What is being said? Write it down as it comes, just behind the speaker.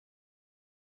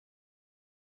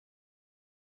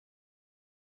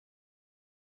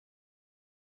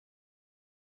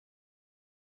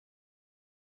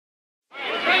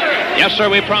Yes, sir,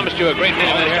 we promised you a great deal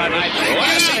of tonight.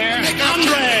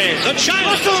 Andre, the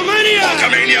China.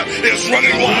 Hulkamania is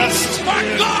running wild. My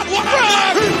God, what a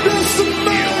run!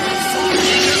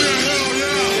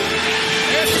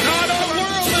 It's not a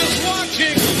world is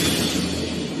watching.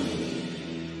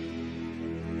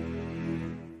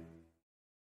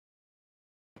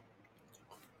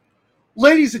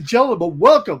 Ladies and gentlemen,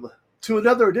 welcome to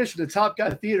another edition of Top Guy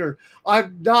Theater.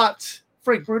 I'm not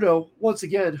Frank Bruno, once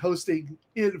again hosting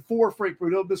in for Frank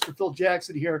Bruno, Mr. Phil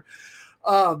Jackson here.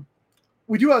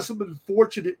 We do have some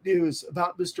unfortunate news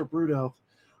about Mr. Bruno.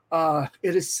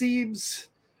 It seems,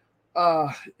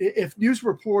 if news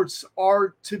reports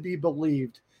are to be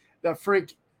believed, that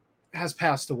Frank has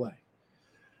passed away.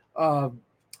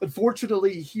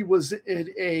 Unfortunately, he was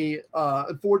in a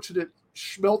unfortunate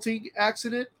schmelting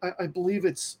accident. I believe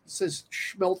it says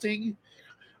schmelting.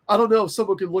 I don't know if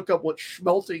someone can look up what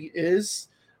schmelting is,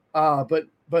 but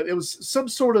it was some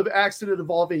sort of accident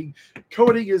involving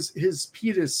coating his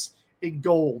penis in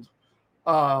gold.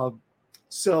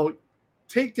 So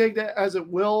take that as it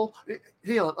will.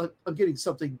 Hang on, I'm getting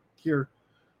something here.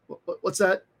 What's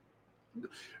that?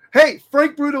 Hey,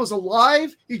 Frank Bruno is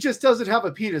alive. He just doesn't have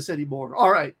a penis anymore.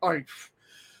 All right.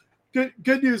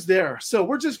 Good news there. So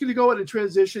we're just going to go ahead and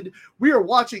transition. We are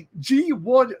watching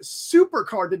G1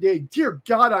 Supercard today. Dear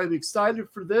God, I'm excited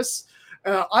for this.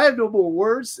 I have no more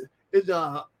words. And,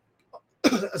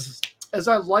 as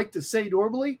I like to say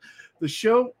normally, the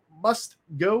show must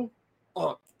go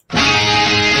on.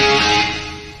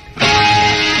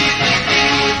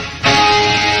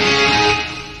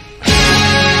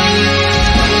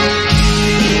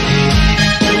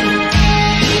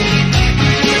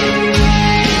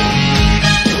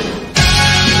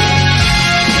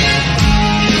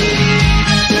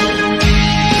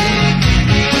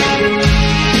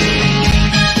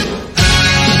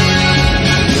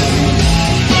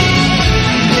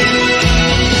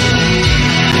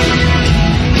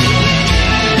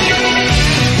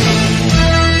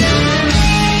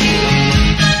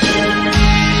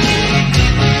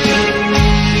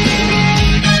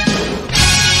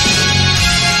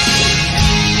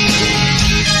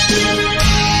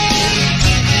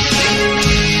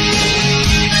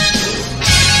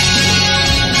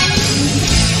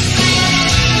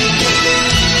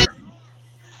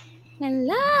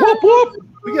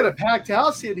 We got a packed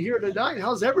house in here tonight.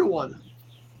 How's everyone?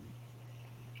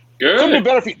 Good.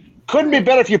 Couldn't be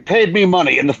better if you paid me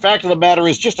money. And the fact of the matter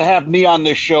is, just to have me on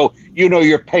this show, you know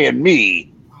you're paying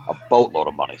me a boatload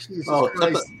of money.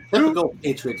 Typical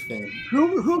Patriots fan.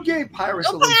 Who gave Pirates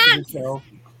a link to the show?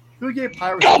 Who gave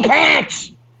Pirates? Go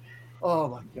Pats! Oh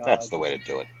my God! That's the way to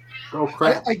do it. Go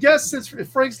crap. I guess since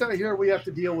Frank's not here, we have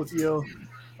to deal with you.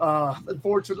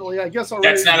 Unfortunately, I guess already.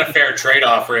 That's not a fair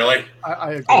trade-off, really.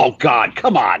 I agree. Oh, God,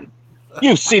 come on.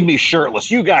 You've seen me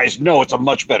shirtless. You guys know it's a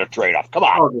much better trade-off. Come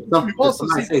on. You've also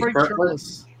seen Frank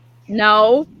shirtless.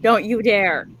 No, don't you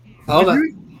dare.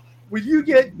 When you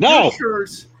get No. your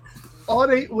shirts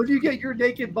when you get your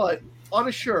naked butt on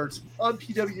a shirt on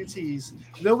PWTs,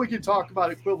 then we can talk about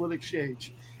equivalent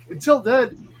exchange. Until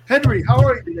then, Henry, how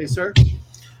are you today, sir?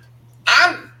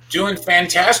 I'm doing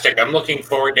fantastic. I'm looking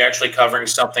forward to actually covering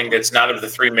something that's not of the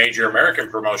three major American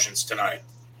promotions tonight.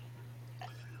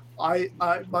 I've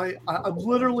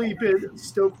literally been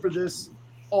stoked for this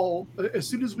as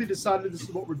soon as we decided this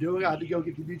is what we're doing. I had to go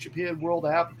get the New Japan World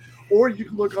app, or you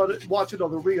can watch it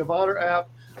on the Ring of Honor app,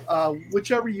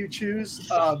 whichever you choose.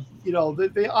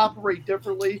 They operate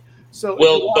differently. So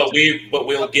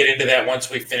we'll get into that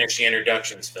once we finish the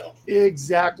introductions, Phil.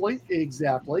 Exactly.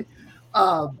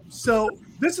 So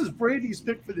this is Brandy's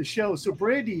pick for the show. So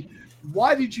Brandy,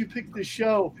 why did you pick this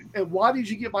show, and why did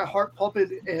you get my heart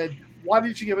pumping, and why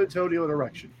did you give Antonio an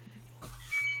erection?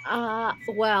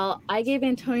 Well, I gave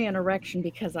Antonio an erection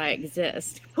because I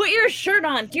exist. Put your shirt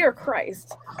on, dear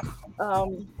Christ.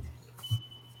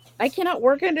 I cannot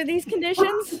work under these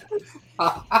conditions.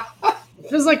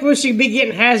 Feels like we should be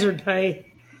getting hazard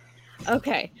pay.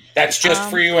 Okay. That's just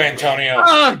for you, Antonio.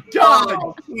 Oh,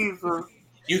 God.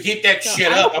 You keep that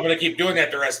shit up. I'm going to keep doing that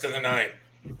the rest of the night.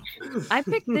 I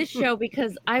picked this show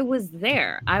because I was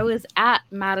there. I was at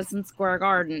Madison Square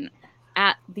Garden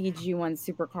at the G1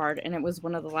 Supercard, and it was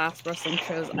one of the last wrestling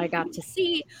shows I got to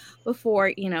see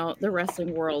before, the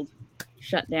wrestling world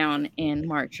shut down in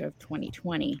March of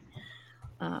 2020.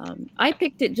 I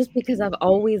picked it just because I've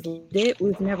always loved it.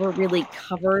 We've never really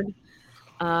covered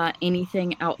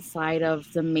anything outside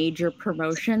of the major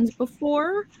promotions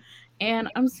before, and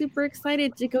I'm super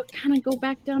excited to go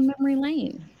back down memory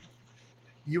lane.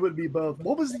 You and me both.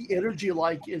 What was the energy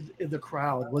like in the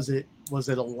crowd? Was it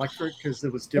electric because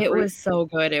it was different? It was so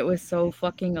good. It was so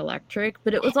fucking electric,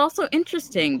 but it was also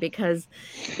interesting because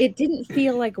it didn't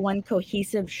feel like one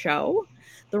cohesive show.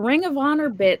 The Ring of Honor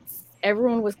bits,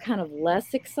 everyone was kind of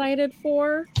less excited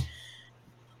for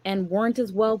and weren't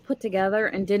as well put together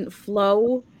and didn't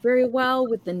flow very well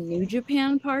with the New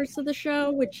Japan parts of the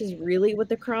show, which is really what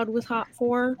the crowd was hot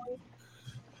for.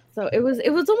 So it was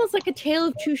almost like a tale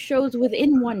of two shows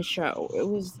within one show. It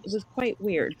was quite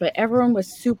weird, but everyone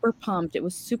was super pumped. It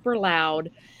was super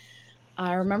loud.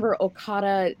 I remember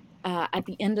Okada at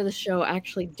the end of the show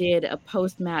actually did a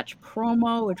post-match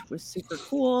promo, which was super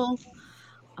cool.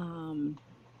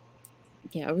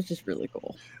 Yeah, it was just really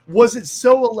cool. Was it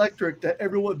so electric that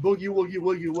everyone boogie woogie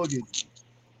woogie woogie?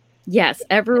 Yes,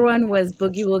 everyone was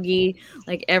boogie woogie.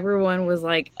 Like everyone was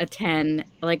like a 10,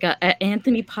 like a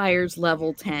Anthony Pyers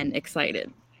level 10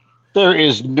 excited. There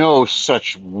is no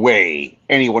such way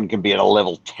anyone can be at a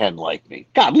level 10 like me.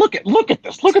 God, look at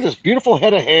this. Look at this beautiful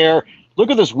head of hair. Look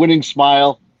at this winning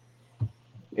smile.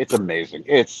 It's amazing.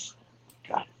 It's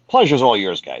God. Pleasure's all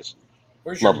yours, guys.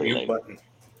 Where's your Lovely mute button?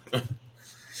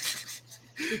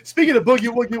 Speaking of boogie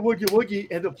woogie woogie woogie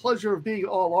and the pleasure of being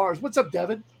all ours, what's up,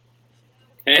 Devin?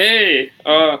 Hey,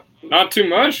 not too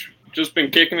much. Just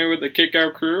been kicking it with the Kick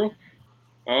Out crew.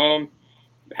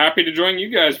 Happy to join you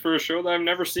guys for a show that I've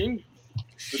never seen.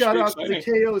 Shout out to the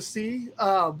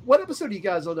KOC. What episode are you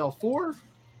guys on now? 4?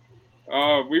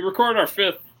 We recorded our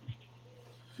 5th.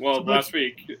 Well, So last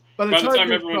week. By the time this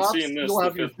everyone's drops, seeing this, you'll the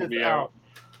have your 5th will 5th be out. out.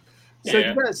 So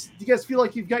Yeah. do you guys feel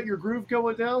like you've got your groove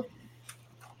going now?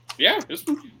 Yeah, it's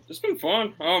been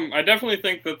fun. I definitely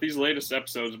think that these latest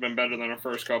episodes have been better than our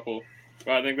first couple.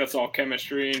 But I think that's all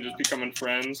chemistry and just becoming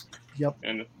friends. Yep.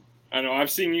 And I know I've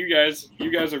seen you guys.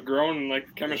 You guys have grown, and like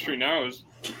the chemistry now is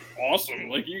awesome.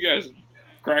 Like you guys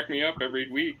crack me up every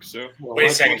week. So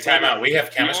Wait a second, time out. We have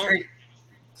chemistry?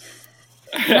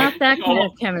 Not that kind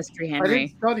of chemistry, I didn't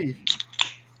Henry. study.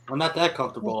 We're not that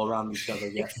comfortable around each other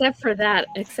yet. Except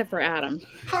for Adam.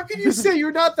 How can you say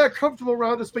you're not that comfortable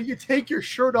around us, but you take your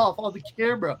shirt off on the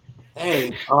camera?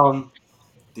 Hey,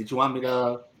 did you want me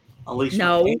to unleash?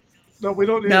 No. my hate? No, we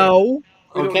don't need No.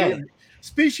 it. We don't Okay. need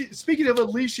it. Speaking of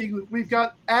unleashing, we've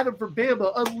got Adam from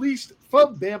Bama, unleashed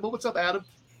from Bama. What's up, Adam?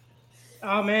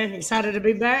 Oh man, excited to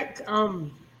be back.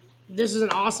 This is an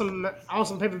awesome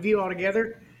pay-per-view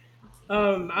altogether.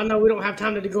 I know we don't have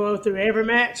time to go through every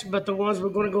match, but the ones we're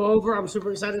going to go over, I'm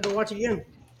super excited to watch again.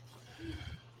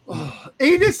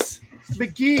 Adis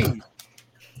McGee.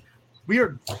 We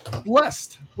are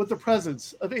blessed with the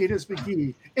presence of Adis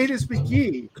McGee. Adis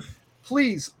McGee,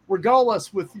 please regale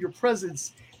us with your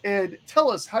presence and tell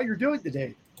us how you're doing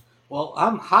today. Well,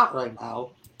 I'm hot right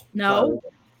now. No.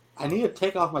 So I need to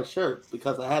take off my shirt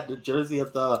because I had the jersey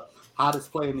of the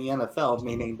hottest player in the NFL,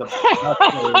 meaning the best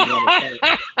player in the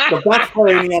NFL. The best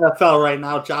player in the NFL right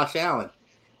now, Josh Allen.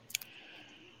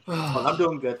 But I'm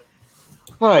doing good.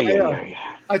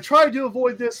 I tried to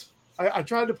avoid this. I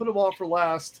tried to put him on for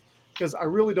last because I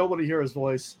really don't want to hear his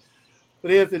voice.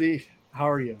 But Anthony, how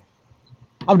are you?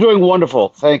 I'm doing wonderful.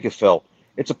 Thank you, Phil.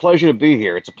 It's a pleasure to be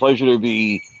here. It's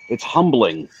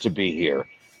humbling to be here.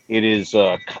 It is,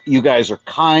 you guys are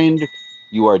kind.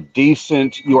 You are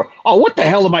decent. What the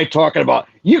hell am I talking about?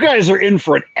 You guys are in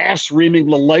for an ass-reaming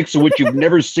the likes of which you've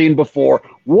never seen before.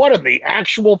 What in the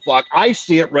actual fuck? I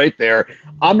see it right there.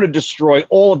 I'm going to destroy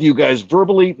all of you guys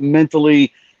verbally,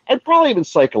 mentally, and probably even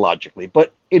psychologically.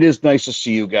 But it is nice to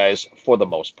see you guys for the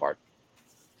most part.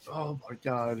 Oh my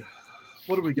God.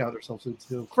 What do we got ourselves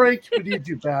into? Frank, we need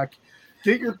you back.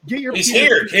 Get your He's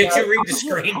here. Can't you read the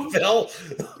screen, Phil?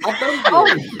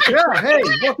 Oh, yeah. Hey,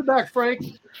 welcome back, Frank.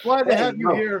 Glad to have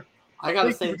you here. I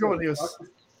gotta Thank say, you for joining us.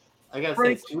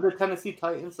 say, screw the Tennessee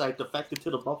Titans. I defected to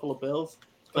the Buffalo Bills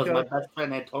because Okay. my best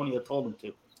friend Antonio told me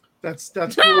to. That's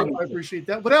cool. I appreciate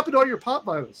that. What happened to all your pop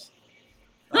bottles?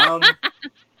 I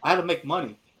had to make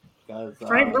money. Because,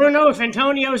 Frank Bruno, if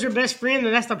Antonio's your best friend,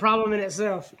 then that's the problem in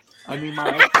itself. I need my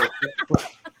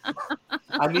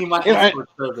expert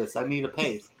service. I need a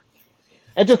pay.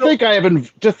 And to think I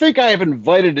have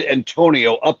invited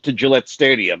Antonio up to Gillette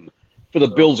Stadium for the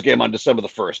Bills game on December the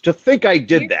 1st. To think I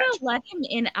did You're that. gonna let him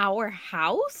in our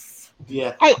house?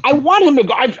 Yeah. I want him to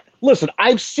go.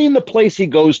 I've seen the place he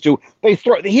goes to.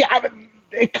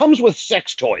 It comes with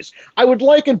sex toys. I would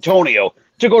like Antonio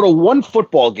to go to one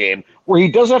football game where he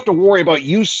doesn't have to worry about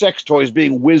used sex toys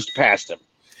being whizzed past him.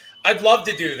 I'd love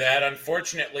to do that.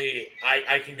 Unfortunately,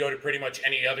 I can go to pretty much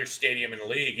any other stadium in the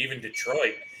league, even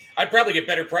Detroit. I'd probably get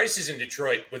better prices in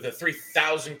Detroit with the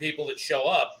 3,000 people that show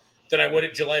up than I would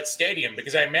at Gillette Stadium,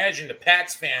 because I imagine the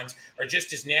Pats fans are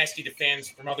just as nasty to fans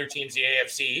from other teams in the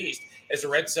AFC East as the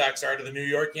Red Sox are to the New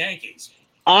York Yankees.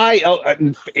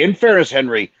 In fairness,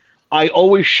 Henry, I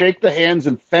always shake the hands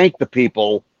and thank the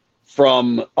people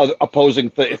from opposing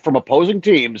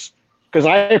teams, because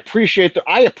I appreciate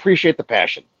the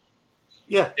passion.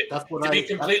 Yeah, that's what to be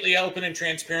completely open and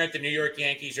transparent, the New York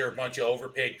Yankees are a bunch of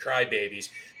overpaid crybabies.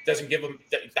 I don't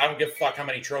give a fuck how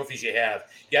many trophies you have.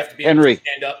 You have to be able to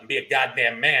stand up and be a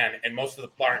goddamn man, and most of the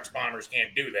Lawrence Bombers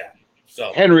can't do that.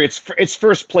 So, Henry, it's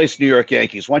first place New York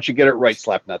Yankees. Once you get it right,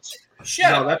 Slapnuts.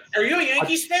 Shut up. Are you a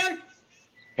Yankees fan?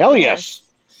 Hell yes.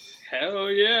 Hell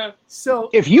yeah. So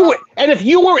if you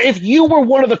were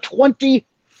one of the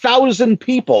 20,000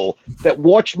 people that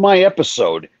watched my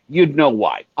episode, you'd know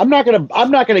why. I'm not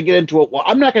gonna get into it.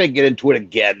 I'm not gonna get into it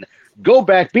again. Go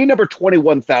back, be number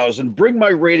 21,000, bring my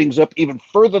ratings up even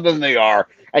further than they are,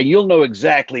 and you'll know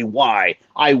exactly why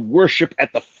I worship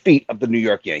at the feet of the New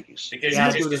York Yankees. Because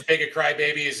you're just as big a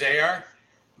crybaby as they are?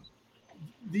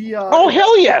 Oh,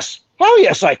 hell yes. Hell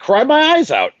yes, I cry my eyes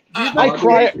out. I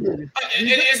cry.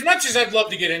 As much as I'd love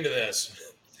to get into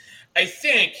this, I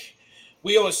think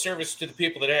we owe a service to the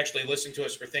people that actually listen to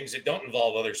us for things that don't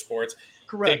involve other sports.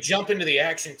 Correct. They jump into the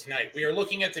action tonight. We are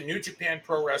looking at the New Japan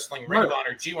Pro Wrestling Ring of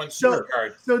Honor G1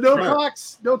 Supercard. So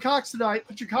no cocks tonight.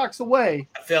 Put your cocks away.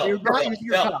 Phil, And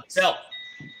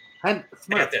I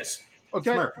got this.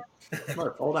 Okay.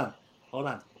 Smurf, hold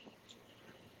on.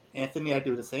 Anthony, I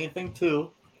do the same thing too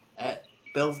at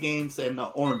Bills games and the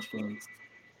Orange games.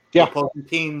 Yeah. Opposing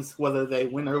teams, whether they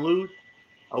win or lose,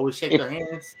 I always shake their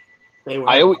hands.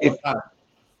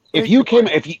 If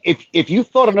you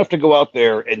thought enough to go out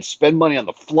there and spend money on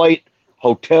the flight,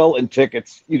 hotel, and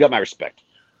tickets, you got my respect.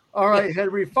 All right,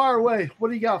 Henry, fire away. What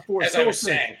do you got for us? As I was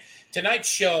saying, tonight's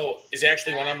show is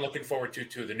actually one I'm looking forward to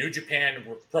too. The New Japan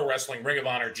Pro Wrestling Ring of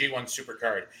Honor G1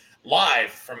 Supercard,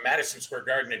 live from Madison Square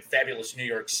Garden in fabulous New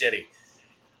York City.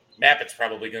 Mappett's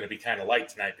probably going to be kind of light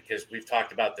tonight because we've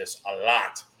talked about this a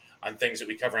lot on things that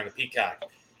we cover on the Peacock.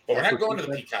 But we're not going to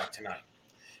the Peacock tonight.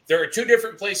 There are two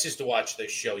different places to watch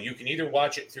this show. You can either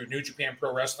watch it through New Japan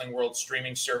Pro Wrestling World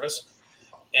streaming service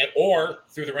or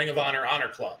through the Ring of Honor Honor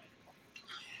Club.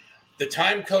 The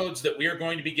time codes that we are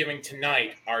going to be giving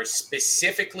tonight are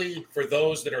specifically for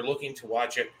those that are looking to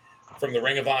watch it from the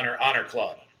Ring of Honor Honor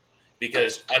Club.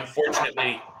 Because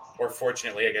unfortunately, or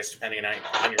fortunately, I guess, depending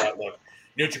on your outlook,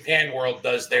 New Japan World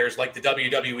does theirs like the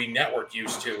WWE Network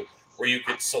used to, where you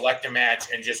could select a match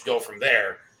and just go from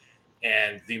there.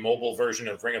 And the mobile version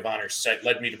of Ring of Honor site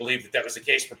led me to believe that was the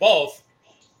case for both,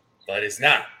 but it's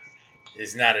not.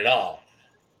 It's not at all.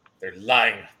 They're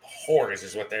lying whores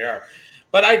is what they are.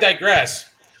 But I digress.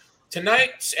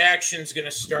 Tonight's action is going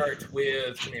to start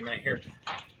with, give me a minute here.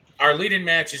 Our lead-in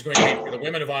match is going to be for the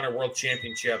Women of Honor World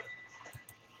Championship.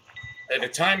 At a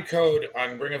time code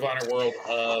on Ring of Honor World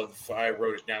I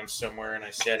wrote it down somewhere and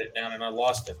I set it down and I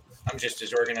lost it. I'm just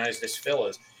as organized as Phil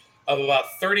is. Of about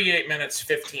 38 minutes,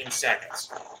 15 seconds.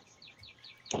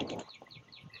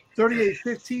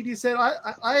 38:15, you said?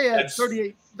 I had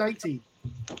 38:19.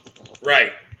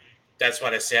 Right. That's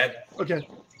what I said. Okay.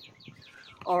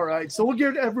 All right. So we'll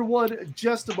give everyone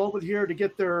just a moment here to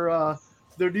get their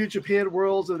New Japan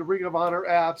Worlds and the Ring of Honor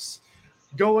apps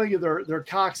going and their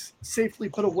cocks safely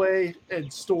put away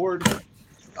and stored.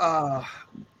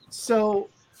 So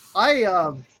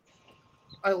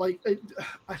I like,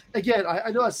 again,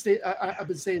 I know I've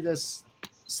been saying this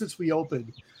since we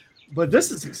opened, but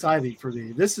this is exciting for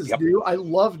me. This is new. I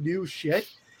love new shit.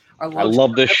 I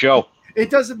love this show. It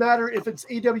doesn't matter if it's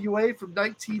AWA from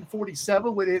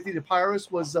 1947 when Anthony Papyrus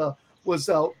was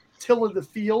tilling the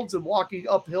fields and walking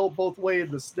uphill both ways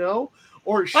in the snow.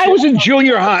 Or I was in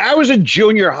junior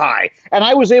high, and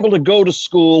I was able to go to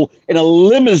school in a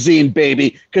limousine,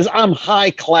 baby, because I'm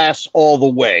high class all the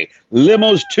way.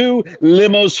 Limos to,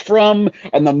 limos from,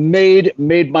 and the maid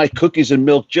made my cookies and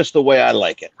milk just the way I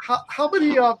like it. How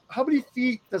many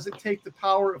feet does it take to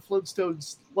power a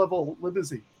Flintstones level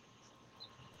limousine?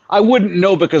 I wouldn't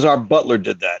know because our butler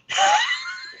did that.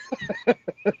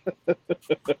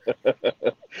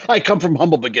 I come from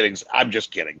humble beginnings. I'm just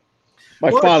kidding. My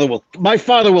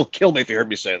father will kill me if he heard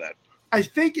me say that. I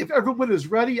think if everyone is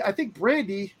ready, I think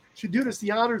Brandy should do us the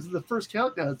honors of the first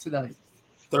countdown tonight.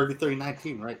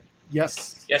 33-19, right?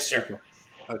 Yes. Yes, sir.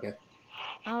 Okay.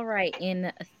 All right.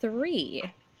 In 3,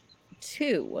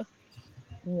 2,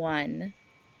 1,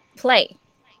 play.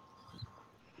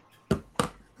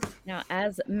 Now,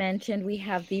 as mentioned, we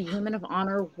have the Women of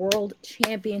Honor World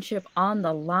Championship on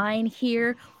the line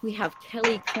here. We have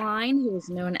Kelly Klein, who is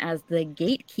known as the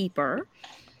Gatekeeper.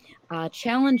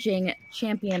 challenging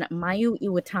champion Mayu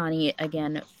Iwatani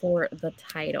again for the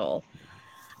title.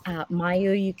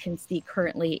 Mayu, you can see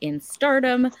currently in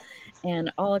Stardom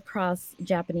and all across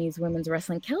Japanese women's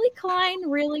wrestling. Kelly Klein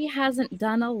really hasn't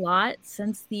done a lot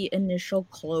since the initial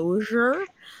closure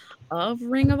of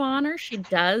Ring of Honor. She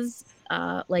does,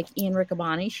 like Ian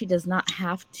Riccaboni, she does not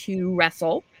have to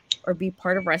wrestle or be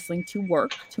part of wrestling to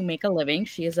work, to make a living.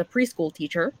 She is a preschool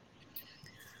teacher.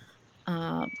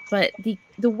 But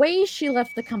the way she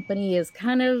left the company is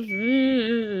kind of...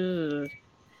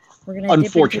 we're gonna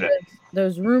unfortunate. dip into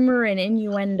those rumor and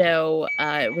innuendo.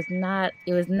 It was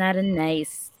not a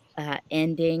nice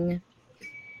ending.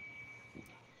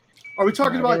 Are we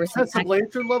talking about Tessa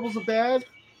Blanchard levels of bad?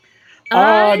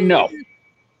 No.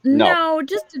 No,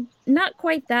 just not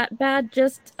quite that bad,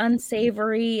 just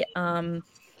unsavory.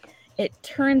 It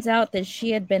turns out that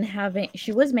she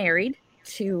was married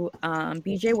to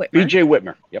BJ Whitmer. BJ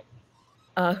Whitmer, yep.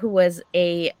 Who was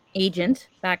a agent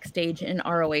backstage in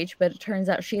ROH, but it turns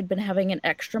out she had been having an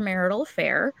extramarital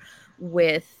affair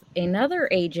with another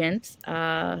agent,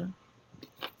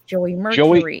 Joey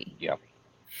Mercury. Yeah.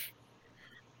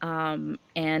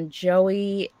 And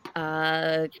Joey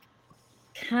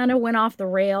kind of went off the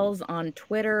rails on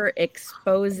Twitter,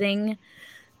 exposing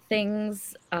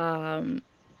things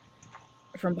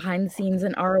from behind the scenes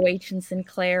in ROH and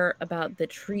Sinclair about the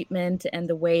treatment and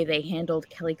the way they handled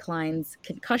Kelly Klein's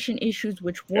concussion issues,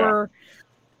 which were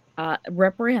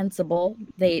reprehensible.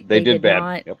 They did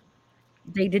bad. Yep.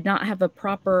 They did not have a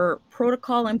proper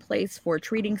protocol in place for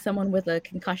treating someone with a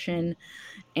concussion,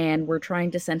 and were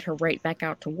trying to send her right back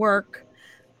out to work,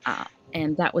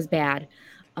 and that was bad.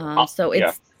 So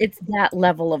it's that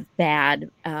level of bad,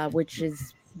 which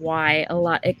is why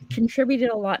it contributed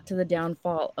a lot to the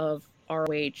downfall of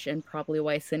ROH, and probably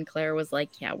why Sinclair was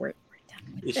like, "Yeah, we're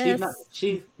done with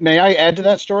this." May I add to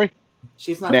that story?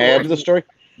 She's not. May I add to the story?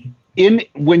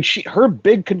 When her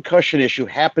big concussion issue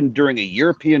happened during a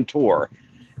European tour,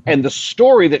 and the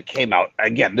story that came out,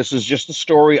 again, this is just a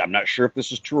story. I'm not sure if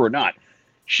this is true or not.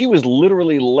 She was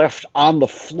literally left on the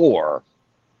floor,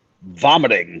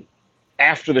 vomiting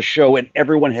after the show, and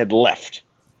everyone had left.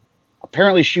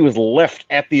 Apparently, she was left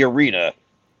at the arena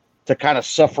to kind of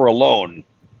suffer alone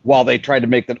while they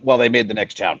made the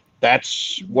next town.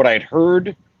 That's what I'd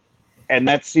heard, and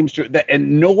that seems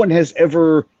and no one has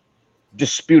ever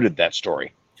disputed that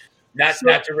story. Not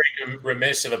to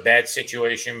remiss of a bad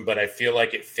situation, but I feel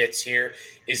like it fits here.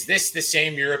 Is this the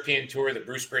same European tour that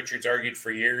Bruce Pritchard's argued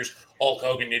for years Hulk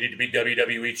Hogan needed to be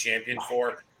WWE champion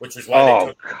for, which was why they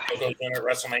took Hulk Hogan at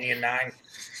WrestleMania 9?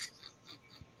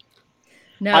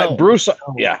 No, Bruce.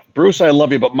 Yeah, Bruce, I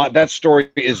love you, but that story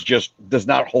does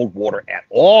not hold water at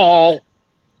all.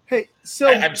 Hey, so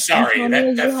I'm sorry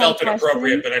that felt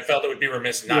inappropriate, but I felt it would be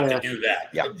remiss not to do that.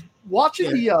 Yeah.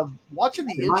 Watching the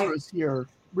intros here,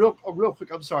 real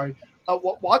quick. I'm sorry.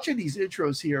 Watching these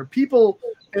intros here, people,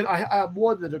 and I'm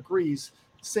one that agrees,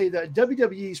 say that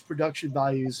WWE's production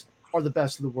values are the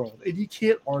best in the world, and you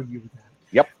can't argue with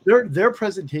that. Yep. Their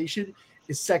presentation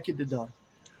is second to none.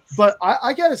 But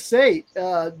I gotta say,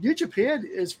 New Japan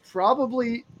is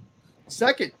probably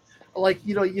second. Like,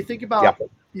 you think about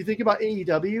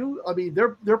AEW. I mean,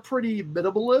 they're pretty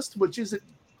minimalist, which isn't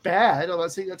bad. I'm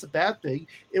not saying that's a bad thing.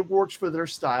 It works for their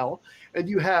style. And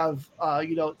you have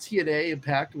TNA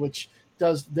Impact, which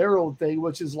does their own thing,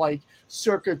 which is like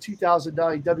circa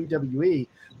 2009 WWE.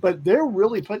 But they're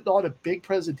really putting on a big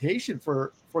presentation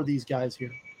for these guys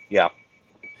here. Yeah,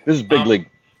 this is big league.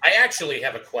 I actually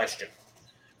have a question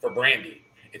for Brandy.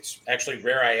 It's actually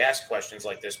rare I ask questions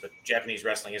like this, but Japanese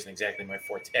wrestling isn't exactly my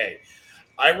forte.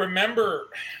 I remember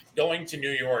going to New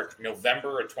York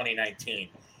November of 2019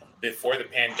 before the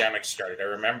pandemic started. I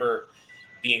remember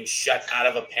being shut out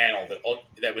of a panel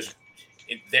that was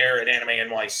there at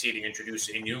Anime NYC to introduce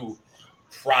a new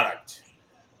product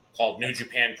called New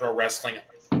Japan Pro Wrestling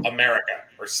America,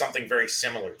 or something very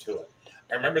similar to it.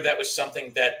 I remember that was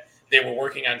something that they were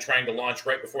working on trying to launch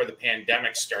right before the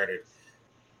pandemic started.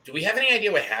 Do we have any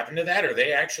idea what happened to that? Are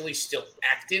they actually still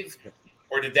active,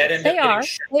 or did that end up getting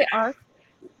shut down?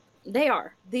 They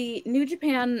are. The New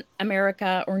Japan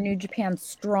America, or New Japan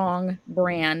Strong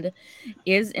brand,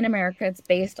 is in America. It's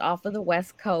based off of the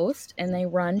West Coast, and they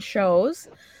run shows.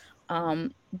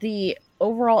 The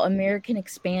overall American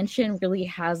expansion really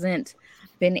hasn't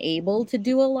been able to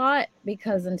do a lot,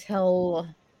 because until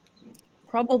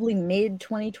probably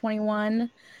mid-2021,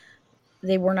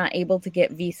 they were not able to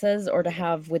get visas or to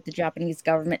have with the Japanese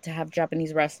government to have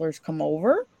Japanese wrestlers come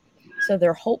over. So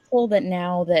they're hopeful that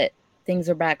now that things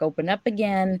are back open up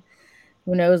again,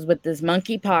 who knows with this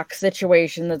monkeypox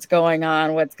situation that's going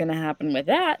on, what's going to happen with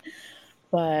that.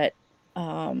 But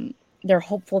they're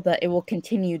hopeful that it will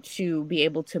continue to be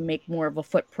able to make more of a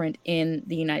footprint in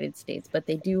the United States. But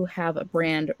they do have a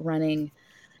brand running,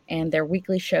 and their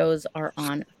weekly shows are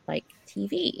on Spike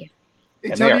TV.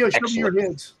 Antonio, show me your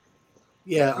hands.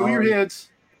 Yeah. Show me your hands.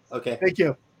 Okay. Thank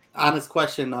you. Honest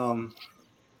question.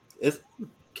 Is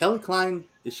Kelly Klein,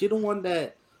 is she the one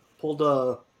that pulled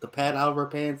the pad out of her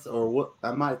pants, or what?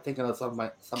 Am I thinking of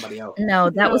somebody else? No,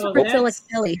 that was No, Priscilla that's-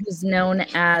 Kelly, who's known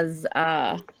as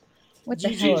what the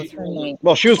Gigi. hell is her name?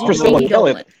 Well, she was Priscilla Gigi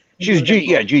Kelly. Dolan. She's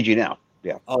Gigi now.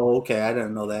 Yeah. Oh, okay. I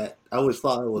didn't know that. I always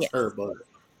thought it was Yes. her, but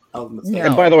I was mistaken. No,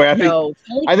 And by the way, I think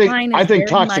Kelly Klein is very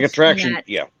Toxic much Attraction. in that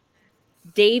Yeah.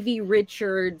 Davey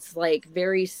Richards, like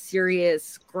very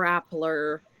serious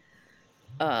grappler,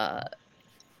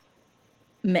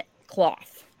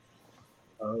 cloth.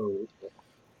 Oh.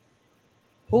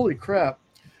 Holy crap.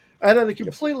 And on a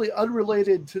completely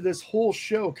unrelated to this whole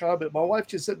show comment, my wife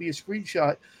just sent me a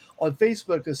screenshot on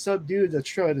Facebook of some dude that's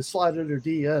trying to slide in her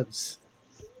DMs.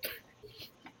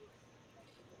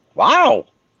 Wow.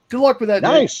 Good luck with that,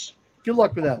 dude. Nice. Good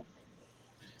luck with that.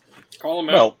 Call him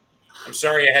out. Well, I'm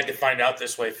sorry I had to find out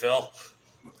this way, Phil.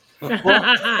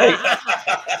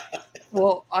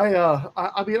 Well,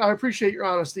 I mean, I appreciate your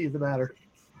honesty in the matter.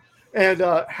 And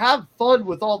have fun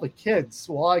with all the kids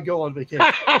while I go on vacation.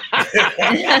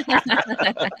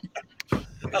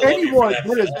 Anyone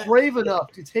that is brave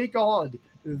enough to take on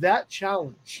that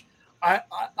challenge,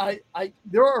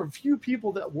 there are a few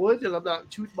people that would, and I'm not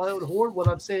tooting my own horn. What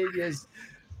I'm saying is,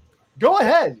 go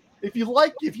ahead. If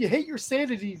you hate your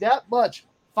sanity that much,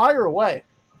 fire away.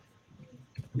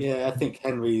 Yeah, I think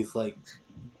Henry's like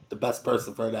the best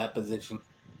person for that position.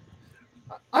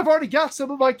 I've already got some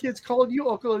of my kids calling you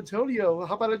Uncle Antonio.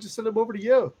 How about I just send them over to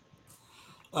you?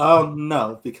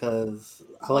 No, because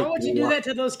I like. Why would you do that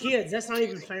to those kids? That's not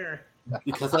even fair.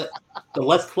 Because the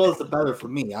less clothes, the better for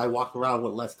me. I walk around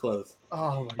with less clothes.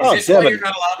 Oh, Is this why you're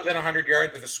not allowed within 100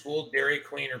 yards of a school, Dairy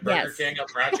Queen, or Burger Yes. King up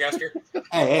in Rochester?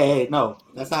 Hey, no,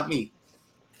 that's not me.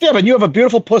 Devin, you have a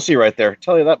beautiful pussy right there.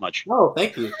 Tell you that much. No,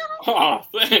 thank you. Oh,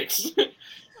 thanks.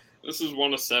 This is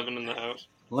one of 7 in the house.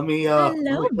 Let me. Hello,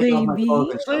 let me take off my baby.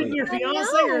 clothes and show Including you. your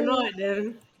fiance or not,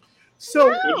 Devin? So,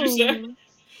 What'd you say?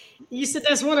 You said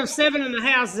that's one of 7 in the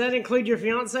house. Does that include your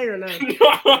fiance or not?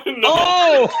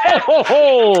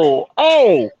 Oh,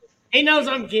 oh! He knows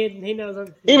I'm kidding. He knows I'm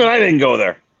kidding. Even I didn't go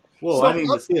there. Whoa, So I didn't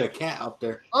even see a cat up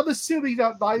there. I'm assuming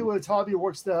that Mayu Utami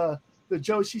works the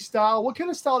Joshi style. What kind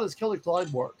of style does Kelly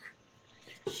Klein work?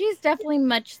 She's definitely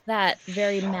much that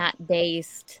very matte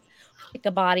based. Pick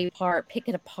a body part, pick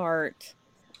it apart.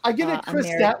 I get a Chris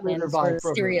American Statlander sort vibe of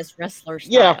from her. serious wrestler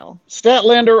Yeah, style.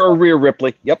 Statlander or Rhea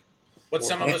Ripley. Yep. What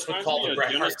some of us would call the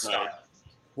Bret Hart style.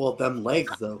 Well, them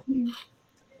legs though.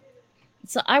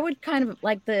 So I would kind of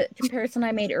like the comparison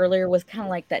I made earlier was kind of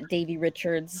like that Davey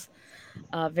Richards,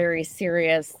 very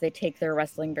serious. They take their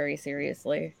wrestling very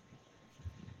seriously.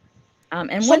 And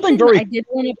one Something thing very- I did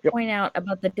want to point out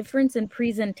about the difference in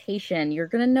presentation, you're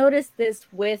going to notice this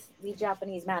with the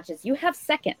Japanese matches. You have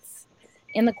seconds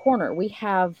in the corner. We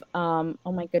have, oh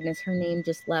my goodness, her name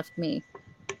just left me.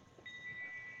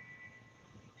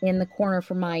 In the corner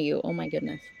for Mayu. Oh my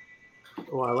goodness.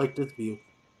 Oh, I like this view.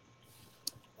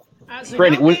 So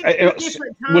Brady, y'all was- gave me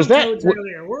different time was that- codes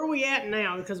earlier. Where are we at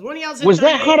now? Because one of y'all said Was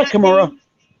that 38, Hana Kimura?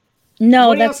 No,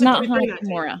 What else that's did not we Hana bring that to?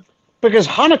 Kimura. Because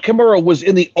Hana Kimura was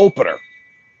in the opener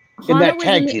in Hana that was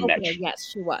tag in the team opener. match. Yes,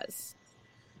 she was.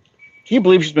 Can you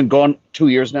believe she's been gone 2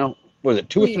 years now? Was it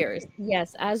 2 or 2 3? years.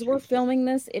 Yes, as we're filming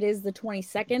this, it is the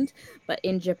 22nd, but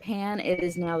in Japan, it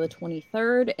is now the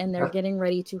 23rd, and they're getting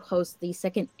ready to host the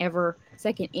second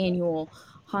annual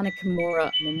Hana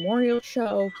Kimura Memorial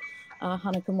Show.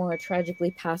 Hana Kimura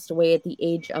tragically passed away at the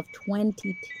age of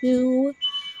 22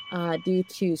 due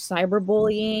to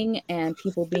cyberbullying and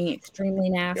people being extremely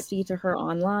nasty to her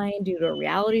online due to a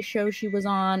reality show she was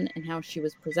on and how she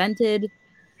was presented.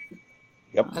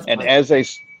 Yep. That's And fine.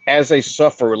 as a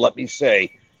sufferer, let me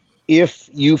say, if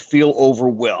you feel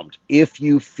overwhelmed, if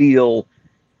you feel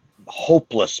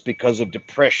hopeless because of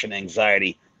depression,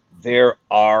 anxiety, there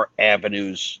are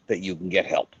avenues that you can get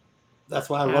help. That's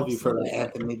why I love you for that, Absolutely.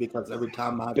 Anthony. Because every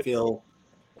time I feel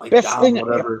like Best down, thing-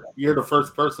 whatever, you're the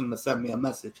first person to send me a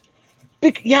message.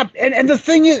 Yeah, and the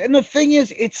thing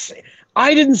is, it's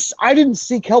I didn't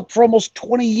seek help for almost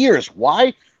 20 years.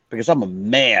 Why? Because I'm a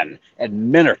man,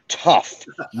 and men are tough.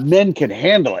 Men can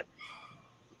handle it.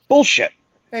 Bullshit.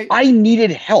 Hey, I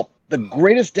needed help. The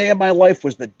greatest day of my life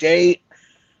was the day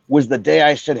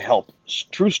I said help.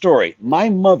 True story. My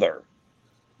mother,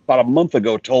 about a month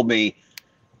ago, told me,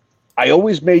 I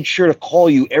always made sure to call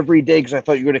you every day because I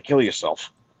thought you were going to kill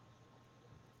yourself.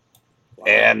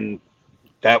 And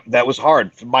that was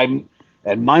hard.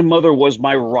 And my mother was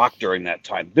my rock during that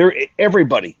time.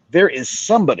 There is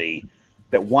somebody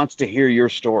that wants to hear your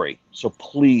story. So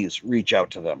please reach out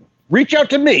to them. Reach out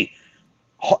to me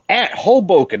at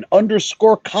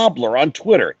Hoboken_cobbler on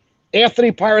Twitter.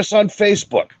 Anthony Pyrus on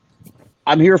Facebook.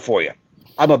 I'm here for you.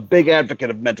 I'm a big advocate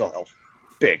of mental health.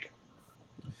 Big.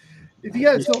 If you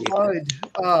guys don't mind,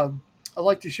 I'd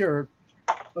like to share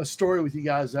a story with you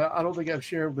guys. I don't think I've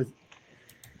shared with.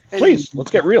 Please, let's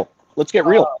get real. Let's get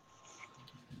real.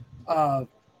 I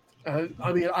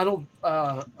mean, I don't.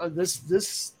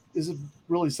 This isn't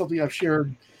really something I've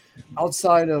shared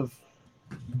outside of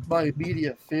my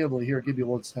immediate family. Here, give me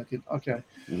 1 second. Okay.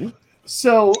 Mm-hmm.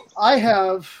 So I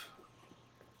have,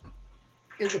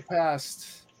 in the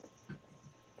past,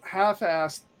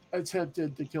 half-assed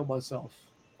attempted to kill myself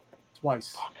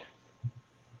twice.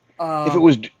 If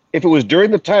it was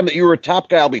during the time that you were a top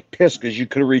guy, I'll be pissed because you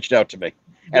could have reached out to me,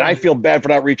 and I feel bad for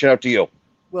not reaching out to you.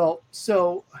 Well,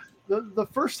 so the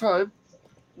first time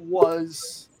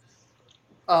was,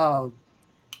 I'm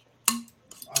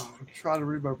trying to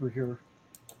remember here.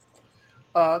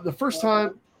 The first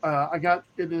time I got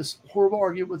in this horrible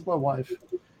argument with my wife,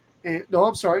 and no,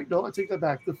 I'm sorry, no, I take that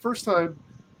back. The first time,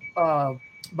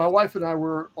 my wife and I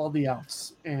were on the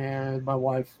outs, and my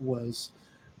wife was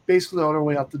basically on her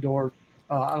way out the door.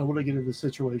 I don't want to get into the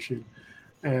situation,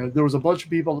 and there was a bunch of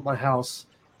people at my house,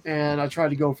 and I tried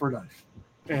to go for a knife.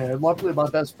 And luckily, my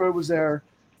best friend was there.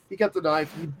 He got the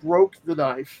knife. He broke the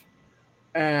knife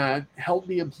and held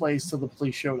me in place till the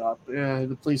police showed up. And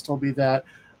the police told me that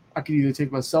I could either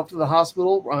take myself to the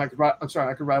hospital, or I could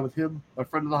ride with him, my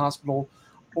friend, to the hospital,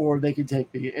 or they could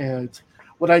take me. And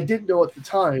what I didn't know at the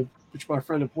time, which my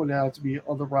friend had pointed out to me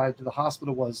on the ride to the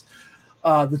hospital, was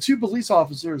the two police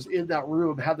officers in that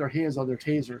room had their hands on their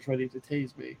tasers ready to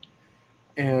tase me.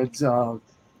 And,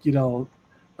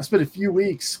 I spent a few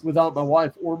weeks without my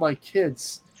wife or my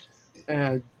kids,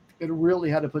 and it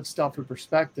really had to put stuff in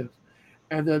perspective.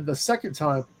 And then the second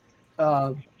time,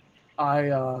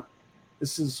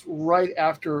 this is right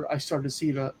after I started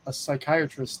seeing a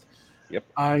psychiatrist. Yep.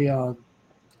 I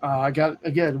got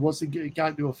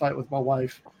into a fight with my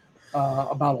wife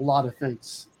about a lot of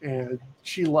things, and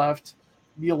she left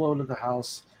me alone in the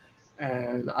house,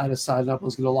 and I decided I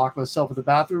was going to lock myself in the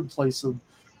bathroom, play some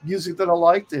music that I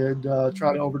liked, and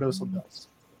try to overdose on pills.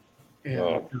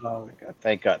 And,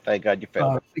 thank God you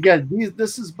failed. Again, these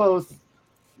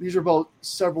are both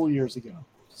several years ago.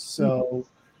 So,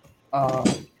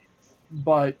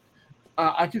 but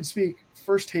I can speak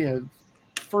firsthand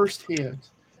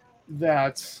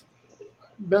that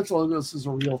mental illness is a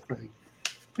real thing.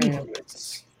 And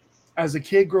as a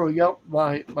kid growing up,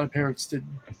 my parents didn't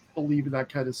believe in that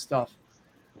kind of stuff.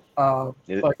 But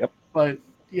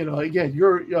again,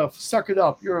 you're suck it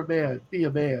up. You're a man. Be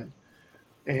a man.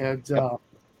 And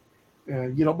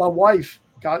my wife,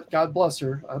 God bless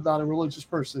her. I'm not a religious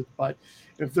person, but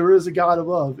if there is a God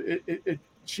above,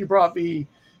 she brought me.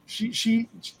 She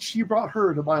brought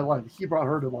her to my life. He brought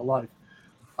her to my life.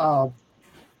 I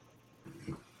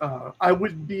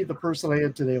wouldn't be the person I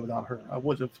am today without her. I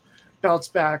would have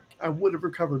bounced back. I would have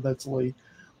recovered mentally.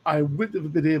 I wouldn't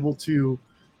have been able to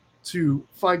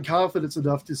find confidence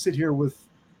enough to sit here with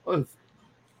 5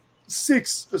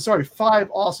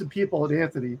 awesome people at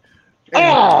Anthony.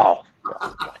 And,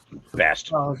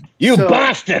 bastard!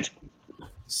 Bastard!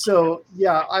 So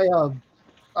yeah,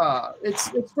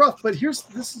 it's rough. But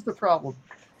this is the problem.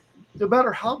 No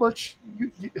matter how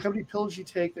many pills you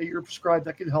take that you're prescribed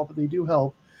that can help, and they do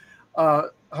help,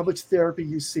 how much therapy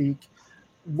you seek,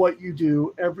 what you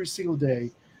do every single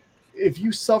day, if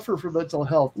you suffer from mental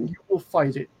health, you will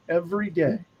fight it every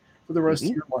day for the rest of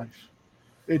your life.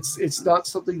 It's not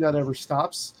something that ever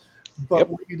stops. But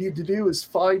what you need to do is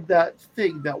find that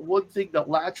one thing that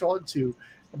latch onto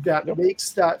that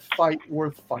makes that fight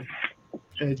worth fighting.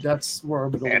 And that's where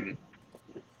I'm going.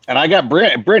 And I got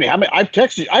Brandy. I've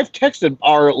texted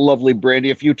our lovely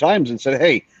Brandy a few times and said,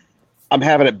 "Hey, I'm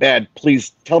having it bad.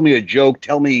 Please tell me a joke.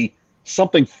 Tell me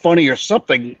something funny or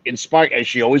something inspiring." And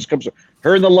she always comes.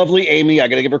 Her and the lovely Amy, I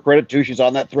got to give her credit too. She's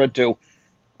on that thread too.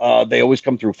 They always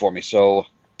come through for me. So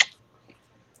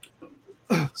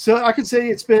I can say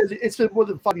it's been more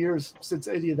than 5 years since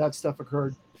any of that stuff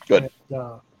occurred. Good.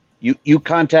 And, you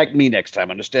contact me next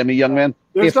time. Understand me, young man?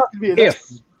 There's not going to be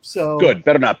so good.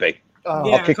 Better not be.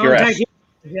 I'll kick your ass.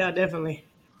 Yeah, definitely.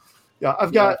 Yeah,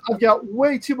 I've got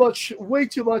way too much.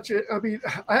 I mean,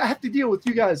 I have to deal with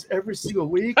you guys every single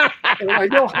week, and I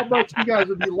know how much you guys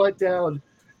would be let down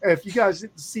if you guys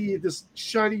didn't see this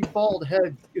shiny bald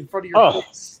head in front of your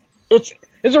face.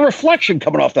 It's a reflection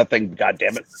coming off that thing. God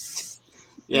damn it!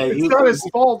 Yeah, It's not as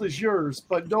bald as yours,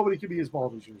 but nobody can be as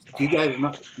bald as yours.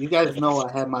 You guys know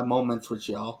I had my moments with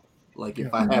y'all. Like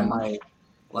if I had my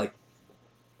like,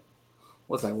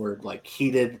 what's that word? Like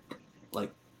heated,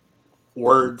 like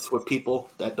words with people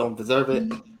that don't deserve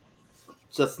it.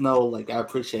 Just know, like I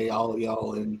appreciate all of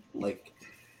y'all, and like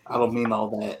I don't mean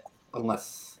all that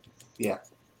unless, yeah.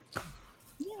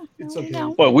 It's okay.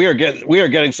 Well, we are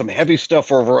getting some heavy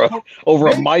stuff over a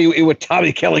Mayu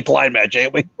Iwatani Kelly Klein match,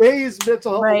 ain't we? May is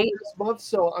mental health Right. this month,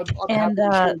 so I'm And happy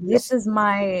to share this is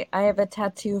I have a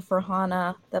tattoo for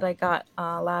Hana that I got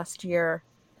last year.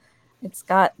 It's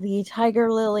got the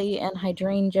tiger lily and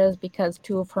hydrangeas because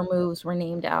 2 of her moves were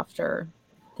named after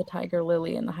the tiger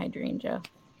lily and the hydrangea.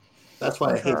 That's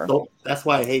why that's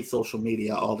why I hate social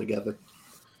media altogether.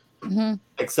 Mm-hmm.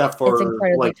 Except for it's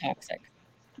incredibly toxic.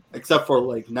 Except for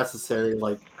like necessary,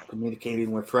 like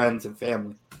communicating with friends and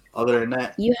family. Other than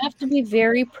that, You have to be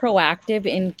very proactive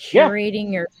in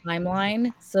curating your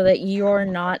timeline so that you're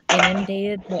not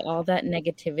inundated by all that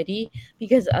negativity,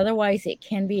 because otherwise it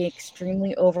can be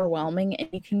extremely overwhelming and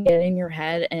you can get in your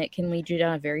head and it can lead you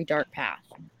down a very dark path.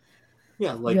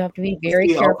 yeah, like You have to be very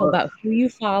careful about who you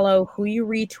follow, who you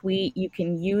retweet. You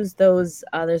can use those.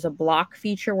 There's a block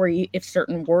feature where if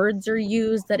certain words are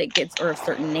used, that it gets, or if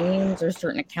certain names or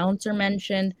certain accounts are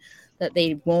mentioned, that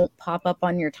they won't pop up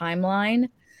on your timeline.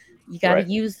 You got to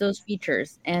use those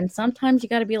features. And sometimes you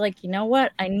got to be like, you know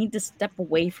what? I need to step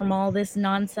away from all this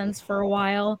nonsense for a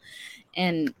while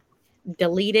and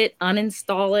delete it,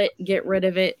 uninstall it, get rid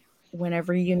of it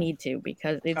whenever you need to,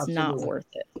 because it's not worth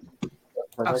it.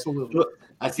 Absolutely.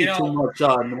 I see too much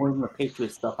New England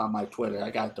Patriots stuff on my Twitter.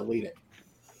 I got to delete it.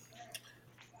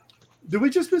 Did we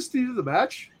just miss the end of the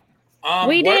match?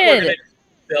 We did.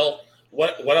 Bill,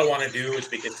 what I want to do is,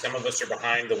 because some of us are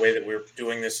behind the way that we're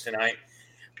doing this tonight,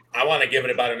 I want to give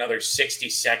it about another 60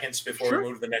 seconds before we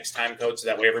move to the next time code, so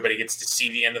that way everybody gets to see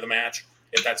the end of the match,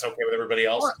 if that's okay with everybody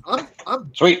else.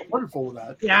 I'm sweet. Wonderful with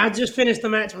that. Yeah, I just finished the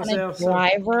match myself.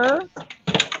 Driver.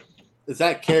 Is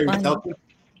that Kerry Selkin?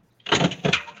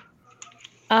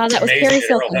 That was Kerry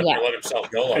Selkin, yeah. Let himself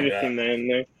go like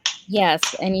that. Yes,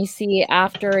 and you see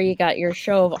after you got your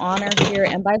show of honor here,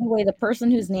 and by the way, the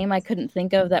person whose name I couldn't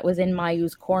think of that was in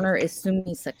Mayu's corner is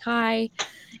Sumi Sakai.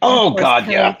 Oh God,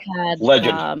 Kelly yeah, had,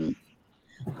 legend.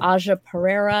 Aja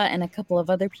Pereira and a couple of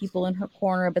other people in her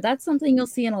corner, but that's something you'll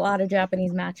see in a lot of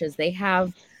Japanese matches. They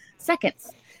have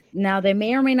seconds. Now, they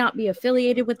may or may not be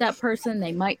affiliated with that person.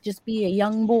 They might just be a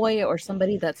young boy or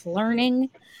somebody that's learning,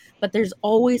 but there's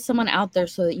always someone out there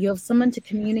so that you have someone to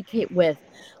communicate with.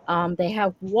 They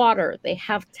have water, they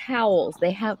have towels,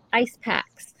 they have ice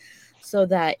packs, so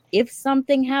that if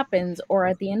something happens or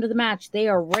at the end of the match, they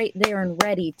are right there and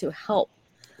ready to help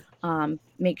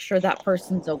make sure that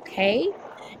person's okay.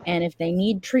 And if they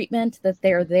need treatment, that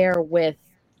they're there with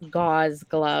gauze,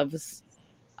 gloves,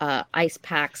 ice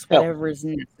packs, whatever is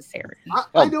necessary.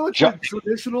 I know it's a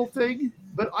traditional thing,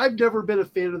 but I've never been a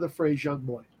fan of the phrase young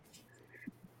boy.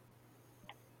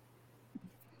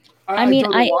 I mean,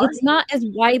 it's not as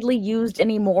widely used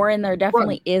anymore, and there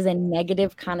definitely is a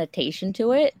negative connotation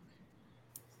to it.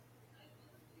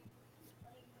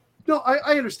 No,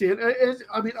 I understand.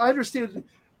 I mean, I understand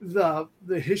the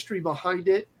history behind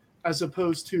it, as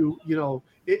opposed to, you know,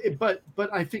 but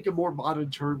I think a more modern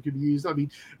term could be used. I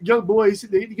mean, young boys,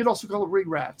 you can also call them ring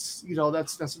rats. You know,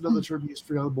 that's another term used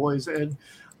for young boys, and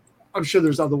I'm sure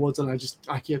there's other ones that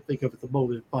I can't think of at the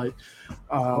moment. But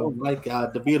oh my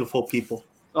God, the beautiful people.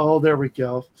 Oh, there we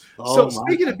go. Oh, so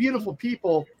speaking of beautiful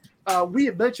people, we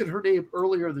had mentioned her name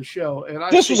earlier in the show, and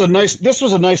this was a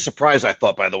nice surprise, I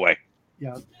thought, by the way.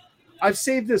 Yeah, I've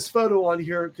saved this photo on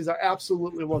here because I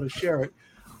absolutely want to share it.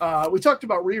 We talked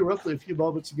about Rhea Ripley a few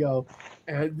moments ago,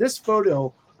 and this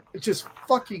photo, it just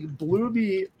fucking blew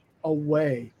me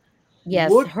away.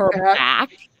 Yes, Look her at back.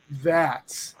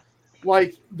 That,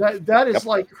 like that is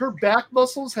like her back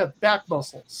muscles have back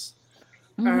muscles.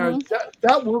 And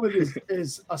that woman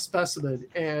is a specimen,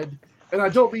 and I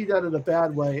don't mean that in a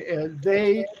bad way. And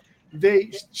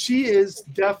she is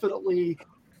definitely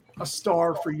a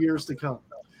star for years to come.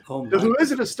 Oh now, who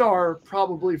isn't a star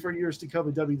probably for years to come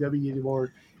in WWE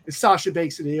anymore is Sasha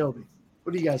Banks and Naomi.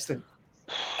 What do you guys think?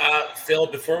 Phil,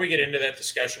 before we get into that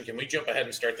discussion, can we jump ahead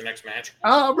and start the next match?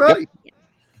 I'm ready.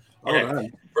 Okay. All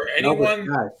right. For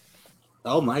anyone,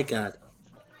 oh my God.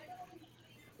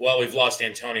 Well, we've lost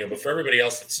Antonio, but for everybody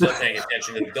else that's still paying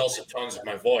attention to the dulcet tones of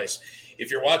my voice,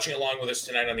 if you're watching along with us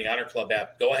tonight on the Honor Club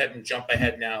app, go ahead and jump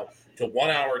ahead now to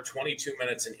 1 hour, 22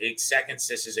 minutes, and 8 seconds.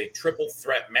 This is a triple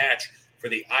threat match for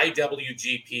the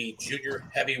IWGP Junior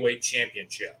Heavyweight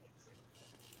Championship.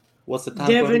 What's the time?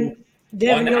 Devin,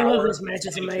 1 you'll hour, love this match.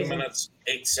 It's 22 amazing. minutes,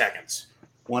 8 seconds.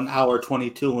 1 hour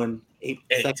 22 and 8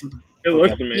 Eight. seconds. It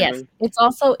looks Okay. amazing. Yes, it's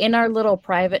also in our little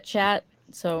private chat,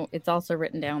 so it's also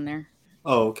written down there.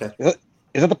 Oh, okay.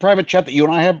 Is that the private chat that you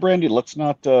and I have, Brandy? Let's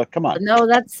not. Come on. No,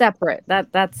 that's separate.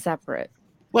 That's separate.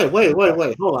 Wait.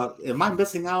 Hold on. Am I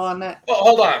missing out on that? Well,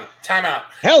 hold on. Time out.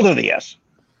 Hell to the yes.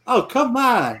 Oh, come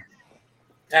on.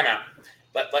 Time out.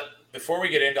 But before we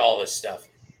get into all this stuff,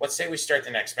 let's say we start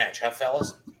the next match, huh,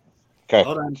 fellas? Okay.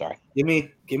 Hold on. Sorry. Give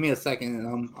me a second,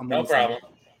 and I'm No gonna- problem.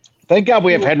 Thank God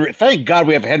we have Henry. Thank God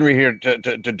we have Henry here to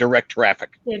direct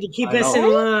traffic. Yeah, to keep I us know.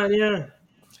 in line. Yeah.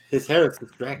 His hair is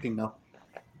distracting though.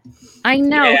 I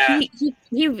know Yeah.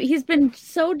 he's been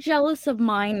so jealous of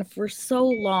mine for so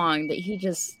long that he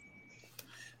just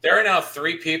There are now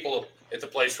 3 people at the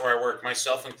place where I work,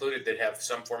 myself included, that have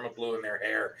some form of blue in their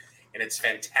hair, and it's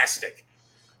fantastic.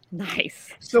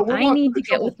 nice. So we're I watching need the to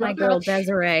get with triple my threat girl match.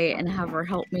 Desiree and have her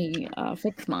help me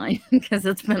fix mine because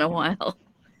it's been a while.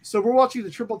 So we're watching the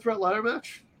triple threat ladder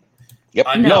match. Yep.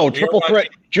 No, No, we were triple threat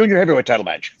junior heavyweight title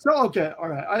match. So okay, all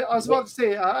right. I was about to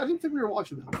say I didn't think we were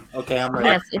watching that. Okay, I'm ready.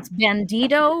 Yes, it's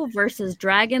Bandito versus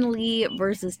Dragon Lee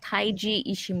versus Taiji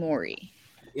Ishimori.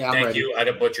 Yeah, I'm Thank ready. you. I'd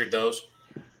have butchered those.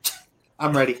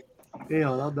 I'm ready.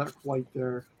 Damn, I'm not quite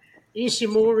there.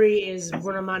 Ishimori is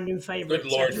one of my new favorites.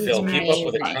 Good Lord, He's Phil. Keep up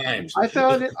with the amazing. times. I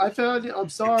found it. I'm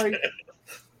sorry.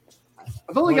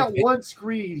 I've only got one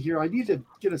screen here. I need to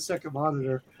get a second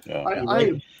monitor. Yeah. I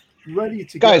am ready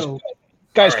to Guys, go.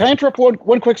 Guys, All can I interrupt one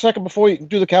quick second before you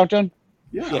do the countdown?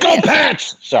 Yeah. Go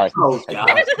Pats! Sorry. Oh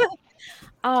God,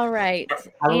 All right.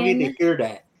 I don't need to In, hear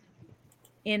that.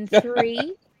 in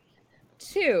 3,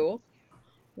 2,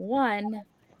 1,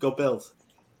 Go Bills.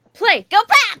 play. Go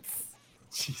Pats!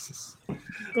 Jesus.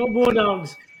 Go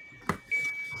Bulldogs.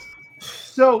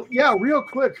 So yeah, real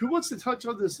quick, who wants to touch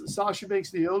on this Sasha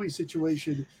Banks Naomi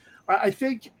situation? I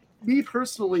think me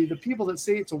personally, the people that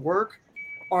say it's a work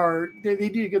they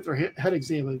need to get their head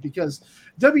examined because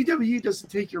WWE doesn't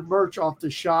take your merch off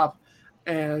the shop,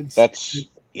 and That's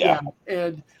yeah.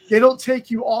 and they don't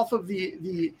take you off of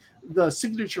the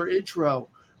signature intro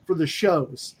for the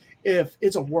shows if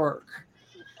it's a work.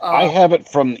 I have it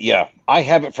from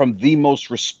the most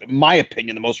my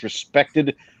opinion, the most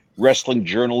respected wrestling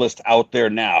journalist out there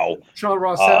now. Sean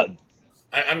Ross.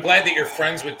 I'm glad that you're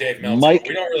friends with Dave Meltzer. Mike-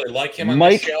 We don't really like him on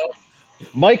Mike- this show.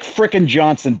 Mike frickin'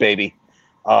 Johnson, baby.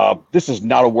 This is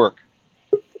not a work.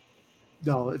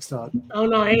 No, it's not. Oh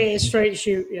no, hey, it's straight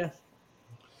shoot. Yeah.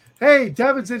 Hey,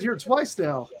 Devin's in here twice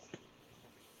now.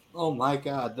 Oh my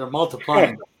God, they're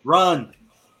multiplying. Run.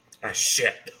 Oh,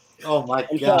 shit. Oh my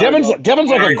God. Devin's like a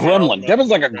Sorry, gremlin. Phil. Devin's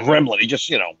like a gremlin. He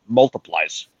just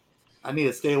multiplies. I need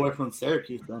to stay away from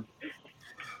Syracuse then.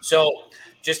 So,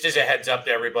 just as a heads up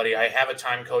to everybody, I have a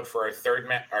time code for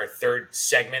our third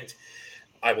segment.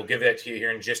 I will give that to you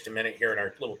here in just a minute here in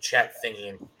our little chat thingy,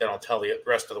 and then I'll tell the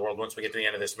rest of the world once we get to the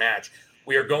end of this match.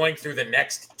 We are going through the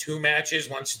next 2 matches.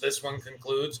 Once this one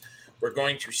concludes, we're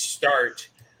going to start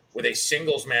with a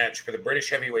singles match for the British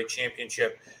Heavyweight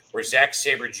Championship where Zack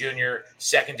Sabre Jr.,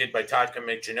 seconded by Taka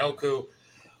Michinoku,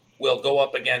 will go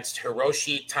up against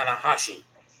Hiroshi Tanahashi.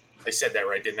 I said that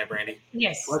right, didn't I, Brandy?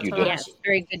 Yes. You did. Yes,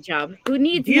 very good job. Who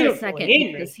needs no Beautiful, second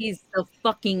Henry. because he's the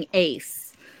fucking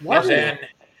ace. Why And then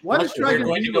does we're Dragon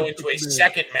going to Lee go look into a familiar?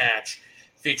 second match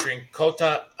featuring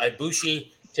Kota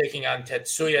Ibushi taking on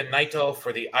Tetsuya Naito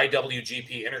for the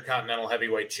IWGP Intercontinental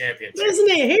Heavyweight Championship. Isn't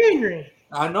it Henry?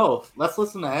 I know. Let's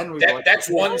listen to Henry. That's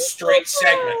one straight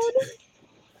segment.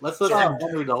 Let's listen to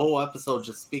Henry the whole episode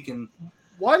just speaking.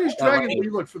 Why does Dragon Lee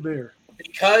look familiar?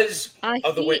 Because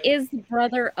of the He way is the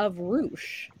brother of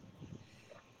Roosh.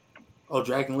 Oh,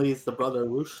 Dragon Lee is the brother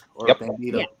of Roosh or Yep.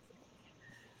 Bandito. Yeah.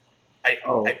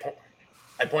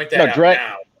 I point that No, out Dra-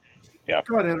 now.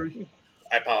 Go on, Henry.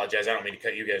 I apologize. I don't mean to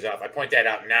cut you guys off. I point that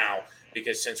out now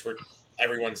because since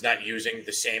everyone's not using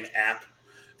the same app,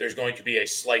 there's going to be a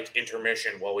slight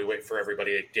intermission while we wait for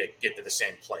everybody to get to the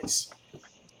same place.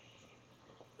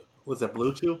 Was it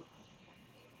Bluetooth?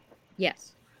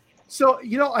 Yes. So,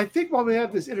 I think while we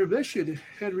have this intermission,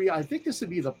 Henry, I think this would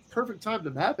be the perfect time to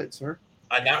map it, sir.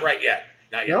 Not right yet.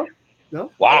 Not yet. No? No?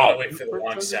 I Wow. want to wait for the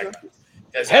launch segment.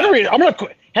 'Cause, Henry,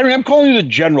 I'm calling you the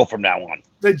general from now on.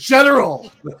 The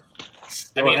general.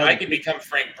 I mean, I could become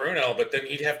Frank Bruno, but then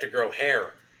he'd have to grow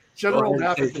hair. General Go ahead and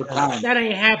map. take your time. That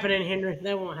ain't happening, Henry.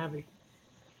 That won't happen.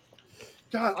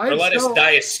 God, Or let us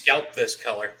dye his scalp this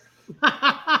color.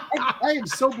 I am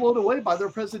so blown away by their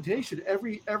presentation.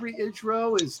 Every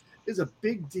intro is a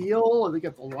big deal, and they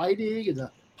got the lighting and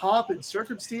the pop and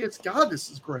circumstance. God, this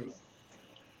is great.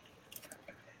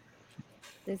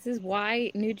 This is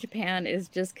why New Japan is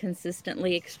just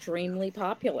consistently extremely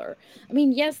popular. I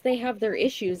mean, yes, they have their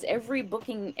issues. Every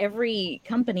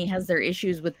company has their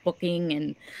issues with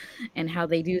booking and how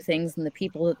they do things and the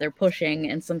people that they're pushing.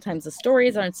 And sometimes the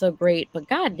stories aren't so great, but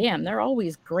goddamn, they're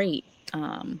always great.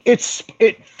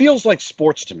 It feels like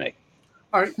sports to me.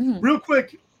 All right, real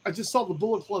quick, I just saw the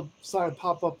Bullet Club sign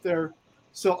pop up there.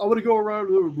 So I want to go around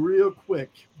real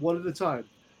quick, one at a time.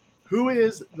 Who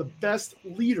is the best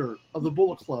leader of the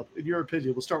Bullet Club, in your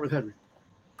opinion? We'll start with Henry.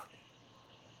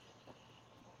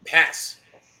 Pass.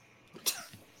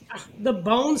 The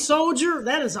Bone Soldier?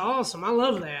 That is awesome. I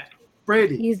love that.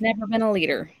 Brady. He's never been a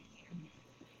leader.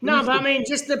 No, but I mean,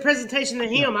 just the presentation of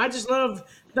him. I just love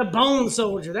the Bone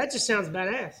Soldier. That just sounds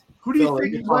badass. Who do you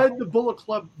think led the Bullet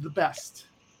Club the best?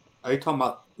 Are you talking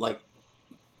about, like,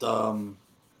 of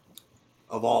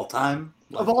all time?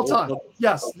 Like, Of all time.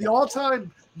 Yes, the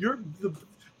all-time.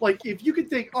 If you could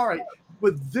think, all right,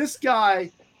 when this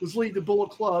guy was leading the Bullet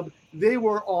Club, they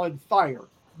were on fire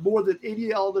more than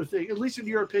any other thing, at least in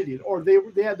your opinion, or they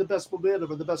had the best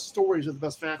momentum or the best stories or the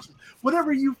best factions.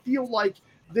 Whatever you feel like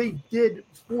they did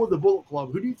for the Bullet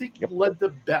Club, who do you think led the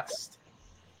best?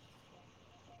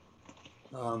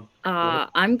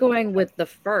 I'm going with the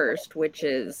first, which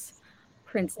is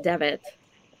Prince Devitt.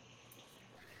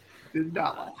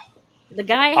 No. The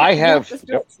guy I have to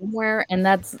start somewhere, and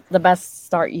that's the best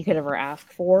start you could ever ask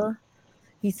for.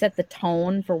 He set the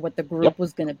tone for what the group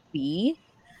was going to be,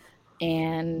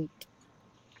 and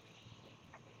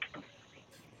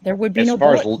there would be no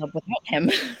Bullet Club without him.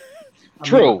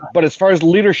 True, but as far as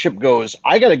leadership goes,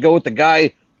 I got to go with the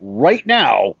guy right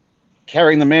now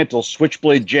carrying the mantle,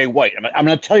 Switchblade Jay White. I'm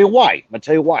going to tell you why.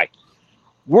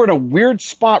 We're in a weird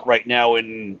spot right now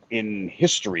in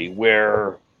history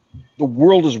where the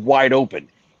world is wide open.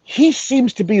 He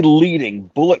seems to be leading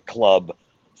Bullet Club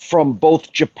from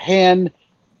both Japan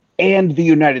and the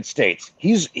United States.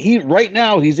 He right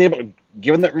now he's able to,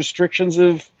 given that restrictions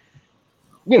have,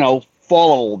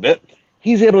 fall a little bit,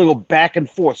 he's able to go back and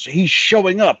forth. So he's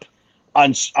showing up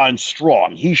on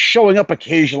Strong. He's showing up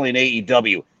occasionally in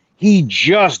AEW. He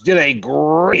just did a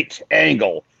great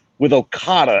angle with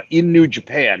Okada in New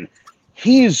Japan.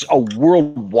 He's a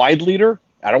worldwide leader.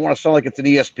 I don't want to sound like it's an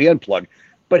ESPN plug,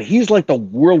 but he's like the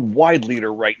worldwide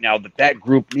leader right now that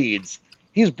group needs.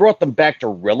 He's brought them back to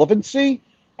relevancy,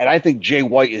 and I think Jay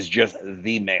White is just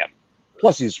the man.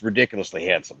 Plus, he's ridiculously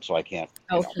handsome, so I can't.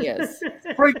 Oh, he is.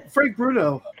 Frank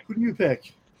Bruno, who do you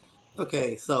pick?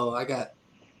 Okay, so I got,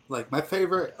 my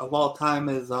favorite of all time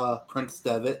is Prince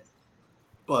Devitt,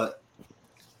 but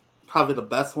probably the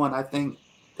best one, I think,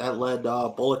 that led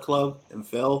Bullet Club and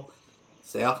Phil,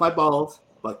 stay off my balls,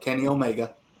 but Kenny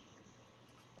Omega.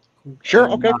 Sure,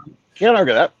 okay. Can't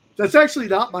argue that. That's actually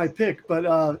not my pick, but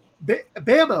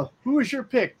Bama, who is your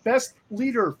pick? Best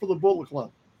leader for the Bullet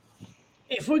Club?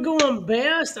 If we're going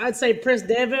best, I'd say Prince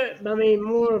Devitt. I mean,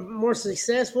 more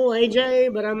successful,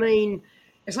 AJ, but I mean,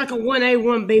 it's like a 1A,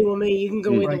 1B with me. You can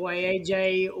go either way,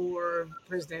 AJ or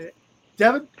Prince Devitt.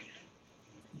 Devin?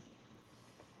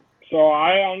 So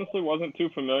I honestly wasn't too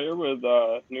familiar with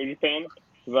New Japan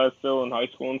because I was still in high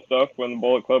school and stuff when the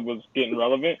Bullet Club was getting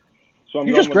relevant. So I'm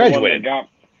You going just with the one graduated. that got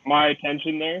my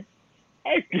attention there.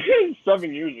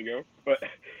 7 years ago, but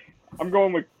I'm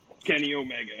going with Kenny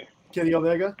Omega. Kenny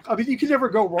Omega? I mean, you can never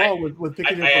go wrong with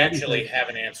picking him. I actually have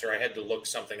an answer. I had to look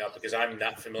something up because I'm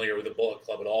not familiar with the Bullet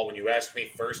Club at all. When you asked me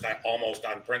first, I almost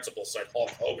on principle said Hulk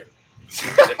Hogan.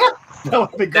 That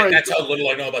would be great. That's how little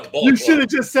I know about the Bullet You Club. should have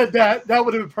just said that. That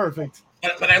would have been perfect.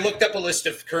 But I looked up a list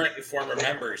of current and former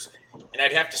members, and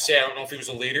I'd have to say I don't know if he was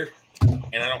a leader,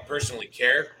 and I don't personally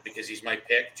care because he's my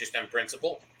pick just on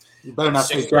principle. You better not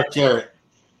say Jeff Jarrett.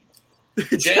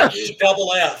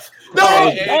 J-E-double-F.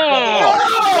 No!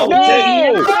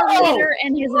 Leader,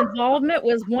 and his involvement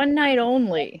was one night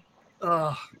only.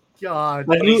 Oh, God.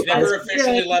 I knew, He's never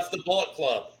officially left the Bullet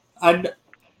Club.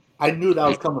 I knew that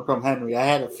was coming from Henry. I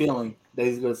had a feeling that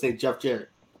he's going to say Jeff Jarrett.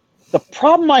 The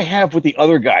problem I have with the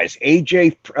other guys,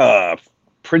 AJ,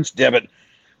 Prince Devitt,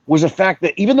 was the fact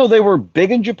that even though they were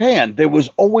big in Japan, there was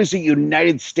always a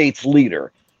United States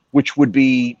leader, which would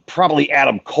be probably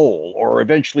Adam Cole or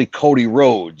eventually Cody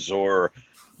Rhodes or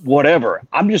whatever.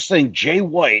 I'm just saying Jay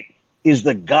White is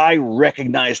the guy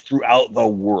recognized throughout the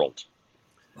world.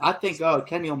 I think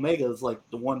Kenny Omega is like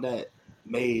the one that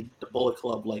made the Bullet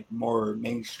Club like more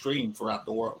mainstream throughout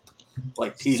the world,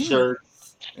 like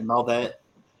T-shirts and all that.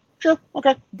 Sure,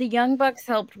 okay. The Young Bucks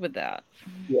helped with that.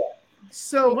 Yeah.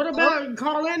 So What about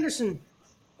Carl Anderson?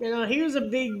 You know, he was a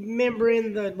big member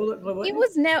in the Bullet Club. He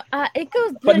was now. It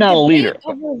goes, But the not a debate leader.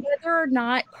 over whether or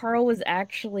not Carl was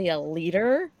actually a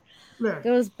leader.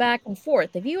 goes back and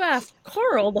forth. If you ask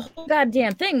Carl, the whole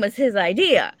goddamn thing was his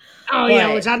idea. Oh,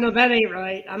 yeah, which I know that ain't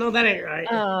right.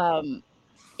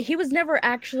 He was never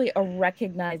actually a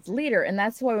recognized leader, and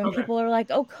that's why when people are like,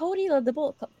 "Oh, Cody led the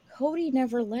Bullet Club," Cody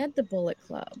never led the Bullet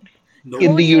Club.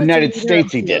 In the United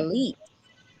States, he did. Elite.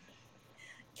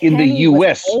 In the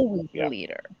U.S., always the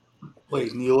leader.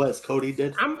 Wait, in the U.S., Cody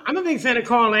did? I'm a big fan of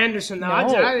Carl Anderson, though.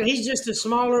 No. He's just a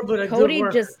smaller but a Cody good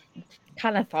worker. just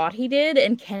kind of thought he did,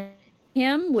 and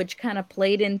him, which kind of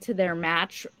played into their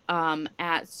match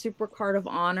at Supercard of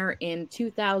Honor in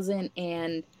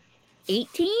 2018.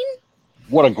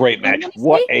 What a great match!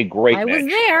 What a great match! I was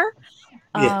there.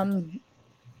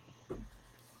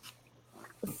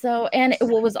 So, and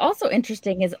what was also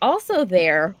interesting is also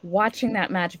there watching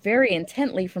that match very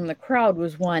intently from the crowd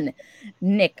was one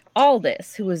Nick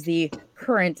Aldis, who was the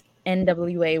current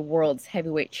NWA World's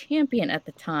Heavyweight Champion at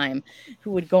the time, who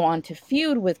would go on to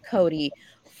feud with Cody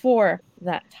for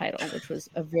that title, which was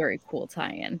a very cool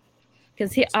tie-in.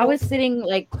 Because I was sitting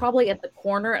like probably at the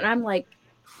corner, and I'm like,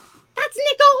 "That's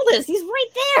Nick Aldis. He's right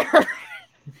there."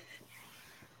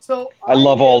 So I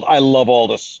love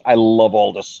Aldis. I love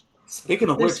Aldis. Speaking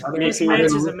of which, this match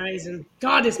is amazing.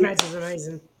 God, this match is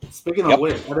amazing. Speaking of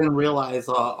which, I didn't realize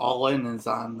All In is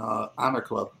on Honor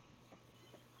Club.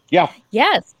 Yeah.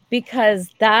 Yes, because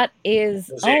that is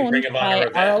owned by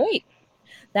ROH.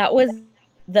 That was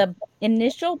the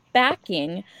initial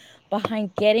backing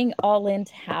behind getting All In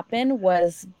to happen,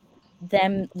 was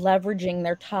them leveraging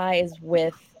their ties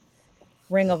with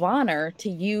Ring of Honor to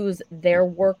use their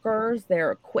workers,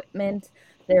 their equipment,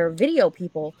 their video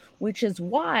people, which is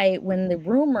why when the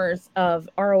rumors of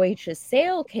ROH's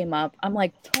sale came up, I'm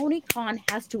like, Tony Khan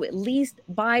has to at least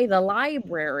buy the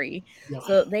library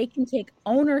so they can take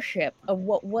ownership of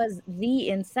what was the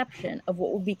inception of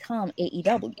what would become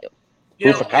AEW.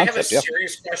 You know, I have a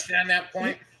serious question on that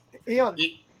point. Hang on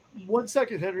 1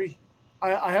 second, Henry.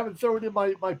 I haven't thrown in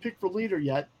my pick for leader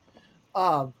yet.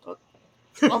 I'm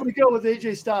going to go with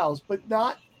AJ Styles, but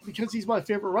not because he's my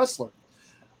favorite wrestler.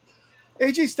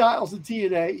 AJ Styles in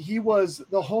TNA, he was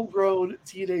the homegrown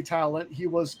TNA talent. He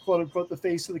was, quote unquote, the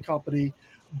face of the company,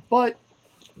 but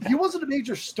he wasn't a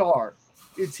major star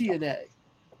in TNA.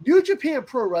 New Japan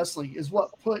Pro Wrestling is what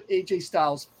put AJ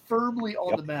Styles firmly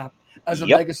on the map as a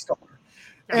megastar.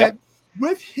 And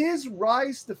with his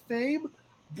rise to fame,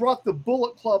 brought the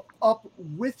Bullet Club up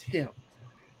with him.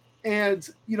 And,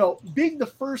 you know, being the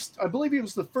first, I believe he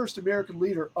was the first American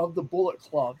leader of the Bullet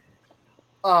Club.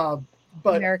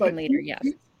 American leader, yes.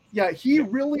 He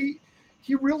really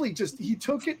just, he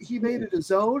took it, he made it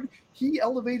his own. He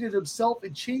elevated himself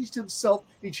and changed himself.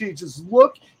 He changed his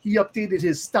look. He updated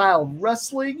his style of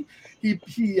wrestling. He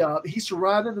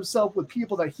surrounded himself with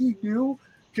people that he knew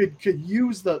could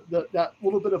use that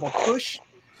little bit of a push.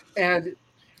 And,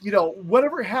 you know,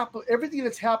 whatever happened, everything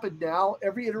that's happened now,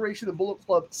 every iteration of Bullet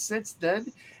Club since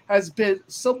then has been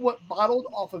somewhat modeled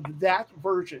off of that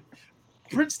version.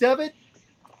 Prince Devitt,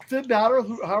 Finn Balor,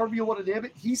 however you want to name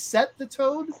it, he set the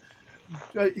tone.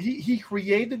 He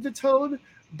created the tone,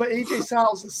 but AJ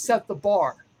Styles set the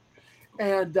bar,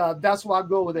 and that's why I'm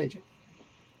going with AJ.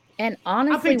 And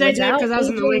honestly, without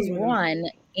AJ's run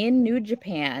in New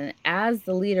Japan as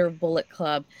the leader of Bullet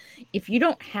Club, if you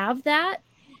don't have that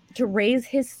to raise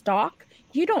his stock,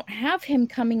 you don't have him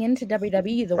coming into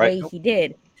WWE the way he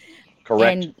did.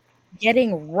 Correct. And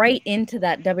getting right into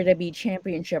that WWE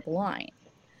Championship line.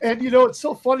 And, you know, it's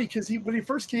so funny because when he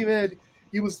first came in,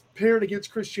 he was paired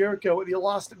against Chris Jericho, and he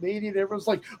lost at Mania, and everyone's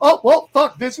like, oh, well,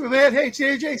 fuck, this man hates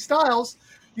AJ Styles.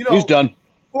 You know, he's done.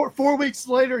 4 weeks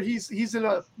later, he's in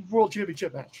a World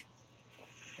Championship match.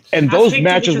 And those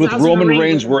matches with Roman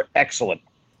Reigns were excellent.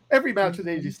 Every match with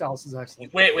AJ Styles is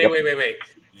excellent. Wait.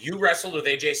 You wrestled with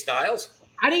AJ Styles?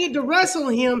 I didn't get to wrestle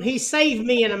him. He saved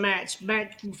me in a match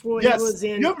back before he was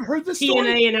in you ever heard this TNA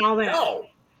story? and all that.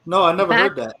 No, I never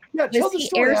heard that. Yeah, tell was the he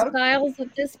story, Air Styles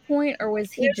at this point, or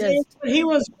was he just... He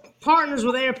was partners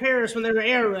with Air Paris when they were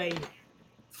Air Raid.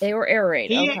 They were Air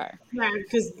Raid, okay. Yeah,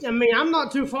 because, I mean, I'm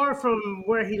not too far from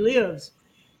where he lives.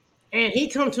 And he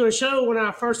come to a show when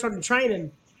I first started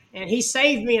training, and he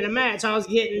saved me in a match. I was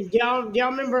getting... Y'all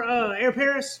remember Air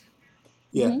Paris?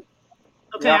 Yeah. Mm-hmm.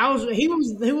 Okay, Yeah. He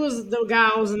was the guy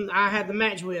I had the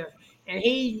match with, and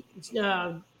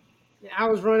I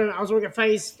was working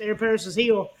face Air Paris'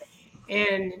 heel,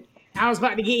 and I was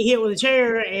about to get hit with a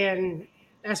chair, and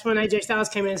that's when AJ Styles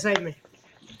came in and saved me.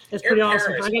 It's pretty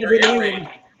awesome. I got to be the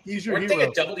He's your Weren't they hero.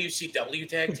 a WCW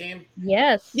tag team?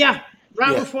 Yes. Yeah,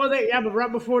 before that. Yeah, but right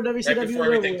before WCW. Right before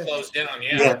everything closed down.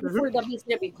 Yeah. Before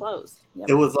WCW closed. Yep.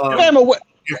 It was.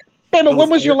 Bama, when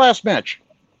was your last match?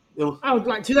 It was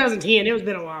like 2010. It was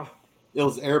been a while. It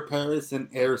was Air Paris and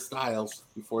Air Styles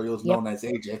before he was known as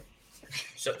AJ.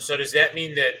 So does that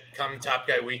mean that come Top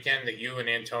Guy weekend that you and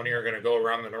Antonio are going to go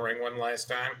around the ring one last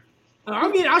time? I'll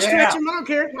stretch him. I don't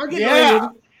care. I'll get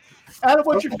Adam,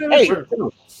 what's your finisher?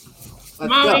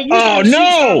 Oh,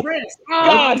 no!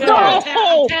 God,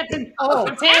 no! I'm tapping.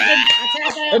 I'm tapping.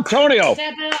 Antonio.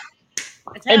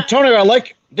 Antonio,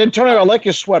 I like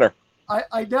your sweater.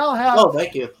 I now have. Oh,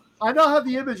 thank you. I now have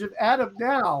the image of Adam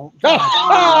now.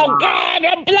 Oh God,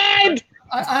 I'm blind.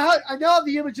 I now have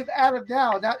the image of Adam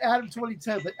now, not Adam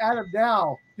 2010, but Adam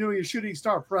now doing a shooting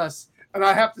star press, and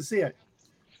I have to see it.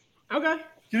 Okay.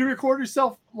 Can you record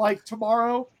yourself like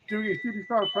tomorrow doing a shooting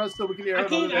star press so we can air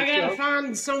it on the next I gotta show?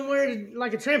 find somewhere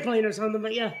like a trampoline or something,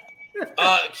 but yeah.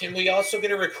 Can we also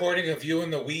get a recording of you in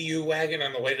the Wii U wagon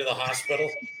on the way to the hospital?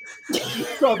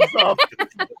 Thumbs up.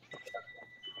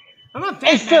 I'm not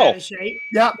that bad of shape.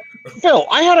 Yeah. Phil,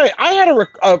 I had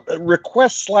a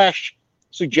request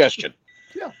 / suggestion.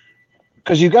 Yeah.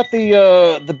 Because you got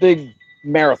the big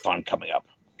marathon coming up.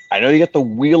 I know you got the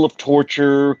Wheel of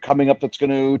Torture coming up that's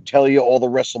going to tell you all the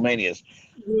WrestleManias.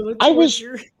 I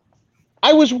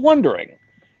was wondering,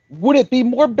 would it be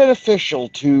more beneficial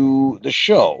to the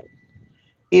show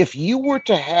if you were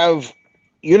to have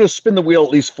you to spin the wheel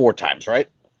at least 4 times, right?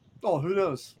 Oh, who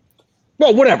knows?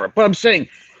 Well, whatever. But I'm saying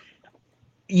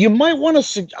you might want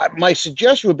to. My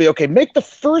suggestion would be, okay, make the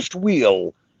first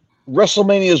wheel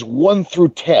WrestleManias 1 through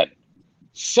 10.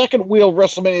 Second wheel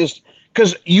WrestleManias,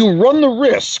 because you run the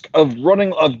risk of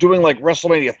doing like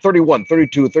WrestleMania 31,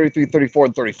 32, 33, 34,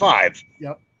 and 35.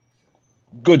 Yep.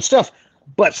 Good stuff.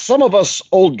 But some of us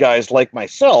old guys like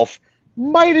myself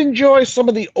might enjoy some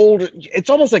of the older. It's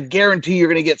almost a guarantee you're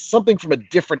going to get something from a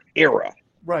different era.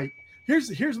 Right.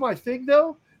 Here's my thing,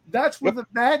 though. That's where the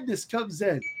madness comes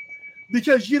in.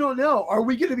 Because you don't know. Are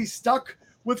we going to be stuck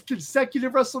with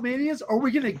consecutive WrestleManias? Are we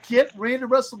going to get random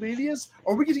WrestleManias?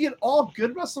 Are we going to get all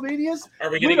good WrestleManias? Are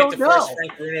we going to get the first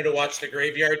Frank Bruno to watch the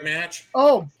graveyard match?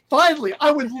 Oh, finally. I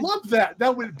would love that.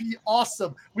 That would be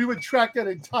awesome. We would track that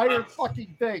entire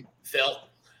fucking thing. Phil,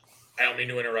 I don't mean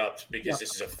to interrupt because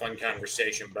this is a fun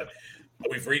conversation, but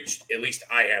we've reached the end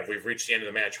of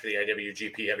the match for the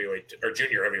IWGP heavyweight or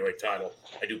junior heavyweight title,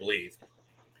 I do believe.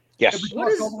 Yes.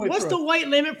 What's the weight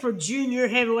limit for junior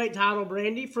heavyweight title,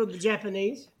 Brandy, for the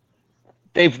Japanese?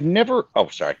 They've never. Oh,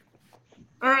 sorry.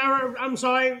 Or I'm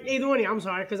sorry. Either one of you. I'm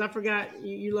sorry because I forgot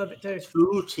you love it too.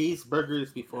 2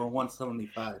 cheeseburgers before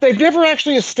 175. They've never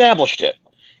actually established it.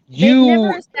 They've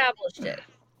never established it.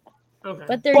 Okay.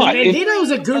 But there's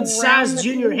Bandito's a good sized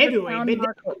junior heavyweight.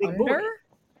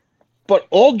 But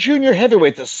all junior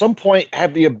heavyweights at some point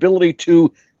have the ability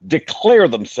to declare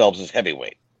themselves as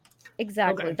heavyweight.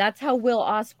 Exactly. Okay. That's how Will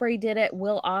Ospreay did it.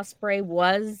 Will Ospreay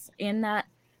was in that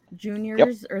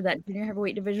juniors or that junior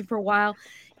heavyweight division for a while.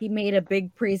 He made a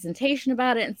big presentation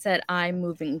about it and said, I'm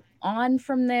moving on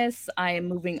from this. I am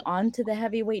moving on to the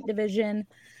heavyweight division.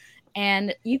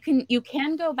 And you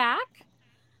can go back,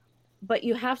 but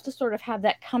you have to sort of have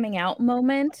that coming out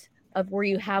moment of where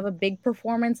you have a big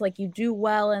performance, like you do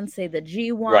well in, say, the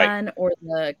G1 or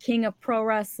the King of Pro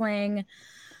Wrestling.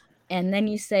 And then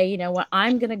you say, you know what,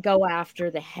 I'm going to go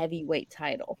after the heavyweight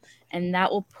title. And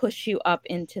that will push you up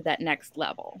into that next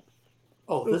level.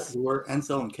 Oh, this is where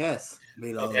Enzo and Cass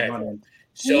made all the money.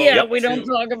 So, we don't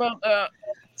talk about that.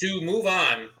 To move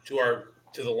on to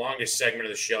the longest segment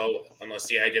of the show, unless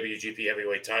the IWGP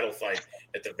heavyweight title fight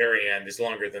at the very end is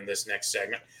longer than this next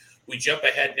segment, we jump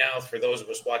ahead now for those of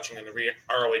us watching on the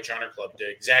ROH Honor Club to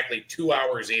exactly 2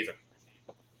 hours even.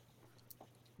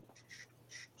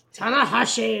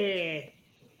 Tanahashi.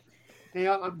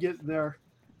 Yeah, I'm getting there.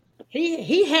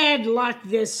 He had like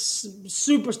this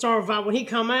superstar vibe when he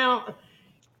come out.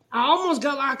 I almost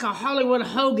got like a Hollywood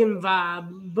Hogan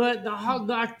vibe, but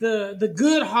the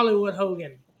good Hollywood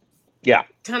Hogan. Yeah.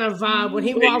 Kind of vibe when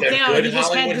he walked out. He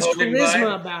just had this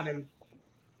charisma about him.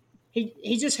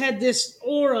 He just had this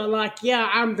aura like, yeah,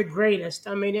 I'm the greatest.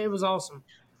 I mean, it was awesome.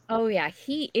 Oh, yeah.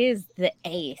 He is the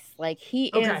ace. Like, he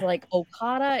is like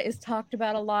Okada is talked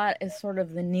about a lot as sort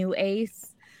of the new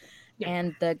ace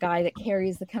and the guy that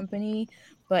carries the company.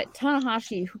 But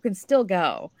Tanahashi, who can still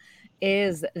go,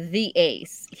 is the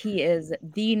ace. He is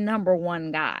the number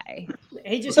one guy.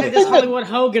 He just had this Hollywood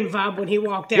Hogan vibe when he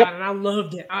walked out, and I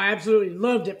loved it. I absolutely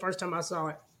loved it first time I saw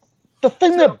it. The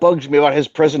thing that bugs me about his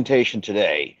presentation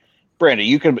today, Brandy,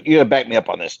 you can back me up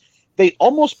on this. They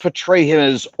almost portray him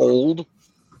as old.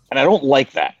 And I don't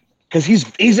like that because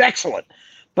he's excellent,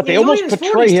 but they almost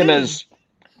portray him as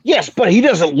but he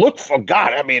doesn't look for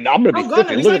God. I mean, I'm going to be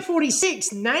 50. He's like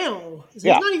 46 now. He's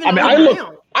not even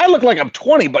I look like I'm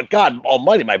 20, but God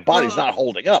Almighty, my body's not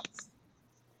holding up.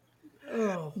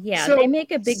 Oh. Yeah, So- they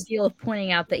make a big deal of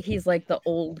pointing out that he's like the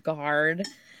old guard.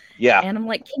 Yeah. And I'm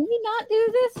like, can we not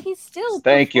do this? He's still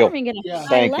Thank you. performing at a Yeah. high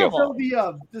Thank you. level.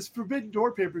 So this Forbidden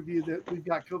Door pay-per-view that we've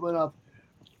got coming up,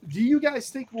 do you guys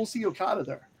think we'll see Okada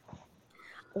there?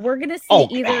 We're gonna see Oh,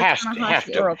 either have to, Tanahashi have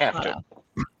to, or have to. Okada.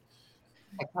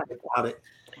 I kind of doubt it.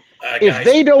 If Guys,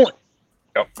 they don't,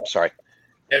 oh, sorry.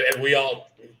 have we all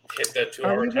hit the 2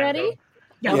 Are hour we time ready? code?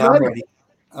 Yeah, I'm I'm ready. ready.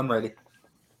 I'm ready.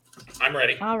 I'm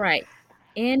ready. All right.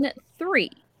 In 3,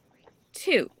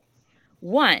 2,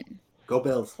 1, Go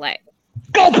Bills. play.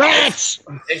 Go Pats!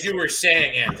 As you were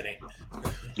saying, Anthony.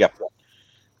 Yep.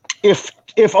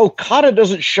 If Okada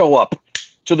doesn't show up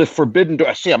to the Forbidden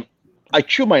Door, see, I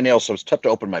chew my nails, so it's tough to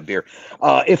open my beer.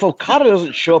 If Okada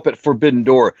doesn't show up at Forbidden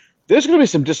Door, there's going to be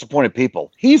some disappointed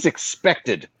people. He's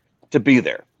expected to be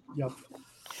there. Yep.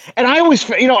 And I always,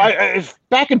 I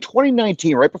back in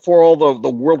 2019, right before all the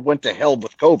world went to hell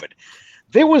with COVID,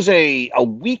 there was a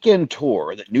weekend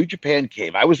tour that New Japan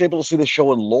came. I was able to see the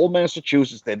show in Lowell,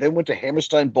 Massachusetts. They then went to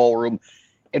Hammerstein Ballroom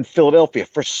in Philadelphia.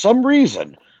 For some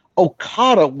reason,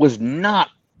 Okada was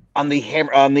not on the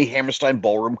Hammerstein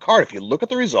Ballroom card. If you look at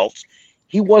the results,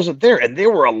 he wasn't there, and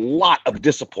there were a lot of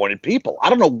disappointed people. I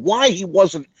don't know why he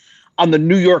wasn't on the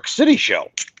New York City show.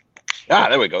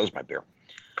 There we go. There's my beer.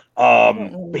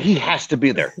 But he has to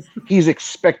be there. He's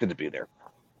expected to be there.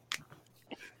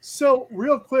 So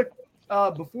real quick,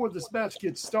 before this match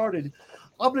gets started,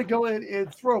 I'm going to go in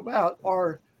and throw out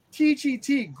our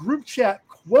TGT group chat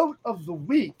quote of the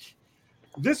week.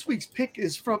 This week's pick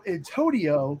is from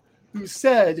Antonio, who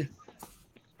said,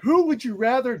 "Who would you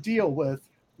rather deal with,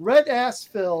 Red Ass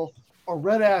Phil or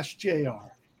Red Ass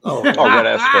JR?" Oh, Red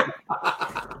Ass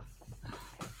Phil.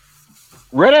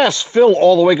 Red Ass Phil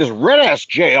all the way, because Red Ass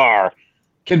JR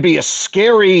can be a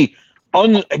scary,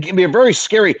 can be a very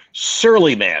scary,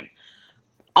 surly man.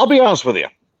 I'll be honest with you.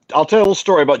 I'll tell you a little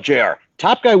story about JR.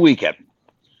 Top Guy Weekend.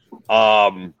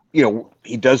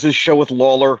 He does his show with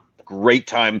Lawler. Great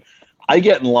time. I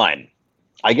get in line,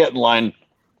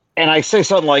 and I say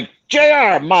something like,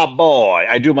 "JR, my boy."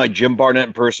 I do my Jim Barnett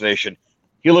impersonation.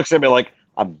 He looks at me like,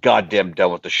 "I'm goddamn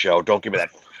done with the show. Don't give me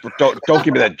that. Don't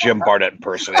give me that Jim Barnett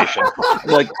impersonation."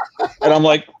 I'm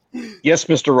like, "Yes,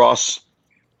 Mr. Ross.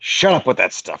 Shut up with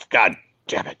that stuff. God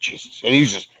damn it, Jesus." And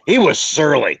he was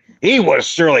surly. He was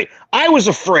surly. I was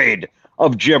afraid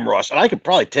of Jim Ross, and I could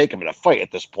probably take him in a fight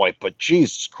at this point, but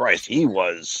Jesus Christ, he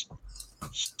was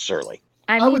surly.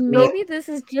 I mean, maybe this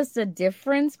is just a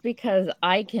difference because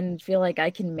I can feel like I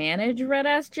can manage Red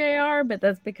Ass JR, but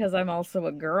that's because I'm also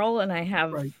a girl and I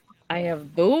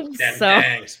have boobs. Damn So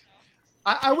bangs.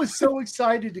 I was so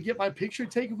excited to get my picture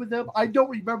taken with them. I don't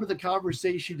remember the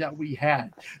conversation that we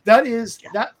had.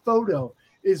 That photo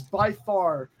is by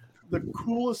far the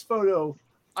coolest photo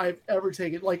I've ever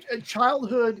taken. Like a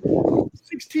childhood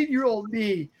 16-year-old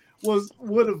me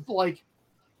would have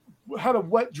had a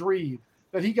wet dream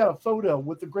that he got a photo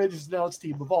with the greatest announce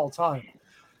team of all time.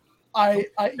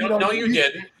 No, you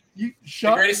didn't. The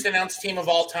The greatest announced team of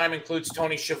all time includes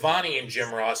Tony Schiavone and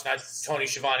Jim Ross, not Tony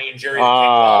Schiavone and Jerry the King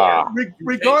Lawler.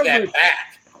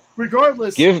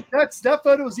 Regardless, that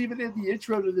photo is even in the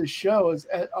intro to this show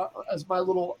as my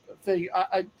little thing.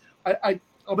 I'm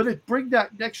going to bring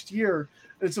that next year.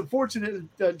 It's unfortunate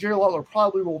that Jerry Lawler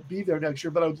probably won't be there next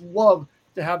year, but I would love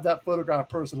to have that photograph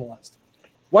personalized.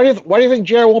 Why do you think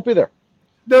JR won't be there?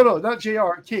 No, not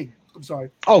JR. King. I'm sorry.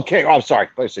 Oh, King. Oh, I'm sorry.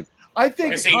 I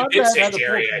think you did say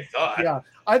Jerry, I thought. Yeah,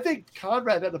 I think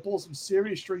Conrad had to pull some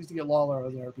serious strings to get Lawler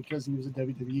out there because he was a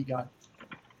WWE guy.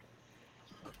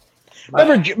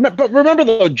 But remember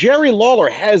though, Jerry Lawler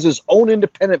has his own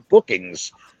independent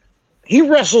bookings. He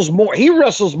wrestles more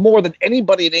than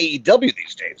anybody in AEW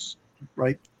these days.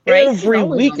 Right. Every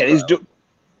weekend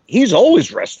he's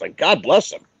always wrestling. God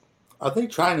bless him. Are they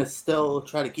trying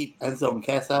to keep Enzo and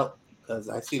Cass out? Because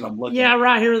I see them looking. Yeah,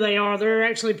 right here they are. They're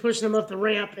actually pushing them up the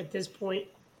ramp at this point.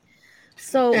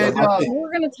 So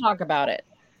we're going to talk about it.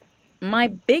 My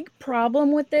big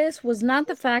problem with this was not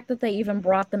the fact that they even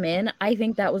brought them in. I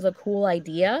think that was a cool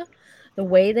idea. The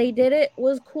way they did it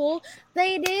was cool.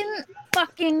 They didn't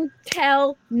fucking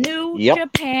tell New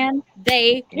Japan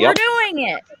they were doing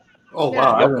it. Oh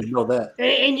wow, I didn't know that.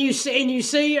 And you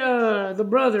see the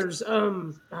brothers.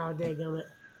 Oh daggum it.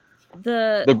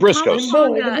 The Briscoes.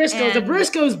 The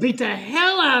Briscoes beat the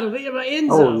hell out of Enzo.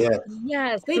 Oh yeah.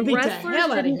 Yes, they beat the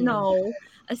hell out of him. No,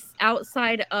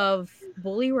 outside of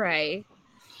Bully Ray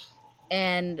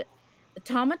and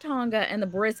Tama Tonga and the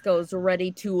Briscoes were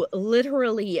ready to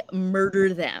literally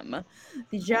murder them.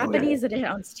 The Japanese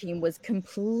announce team was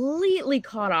completely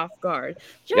caught off guard.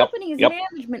 Japanese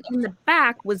management in the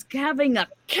back was having a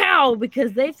cow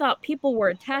because they thought people were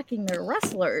attacking their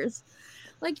wrestlers.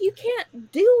 Like, you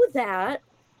can't do that.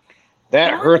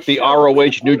 That hurt the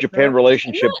ROH New Japan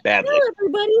relationship badly. Tell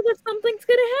everybody that something's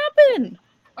going to happen.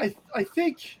 I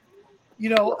think, you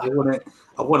know, I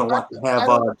wouldn't want to have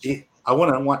I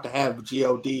wouldn't want to have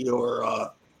God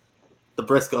or the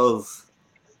Briscoes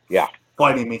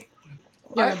fighting me.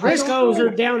 Yeah, the Briscoes are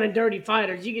down and dirty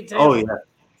fighters. You can tell. Oh yeah.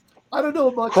 I don't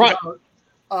know much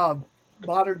about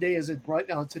modern day as in right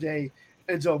now today,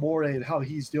 Enzo Amore and how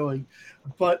he's doing,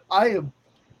 but I am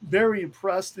very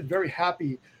impressed and very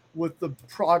happy with the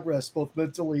progress, both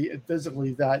mentally and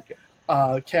physically, that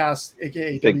Cass,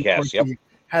 aka Big Cass,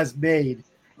 has made.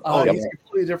 Oh, He's a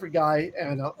completely different guy,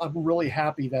 and I'm really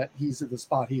happy that he's in the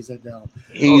spot he's in now.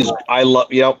 I love,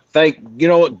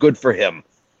 what, good for him.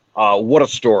 What a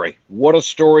story. What a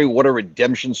story. What a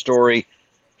redemption story.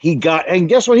 And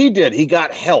guess what he did? He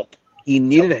got help. He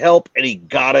needed help, and he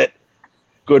got it.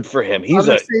 Good for him. He's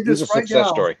a success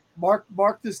story. Mark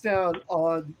this down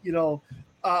on,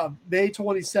 May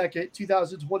 22nd,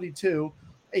 2022,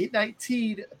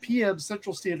 8:19 p.m.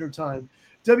 Central Standard Time.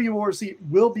 W. Morrissey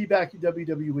will be back in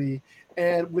WWE,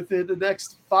 and within the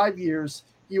next 5 years,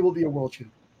 he will be a world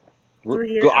champion.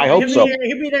 3 years. I hope so. He'll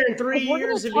be there in 3 years. We're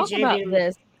going to talk about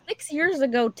this. 6 years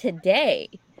ago today,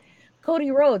 Cody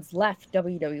Rhodes left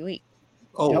WWE.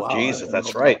 Oh, wow. Jesus,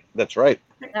 that's right. That's right.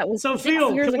 That was so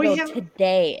 6 years ago have...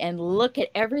 today, and look at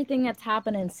everything that's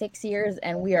happened in 6 years,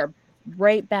 and we are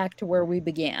right back to where we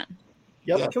began.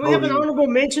 Yep. Can we have an honorable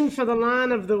mention for the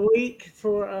line of the week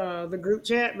for the group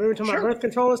chat? Remember talking about birth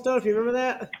control and stuff? You remember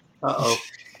that? Uh-oh.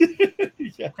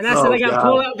 And I said I got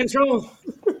pulled out of control.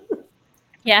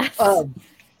 Yes.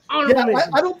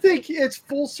 I don't think it's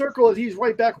full circle and he's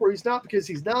right back where he's not, because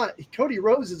he's not. Cody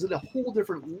Rhodes is in a whole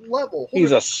different level.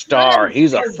 He's a star.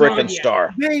 He's a freaking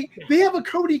star. They have a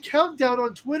Cody countdown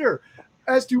on Twitter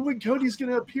as to when Cody's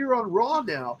going to appear on Raw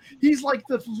now. He's like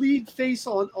the lead face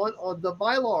on the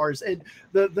Mylars and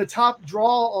the top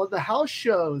draw on the house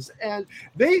shows. And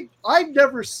I've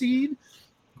never seen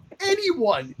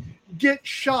anyone get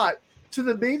shot to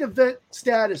the main event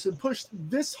status and pushed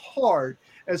this hard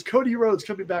as Cody Rhodes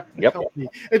coming back from the company.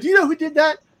 And do you know who did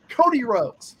that? Cody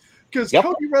Rhodes. Because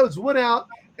Cody Rhodes went out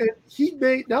and he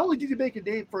made, not only did he make a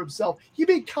name for himself, he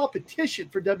made competition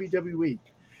for WWE.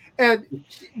 And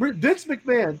Vince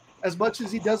McMahon, as much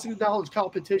as he doesn't acknowledge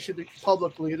competition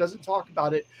publicly, he doesn't talk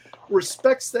about it,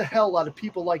 respects the hell out of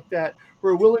people like that who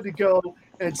are willing to go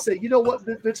and say, you know what,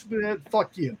 Vince McMahon,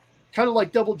 fuck you. Kind of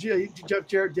like Jeff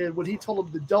Jarrett did when he told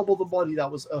him to double the money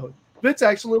that was owed. Vince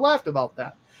actually laughed about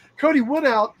that. Cody went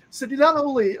out, said, not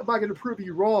only am I going to prove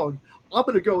you wrong, I'm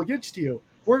going to go against you.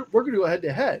 We're going to go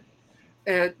head-to-head.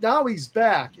 And now he's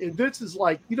back. And Vince is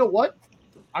like, you know what?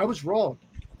 I was wrong.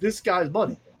 This guy's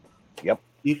money. Yep.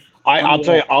 I'll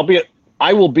tell you,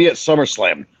 I will be at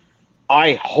SummerSlam.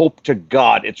 I hope to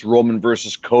God it's Roman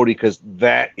versus Cody, because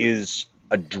that is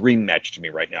a dream match to me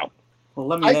right now. Well,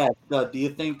 let me ask, do you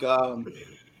think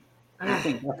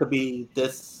that could be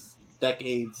this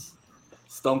decade's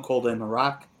Stone Cold and The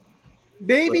Rock?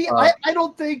 Maybe. I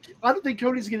don't think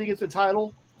Cody's going to get the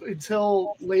title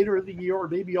until later in the year, or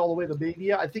maybe all the way to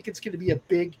Mania. I think it's going to be a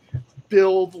big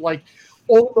build, like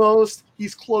almost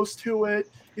he's close to it.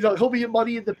 He'll be in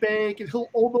Money in the Bank, and he'll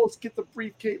almost get the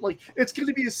briefcase. Like, it's going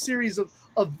to be a series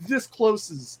of this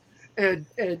closes and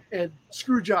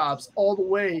screw jobs all the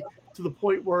way to the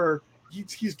point where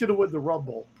he's going to win the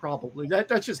Rumble, probably.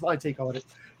 That's just my take on it.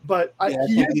 But I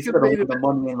think he's going to win the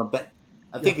Money in the Bank.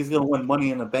 I think he's going to win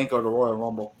Money in the Bank or the Royal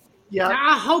Rumble. Yeah,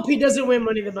 I hope he doesn't win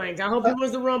Money in the Bank. I hope he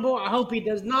wins the Rumble. I hope he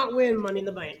does not win Money in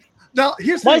the Bank. Now,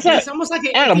 here's why is that? It's almost like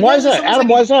Adam, why is that? Adam,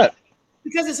 why is that?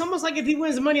 Because it's almost like if he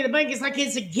wins Money in the Bank, it's like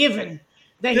it's a given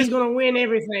that he's going to win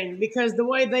everything. Because the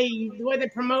way they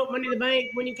promote Money in the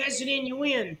Bank, when you cash it in, you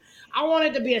win. I want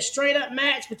it to be a straight up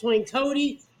match between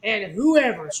Cody and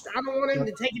whoever. I don't want him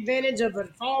to take advantage of a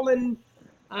fallen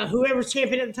whoever's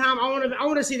champion at the time. I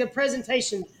want to see the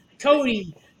presentation.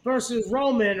 Cody versus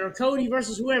Roman, or Cody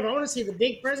versus whoever. I want to see the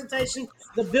big presentation,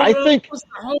 the build-up, the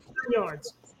whole 9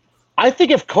 yards. I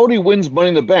think if Cody wins Money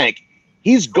in the Bank,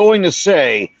 he's going to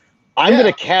say, I'm going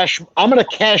to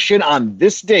cash in on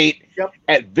this date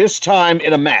at this time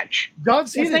in a match. John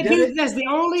Cena did it. That's the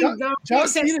only John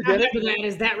Cena did it. That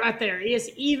is that right there. Yes,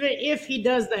 even if he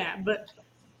does that, but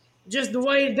just the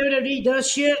way WWE does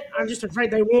shit, I'm just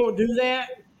afraid they won't do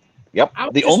that. Yep.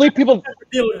 The only people.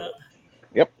 Build up.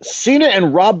 Yep. Cena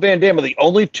and Rob Van Dam are the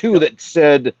only two that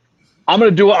said I'm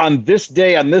going to do it on this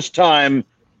day, on this time.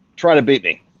 Try to beat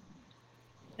me.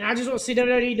 And I just want to see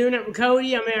WWE doing it with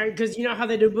Cody. I mean, because you know how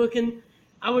they do booking.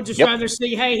 I would just Yep. rather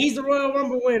see, hey, he's the Royal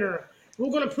Rumble winner. We're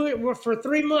going to put for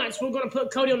 3 months. We're going to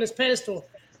put Cody on this pedestal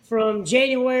from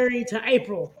January to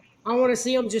April. I want to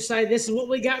see him just say, "This is what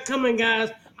we got coming, guys."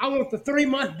 I want the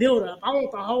 3-month build-up. I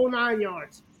want the whole 9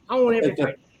 yards. I want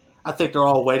everything. I think they're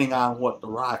all waiting on what The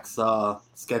Rock's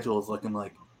schedule is looking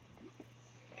like.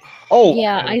 Oh,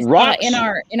 Yeah, I saw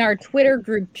in our Twitter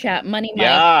group chat, Money Mike,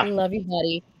 Yeah. we love you,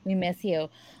 buddy. We miss you.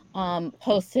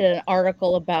 Posted an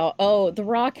article about, The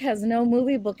Rock has no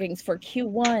movie bookings for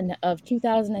Q1 of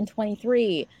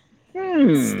 2023.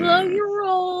 Slow your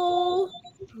roll.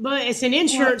 But it's an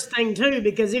insurance thing, too,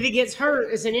 because if he gets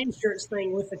hurt, it's an insurance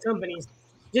thing with the companies.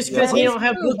 Just because he don't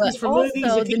have bookings for movies,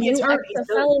 if he the gets new hurt, he's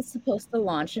done. XFL is supposed to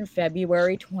launch in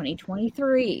February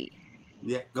 2023.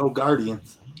 Yeah, go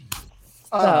Guardians.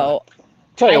 So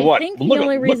Tell you I what, think look the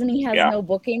only at- reason he has yeah. no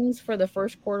bookings for the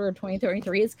first quarter of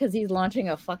 2023 is because he's launching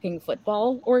a fucking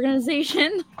football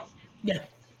organization. Yeah.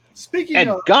 Speaking And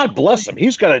of, God bless him,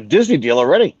 he's got a Disney deal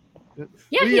already.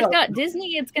 Yeah, We, he's got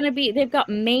Disney. They've got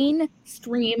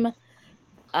mainstream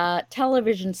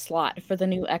television slot for the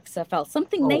new XFL,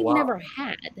 something Oh, they've wow. never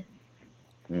had.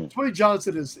 Dwayne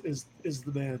Johnson is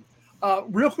the man.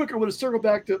 Real quick, I want to circle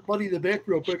back to Money in the Bank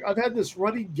real quick. I've had this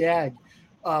running gag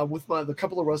with the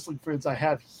couple of wrestling friends I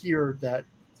have here that,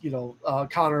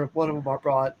 Connor, one of them I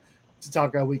brought to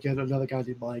Top Guy Weekend, another guy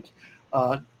named Mike.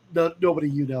 Nobody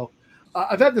you know.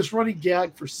 I've had this running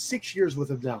gag for 6 years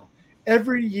with him now.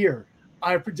 Every year,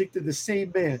 I predicted the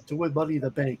same man to win Money in the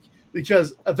Bank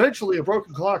because eventually a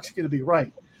broken clock's going to be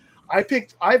right. I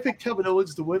picked Kevin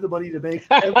Owens to win the Money in the Bank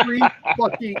every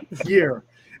fucking year.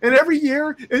 And every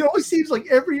year, it always seems like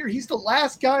every year he's the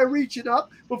last guy reaching up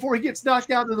before he gets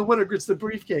knocked out and the winner gets the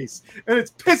briefcase. And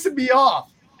it's pissing me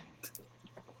off.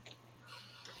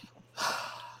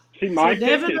 See, my So pick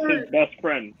Devin is or- his best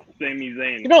friend, Sami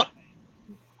Zayn. You know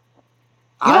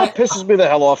what pisses me the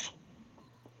hell off?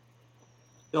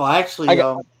 Actually, I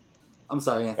got- I'm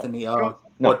sorry, Anthony. No.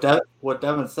 What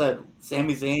Devin said,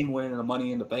 Sami Zayn winning the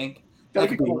Money in the Bank, that That'd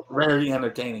could be be cool. very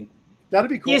entertaining. That'd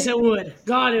be cool. Yes, it would.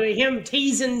 God, him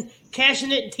teasing,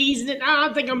 cashing it, teasing it.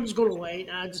 I think I'm just going to wait.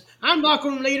 I'm not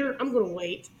going to later. I'm going to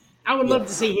wait. I would love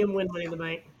to see him win Money in the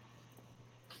Bank.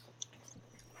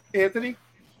 Anthony?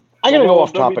 I gotta go Although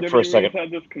off topic for a WWE's second.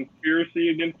 had this conspiracy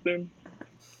against him.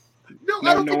 No, I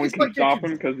No, don't no think one it's can like stop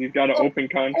him because he's got an open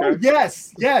Oh, contract.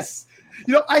 yes.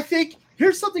 I think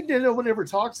here's something that no one ever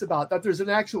talks about, that there's an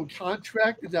actual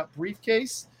contract in that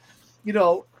briefcase.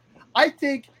 I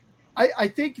think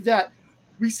that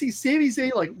we see Sami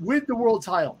Zayn win the world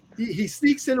title. He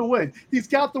sneaks in a win. He's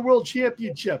got the world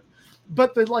championship.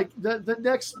 But the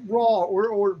next Raw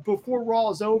or before Raw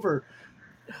is over,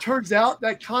 turns out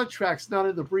that contract's not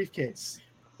in the briefcase.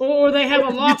 Or they have a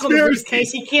lock on the Conspiracy.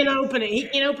 briefcase. He can't open it. He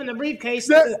can't open the briefcase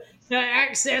That- to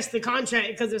access the contract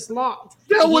because it's locked.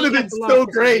 That He would have got been the so lock.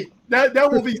 great.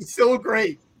 That will be so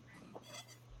great.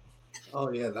 Oh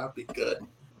yeah, that'd be good.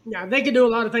 Yeah, they could do a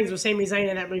lot of things with Sami Zayn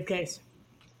in that briefcase.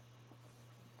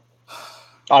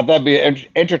 That'd be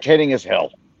entertaining as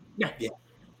hell. Yeah.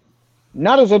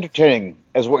 Not as entertaining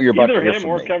as what you're about Either to hear him from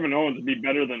or me. Kevin Owens would be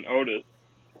better than Otis.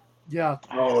 Yeah.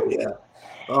 Oh yeah.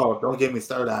 Oh, don't get me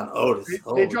started on Otis. They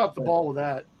Holy dropped the shit. ball with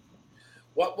that.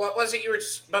 What was it you were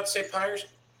about to say, Pyres?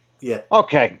 Yeah.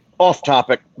 Okay, off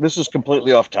topic. This is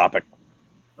completely off topic.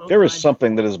 Oh, There is God.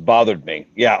 something that has bothered me.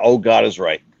 Yeah, oh God is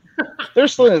right. There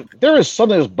is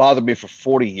something that's bothered me for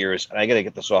 40 years, and I got to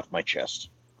get this off my chest.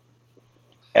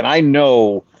 And I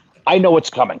know what's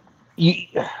coming.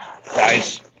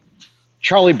 Guys,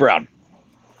 Charlie Brown.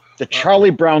 The Charlie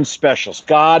Brown specials.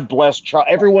 God bless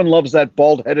everyone loves that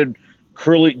bald-headed,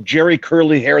 Jerry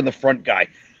curly hair in the front guy.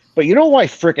 But you know who I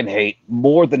freaking hate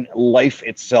more than life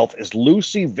itself is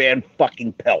Lucy Van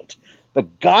fucking Pelt. The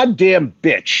goddamn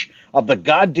bitch of the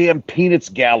goddamn Peanuts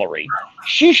Gallery.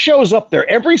 She shows up there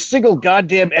every single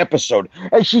goddamn episode,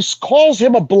 and she calls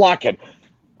him a blockhead.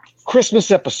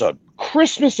 Christmas episode.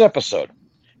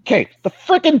 Okay, the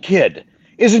freaking kid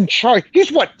is in charge.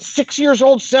 He's what, 6 years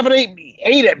old, 7,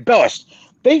 8 at best.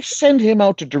 They send him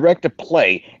out to direct a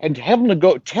play and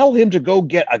tell him to go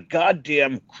get a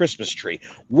goddamn Christmas tree.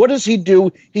 What does he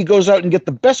do? He goes out and get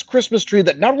the best Christmas tree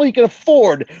that not only he can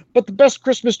afford, but the best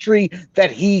Christmas tree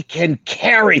that he can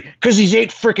carry because he's 8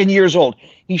 freaking years old.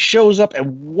 He shows up,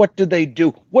 and what do they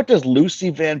do? What does Lucy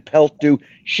Van Pelt do?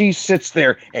 She sits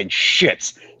there and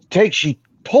shits. She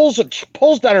pulls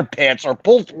down her pants or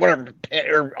pulls whatever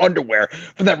her underwear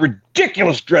from that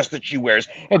ridiculous dress that she wears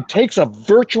and takes a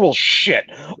virtual shit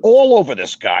all over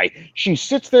this guy. She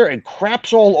sits there and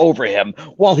craps all over him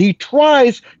while he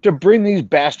tries to bring these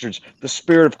bastards the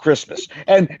spirit of Christmas.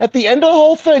 And at the end of the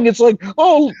whole thing, it's like,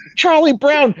 oh, Charlie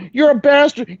Brown, you're a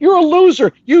bastard. You're a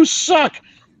loser. You suck.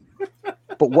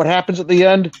 But what happens at the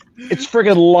end? It's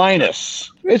friggin'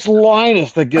 Linus. It's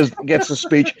Linus that gets the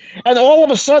speech. And all of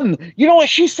a sudden, you know what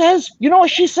she says? You know what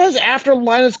she says after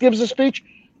Linus gives the speech?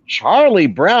 Charlie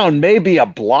Brown may be a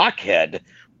blockhead,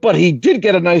 but he did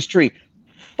get a nice treat.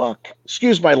 Fuck.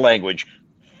 Excuse my language.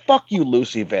 Fuck you,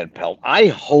 Lucy Van Pelt. I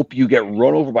hope you get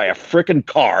run over by a frickin'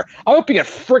 car. I hope you get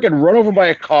frickin' run over by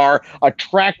a car, a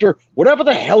tractor, whatever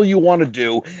the hell you want to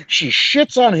do. She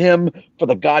shits on him for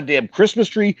the goddamn Christmas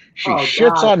tree. She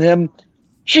shits on him.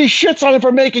 She shits on him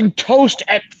for making toast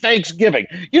at Thanksgiving.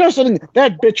 You know something?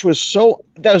 That bitch was so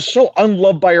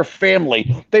unloved by her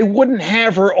family. They wouldn't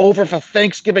have her over for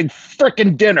Thanksgiving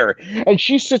frickin' dinner. And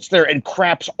she sits there and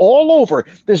craps all over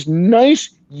this nice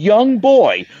young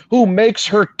boy who makes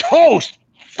her toast.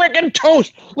 Frickin'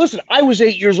 toast. Listen, I was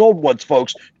 8 years old once,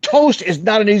 folks. Toast is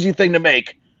not an easy thing to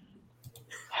make.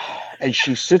 And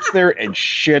she sits there and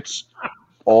shits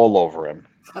all over him.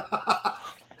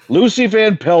 Lucy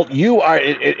Van Pelt, you are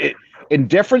in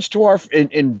deference to our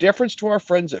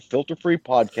friends at Filter Free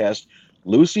Podcast.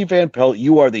 Lucy Van Pelt,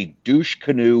 you are the douche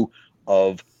canoe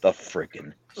of the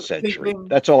frickin' century.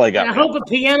 That's all I got. I hope a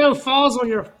piano falls on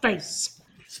your face.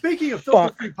 Speaking of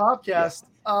Filter Free Podcast,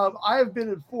 I have been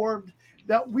informed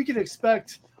that we can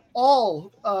expect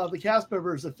all the cast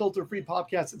members of Filter Free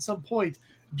Podcast at some point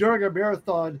during our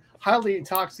marathon, highly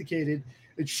intoxicated.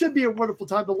 It should be a wonderful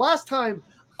time. The last time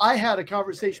I had a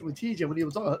conversation with TJ when he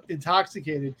was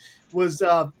intoxicated was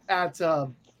at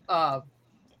Full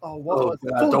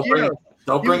Gear.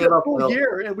 Don't bring it up. Full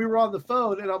Gear, and we were on the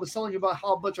phone, and I was telling him about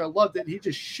how much I loved it. And he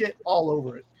just shit all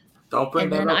over it. Don't bring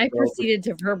and that then up. I proceeded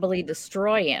to verbally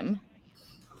destroy him.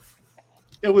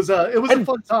 It was a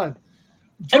fun time.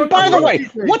 And by the way,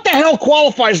 what the hell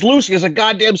qualifies Lucy as a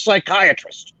goddamn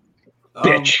psychiatrist?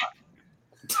 Bitch.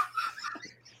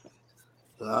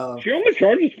 She only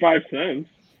charges 5 cents.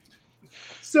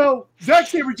 So Zack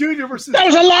Sabre Jr. versus that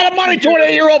was a lot of money to an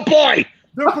 8-year-old boy.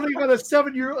 They're putting on a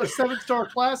 7-star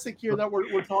classic here that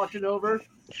we're talking over.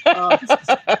 Does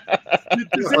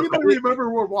anybody remember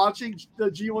we're watching the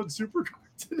G1 Supercard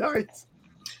tonight?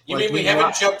 You mean we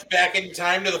haven't jumped back in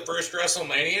time to the first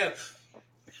WrestleMania?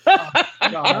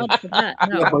 Yeah,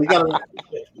 but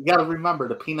you gotta remember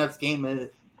the Peanuts game is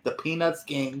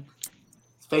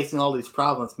facing all these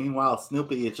problems. Meanwhile,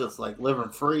 Snoopy is just like living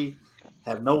free,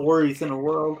 have no worries in the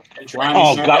world.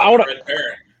 Oh God,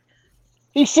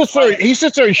 he sits there and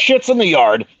shits in the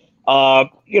yard.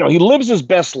 He lives his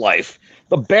best life.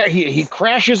 The bear he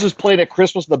crashes his plane at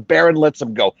Christmas. The Baron lets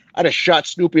him go. I'd have shot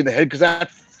Snoopy in the head because that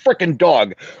freaking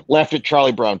dog laughed at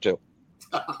Charlie Brown too.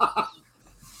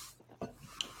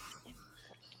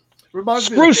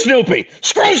 Screw Snoopy!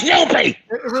 Screw Snoopy!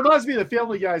 It reminds me of the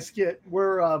Family Guy skit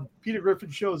where Peter Griffin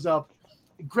shows up,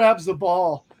 and grabs the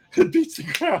ball, and beats the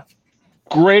crap.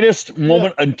 Greatest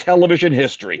moment in television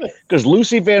history because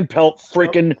Lucy Van Pelt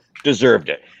freaking deserved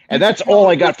it. And that's all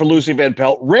I got for Lucy Van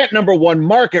Pelt. Rant number one,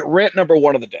 market rant number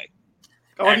one of the day.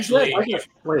 Actually,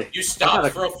 you stopped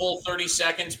for a full 30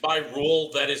 seconds by rule.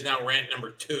 That is now rant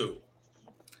number 2.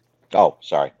 Oh,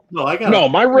 sorry. No,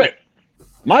 my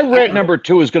rant number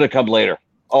 2 is going to come later.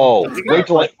 Oh, wait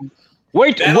till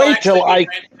rant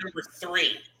number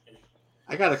 3.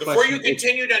 I got a question. Before you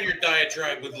continued on your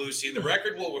diatribe with Lucy, the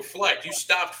record will reflect you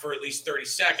stopped for at least 30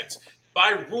 seconds.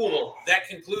 By rule, that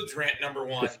concludes rant number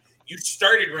 1. You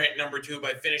started rant number 2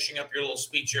 by finishing up your little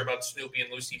speech here about Snoopy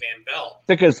and Lucy Van Pelt.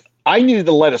 Because I needed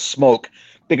to light a smoke.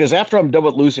 Because after I'm done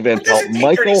with Lucy Van Pelt,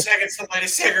 Michael. 30 seconds to light a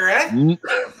cigarette.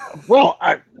 Well,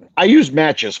 I use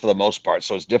matches for the most part,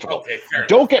 so it's difficult.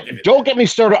 Okay, don't get me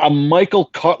started on Michael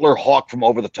Cutler Hawk from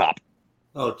Over the Top.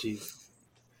 Oh, jeez.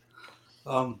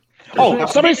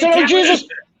 Somebody said, "Oh Jesus!"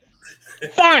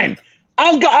 Fine,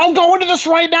 I'll go into this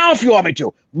right now if you want me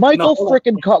to. Michael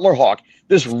frickin' Cutler Hawk,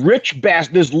 this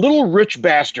little rich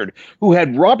bastard who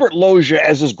had Robert Loggia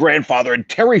as his grandfather and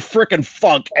Terry frickin'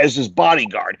 Funk as his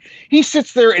bodyguard. He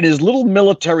sits there in his little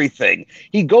military thing.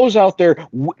 He goes out there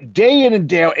day in and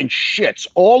day out and shits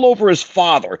all over his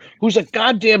father, who's a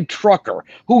goddamn trucker,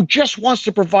 who just wants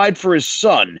to provide for his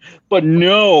son. But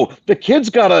no, the kid's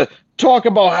gotta talk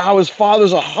about how his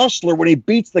father's a hustler when he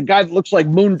beats the guy that looks like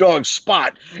Moondog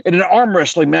Spot in an arm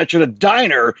wrestling match at a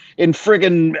diner in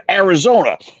friggin'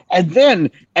 Arizona. And then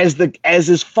as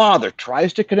his father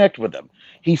tries to connect with him,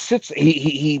 He sits.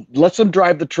 He lets him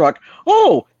drive the truck.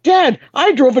 Oh, Dad,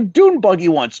 I drove a dune buggy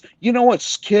once. You know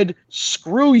what, kid?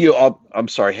 Screw you. I'm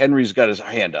sorry. Henry's got his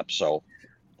hand up. So,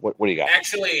 what do you got?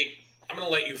 Actually, I'm going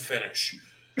to let you finish.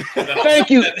 Thank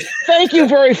you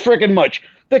very freaking much.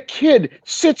 The kid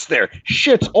sits there,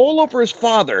 shits all over his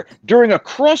father during a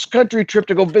cross-country trip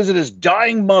to go visit his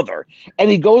dying mother,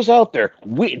 and he goes out there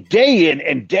day in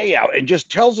and day out and just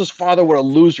tells his father what a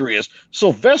loser he is.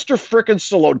 Sylvester frickin'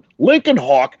 Stallone, Lincoln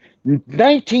Hawk,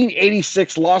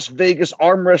 1986 Las Vegas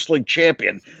arm wrestling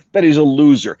champion, that he's a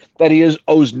loser, that he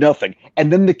owes nothing.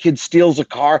 And then the kid steals a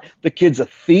car. The kid's a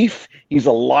thief. He's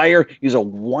a liar. He's a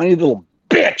whiny little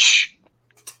bitch.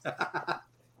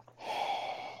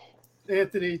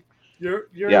 Anthony, you're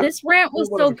This rant was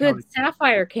so good,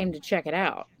 Sapphire came to check it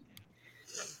out.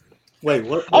 Wait,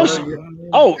 what?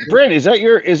 Brandy, is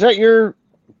that your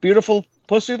beautiful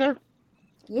pussy there?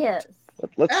 Yes.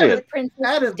 Let's see it.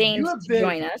 Adam, Deigns to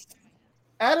join us.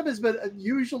 Adam has been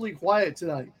unusually quiet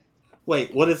tonight.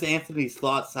 Wait, what is Anthony's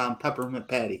thoughts on Peppermint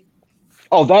Patty?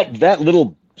 Oh, that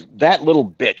little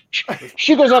bitch.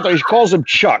 She goes out there. She calls him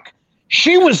Chuck.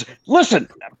 Listen,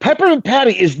 Peppermint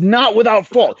Patty is not without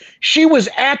fault. She was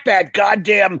at that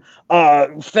goddamn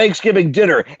Thanksgiving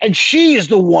dinner, and she's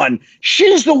the one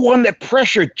that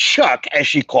pressured Chuck, as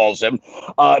she calls him,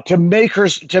 to make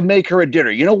her a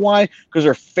dinner. You know why? Because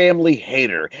her family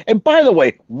hated her. And by the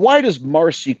way, why does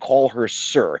Marcy call her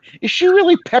sir? Is she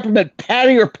really Peppermint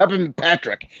Patty or Peppermint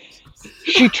Patrick?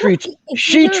 She treats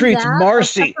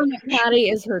Marcy. Peppermint Patty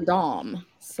is her dom.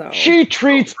 So She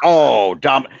treats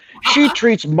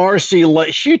Marcy like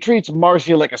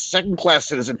a second-class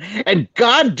citizen, and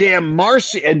goddamn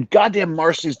Marcy's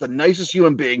the nicest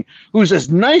human being, who's as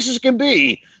nice as can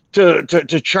be to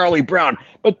Charlie Brown.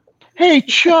 But hey,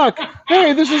 Chuck,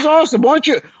 hey, this is awesome. Why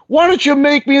don't you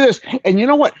make me this? And you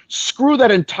know what? Screw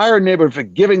that entire neighborhood for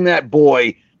giving that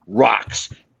boy rocks.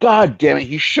 God damn it,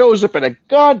 he shows up in a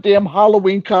goddamn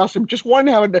Halloween costume. Just one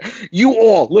having to. You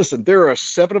all, listen, there are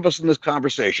 7 of us in this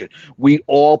conversation. We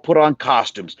all put on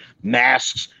costumes,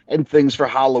 masks, and things for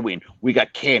Halloween. We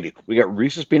got candy. We got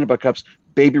Reese's Peanut Butter Cups,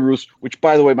 Baby Ruths, which,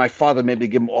 by the way, my father made me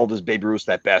give him all this Baby Ruths,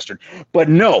 that bastard. But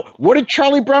no, what did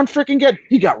Charlie Brown freaking get?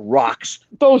 He got rocks.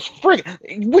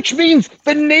 Which means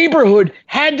the neighborhood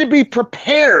had to be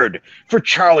prepared for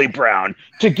Charlie Brown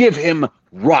to give him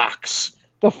rocks.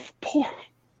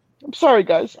 I'm sorry,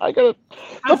 guys. I feel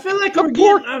like we're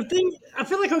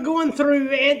going through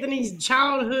Anthony's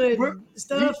childhood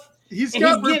stuff. He's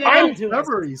got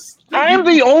memories. I am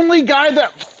the only guy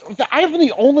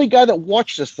that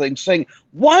watched this thing saying,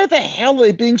 why the hell are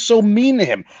they being so mean to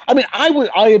him? I mean,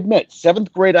 I admit,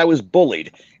 7th grade I was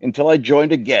bullied until I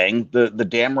joined a gang, the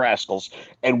Damn Rascals,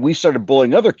 and we started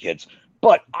bullying other kids.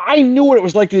 But I knew what it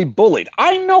was like to be bullied.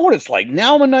 I know what it's like.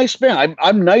 Now I'm a nice man.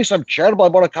 I'm nice. I'm charitable. I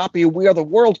bought a copy of We Are the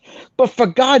World. But for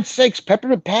God's sakes,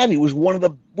 Peppermint Patty was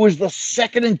the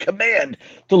second in command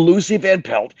to Lucy Van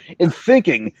Pelt in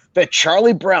thinking that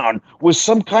Charlie Brown was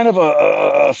some kind of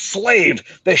a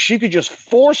slave that she could just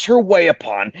force her way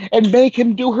upon and make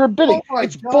him do her bidding.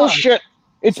 It's God. Bullshit.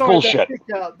 It's bullshit.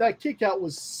 That kick out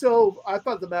was so. I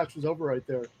thought the match was over right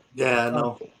there. Yeah,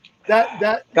 no.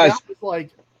 That guys, was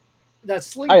like. That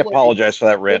sling I apologize for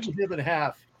that rant. Him in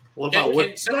half.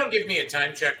 Can someone give me a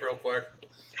time check real quick?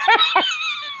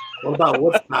 What about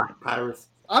Woodstock, Pirates?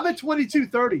 I'm at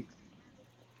 22:30.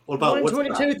 What about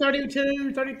 22,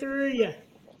 32, 33? Yeah.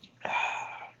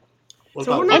 What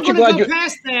so about, we're not going to go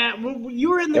past that. You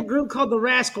were in the group called the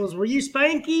Rascals. Were you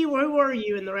Spanky? Who were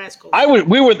you in the Rascals?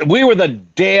 We were the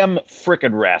damn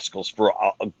frickin' Rascals, for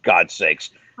God's sakes.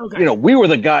 Okay. You know, we were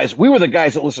the guys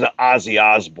that listened to Ozzy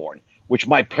Osbourne, which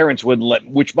my parents wouldn't let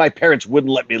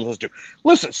me listen to.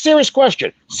 Listen, serious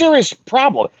question, serious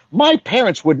problem. My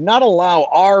parents would not allow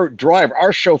our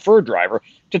chauffeur driver,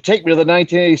 to take me to the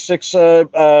 1986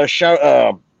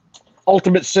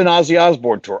 Ultimate Sin Ozzy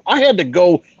Osbourne tour. I had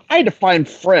to find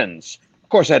friends. Of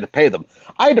course, I had to pay them.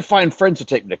 I had to find friends to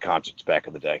take me to concerts back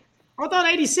in the day. I thought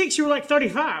 86 you were like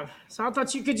 35, so I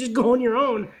thought you could just go on your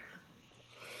own.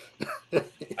 I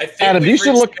think Adam, you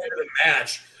should look at the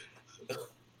match.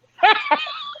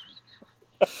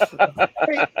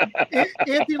 Hey,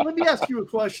 Anthony, let me ask you a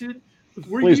question.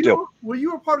 Please do. Were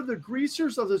you a part of the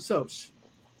Greasers or the Soaps?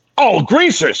 Oh,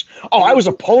 Greasers! Oh, I was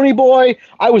a Pony Boy.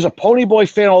 I was a Pony Boy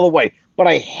fan all the way. But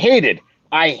I hated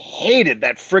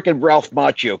that frickin' Ralph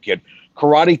Macchio kid.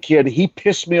 Karate Kid, he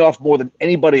pissed me off more than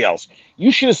anybody else.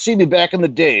 You should have seen me back in the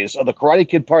days of the Karate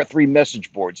Kid Part 3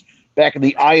 message boards, back in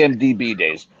the IMDb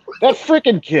days. That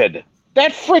frickin' kid.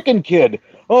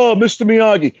 Oh, Mr.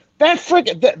 Miyagi.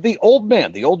 The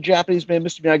old Japanese man,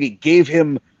 Mr. Miyagi, gave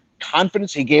him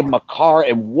confidence. He gave him a car,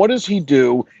 and what does he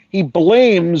do? He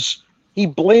blames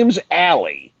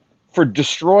Allie for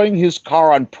destroying his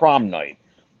car on prom night,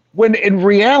 when in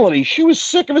reality she was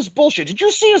sick of his bullshit. Did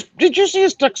you see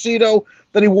his tuxedo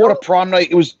that he wore to prom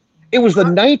night? It was the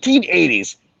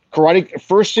 1980s. Karate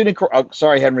first scene in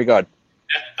sorry, Henry, go ahead.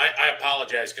 I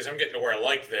apologize because I'm getting to where I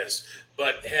like this.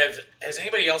 But has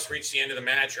anybody else reached the end of the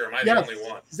match, or am I the only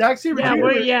one? Zach's here.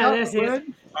 That's it.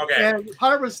 Okay. And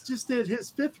Pirates just did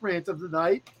his 5th rant of the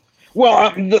night.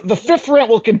 Well, the 5th rant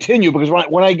will continue because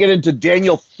when I get into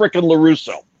Daniel frickin'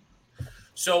 LaRusso.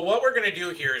 So what we're going to do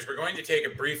here is we're going to take a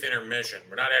brief intermission.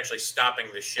 We're not actually stopping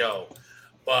the show,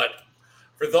 but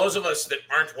for those of us that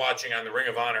aren't watching on the Ring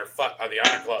of Honor, on the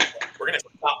Honor Club, we're going to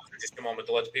stop for just a moment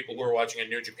to let the people who are watching in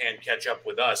New Japan catch up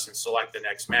with us and select the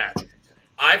next match.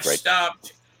 I've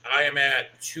stopped. I am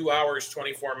at 2 hours,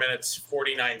 24 minutes,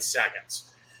 49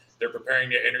 seconds. They're preparing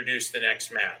to introduce the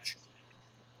next match.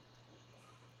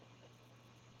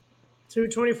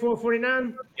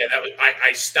 2:24:49. Yeah, that was.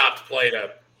 I stopped play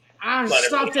to. I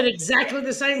stopped at exactly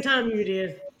the same time you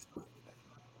did.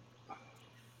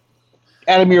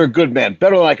 Adam, you're a good man,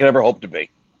 better than I could ever hope to be.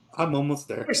 I'm almost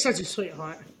there. You're such a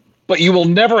sweetheart. But you will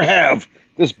never have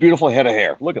this beautiful head of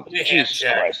hair. Look at this. Jesus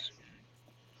Christ.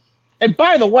 And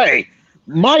by the way,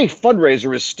 my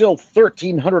fundraiser is still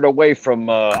 $1,300 away from.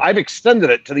 I've extended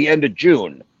it to the end of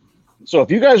June. So if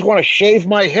you guys want to shave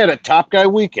my head at Top Guy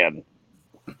Weekend,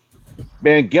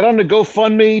 man, get on the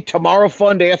GoFundMe, Tomorrow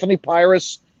Fund, Anthony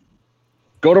Pyrus.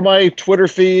 Go to my Twitter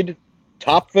feed,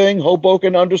 Top Thing,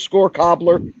 Hoboken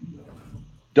 _Cobbler.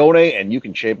 Donate, and you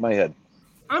can shave my head.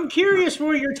 I'm curious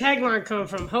where your tagline comes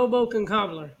from, Hoboken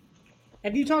Cobbler.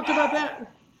 Have you talked about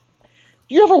that?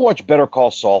 Do you ever watch Better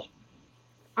Call Saul?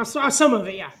 I saw some of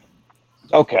it, yeah.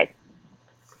 Okay.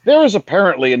 There is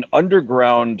apparently an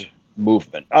underground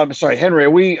movement. I'm sorry, Henry, are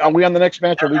we on the next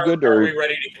match? Are we good? Are we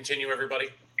ready to continue, everybody?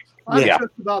 I'm Yeah.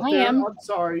 just about I there. am. I'm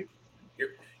sorry.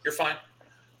 You're fine.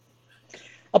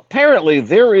 Apparently,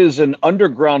 there is an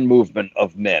underground movement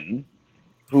of men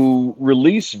who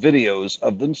release videos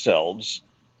of themselves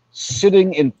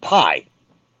sitting in pie.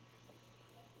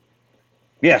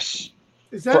 Yes.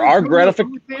 Is that For our including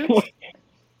OnlyFans?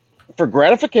 For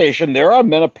gratification, there are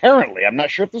men apparently, I'm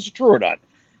not sure if this is true or not.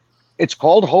 It's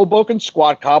called Hoboken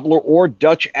Squat Cobbler or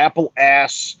Dutch Apple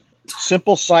Ass,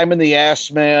 Simple Simon the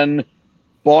Ass Man,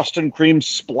 Boston Cream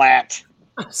Splat.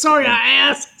 Sorry, I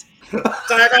asked.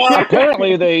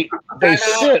 Apparently, they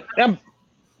sit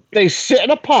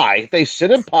in a pie. They sit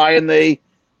in pie and they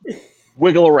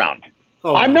wiggle around.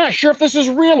 Oh, I'm not sure if this is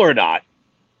real or not,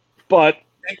 but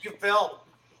Thank you, Phil.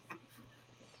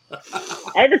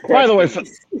 I have a question. by the way,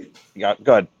 yeah,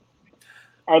 go ahead.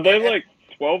 Are they like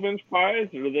 12-inch pies,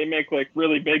 or do they make like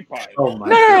really big pies? Oh my!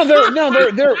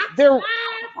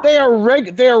 They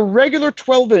are regular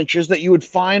 12 inches that you would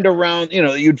find around,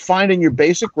 you'd find in your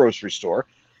basic grocery store.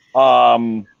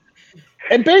 And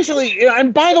basically,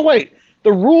 and by the way,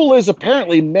 the rule is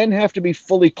apparently men have to be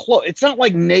fully clothed. It's not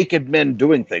like naked men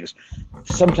doing things.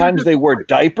 Sometimes they wear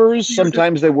diapers.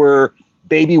 Sometimes they wear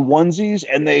baby onesies,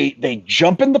 and they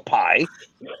jump in the pie.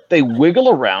 They wiggle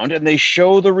around, and they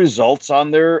show the results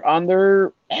on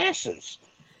their asses.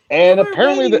 And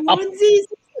apparently,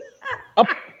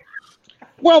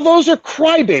 well, those are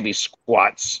crybaby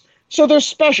squats, so they're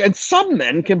special. And some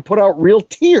men can put out real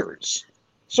tears.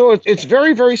 So it's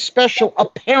very, very special,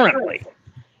 apparently.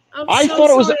 I thought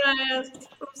it was. Guys.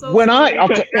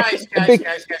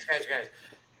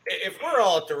 If we're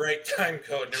all at the right time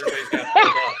code and everybody's got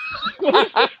pulled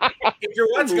up, if you're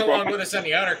watching along with us on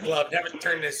the Honor Club, haven't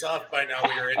turned this off by now,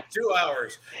 we are at 2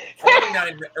 hours,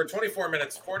 24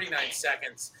 minutes, 49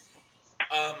 seconds.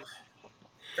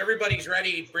 If everybody's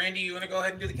ready, Brandy, you want to go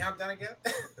ahead and do the countdown again?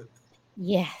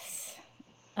 Yes.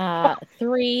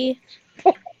 3,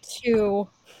 2,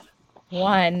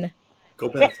 1. Go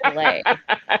back. Play.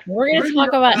 We're going to talk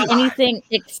about anything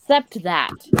except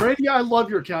that. Brady, I love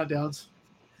your countdowns.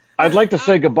 I'd like to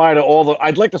say goodbye to all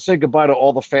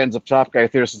the fans of Top Guy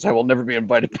Theater, since I will never be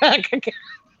invited back again.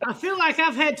 I feel like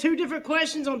I've had 2 different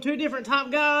questions on 2 different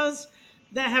top guys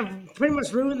that have pretty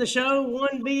much ruined the show.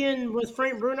 One being with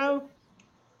Frank Bruno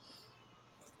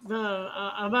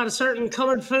about a certain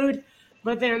colored food,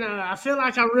 but then I feel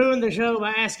like I ruined the show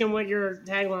by asking what your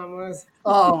tagline was.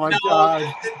 Oh my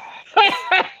God!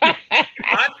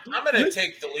 I'm going to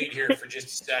take the lead here for just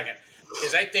a second,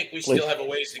 because I think we still have a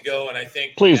ways to go, and I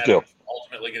think Please do.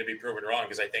 Ultimately going to be proven wrong,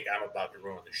 because I think I'm about to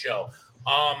ruin the show.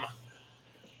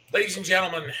 Ladies and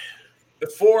gentlemen,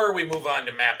 before we move on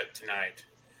to Map It tonight,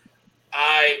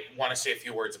 I want to say a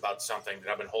few words about something that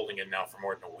I've been holding in now for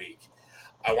more than a week.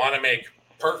 I want to make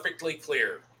perfectly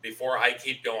clear before I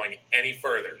keep going any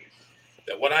further,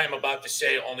 that what I am about to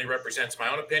say only represents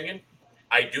my own opinion.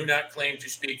 I do not claim to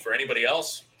speak for anybody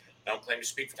else. I don't claim to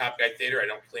speak for Top Guy Theater. I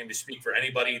don't claim to speak for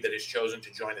anybody that has chosen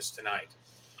to join us tonight.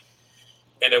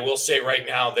 And I will say right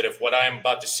now that if what I am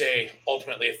about to say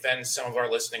ultimately offends some of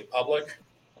our listening public,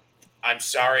 I'm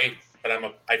sorry, but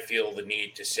I feel the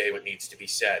need to say what needs to be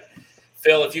said.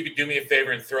 Phil, if you could do me a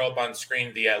favor and throw up on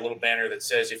screen the little banner that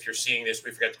says, if you're seeing this,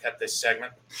 we forgot to cut this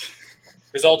segment.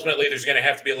 Because ultimately there's going to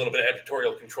have to be a little bit of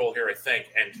editorial control here, I think.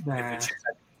 And Nah.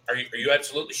 are you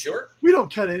absolutely sure? We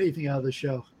don't cut anything out of the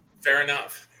show. Fair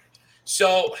enough.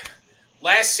 So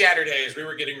last Saturday, as we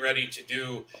were getting ready to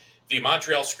do the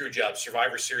Montreal Screwjob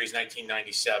Survivor Series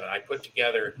 1997, I put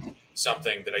together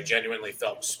something that I genuinely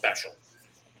felt was special.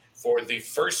 For the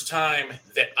first time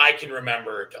that I can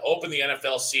remember, to open the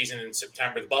NFL season in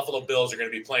September, the Buffalo Bills are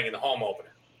going to be playing in the home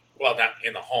opener. Well, not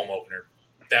in the home opener.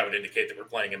 That would indicate that we're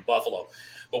playing in Buffalo.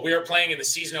 But we are playing in the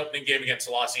season opening game against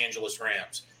the Los Angeles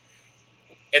Rams.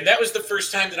 And that was the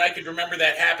first time that I could remember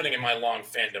that happening in my long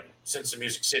fandom since the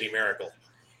Music City Miracle.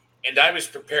 And I was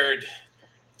prepared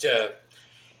to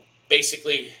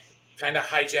basically kind of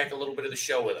hijack a little bit of the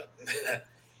show with it.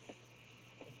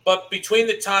 But between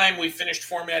the time we finished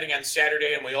formatting on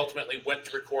Saturday and we ultimately went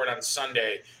to record on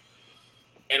Sunday,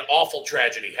 an awful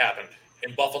tragedy happened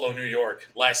in Buffalo, New York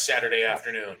last Saturday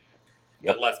afternoon.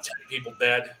 That left 10 people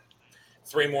dead,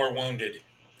 3 more wounded,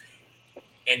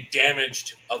 and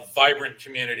damaged a vibrant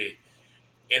community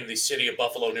in the city of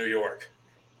Buffalo, New York.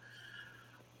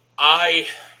 I'll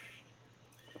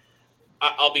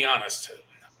be honest.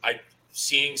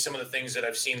 Seeing some of the things that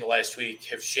I've seen the last week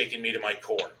have shaken me to my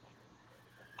core.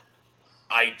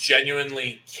 I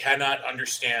genuinely cannot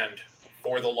understand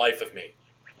for the life of me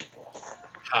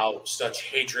how such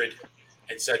hatred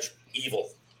and such evil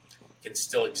can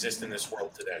still exist in this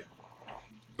world today.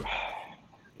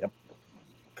 Yep.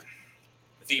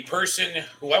 The person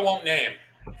who I won't name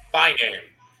by name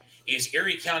is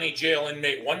Erie County Jail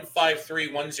inmate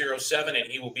 153107, and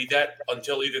he will be that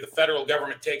until either the federal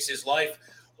government takes his life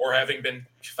or, having been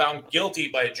found guilty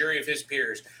by a jury of his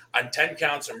peers on 10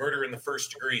 counts of murder in the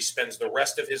first degree, spends the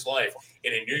rest of his life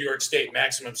in a New York State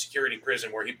maximum security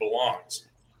prison where he belongs.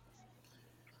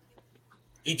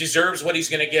 He deserves what he's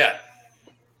going to get,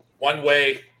 one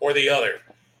way or the other.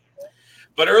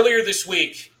 But earlier this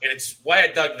week, and it's why I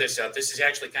dug this out, this is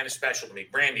actually kind of special to me.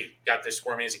 Brandy got this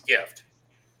for me as a gift.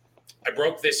 I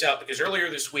broke this out because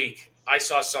earlier this week, I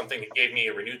saw something that gave me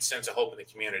a renewed sense of hope in the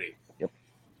community. Yep.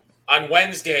 On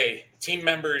Wednesday, team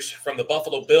members from the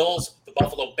Buffalo Bills, the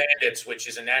Buffalo Bandits, which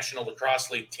is a National Lacrosse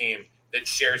League team that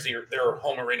shares their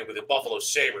home arena with the Buffalo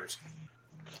Sabres,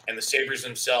 and the Sabres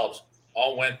themselves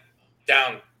all went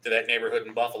down to that neighborhood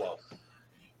in Buffalo.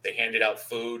 They handed out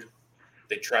food.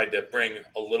 They tried to bring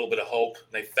a little bit of hope.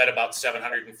 They fed about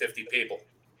 750 people.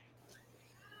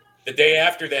 The day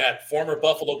after that, former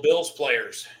Buffalo Bills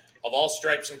players of all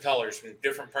stripes and colors from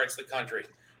different parts of the country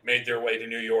made their way to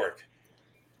New York,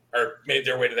 or made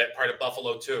their way to that part of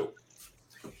Buffalo too,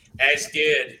 as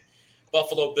did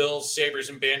Buffalo Bills, Sabres,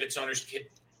 and Bandits owners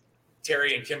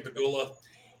Terry and Kim Pegula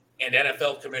and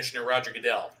NFL Commissioner Roger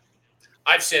Goodell.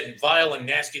 I've said vile and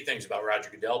nasty things about Roger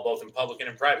Goodell, both in public and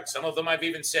in private. Some of them I've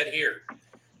even said here.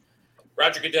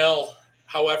 Roger Goodell,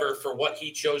 however, for what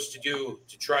he chose to do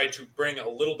to try to bring a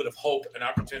little bit of hope and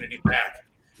opportunity back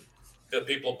to the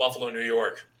people of Buffalo, New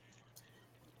York.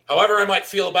 However I might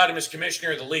feel about him as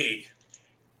commissioner of the league,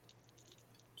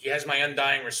 he has my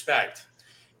undying respect,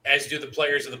 as do the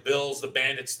players of the Bills, the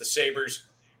Bandits, the Sabres,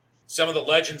 some of the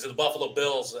legends of the Buffalo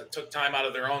Bills that took time out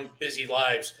of their own busy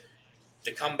lives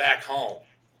to come back home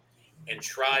and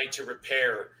try to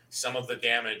repair some of the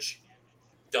damage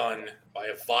done by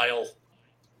a vile,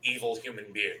 evil human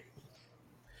being.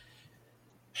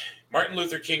 Martin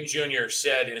Luther King Jr.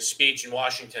 said in a speech in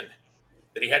Washington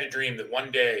that he had a dream that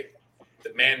one day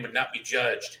that man would not be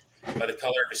judged by the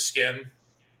color of his skin,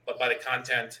 but by the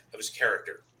content of his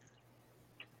character.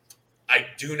 I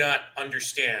do not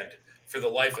understand for the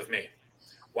life of me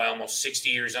why almost 60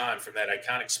 years on from that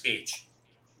iconic speech,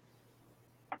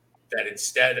 that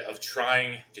instead of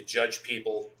trying to judge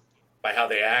people by how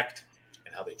they act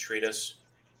and how they treat us,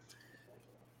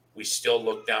 we still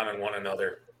look down on one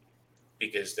another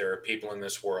because there are people in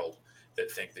this world that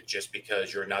think that just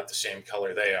because you're not the same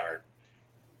color they are,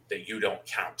 that you don't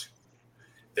count,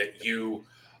 that you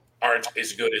aren't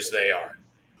as good as they are.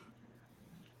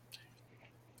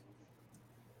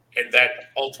 And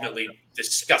that ultimately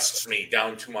disgusts me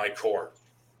down to my core.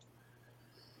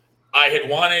 I had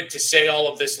wanted to say all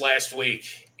of this last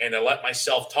week and to let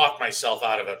myself talk myself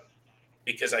out of it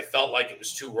because I felt like it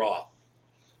was too raw.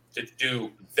 to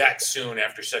do that soon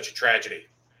after such a tragedy.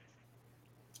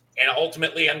 And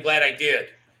ultimately, I'm glad I did,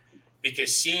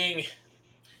 because seeing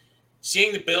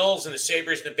the Bills and the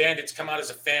Sabres and the Bandits come out as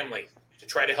a family to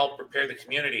try to help repair the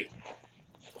community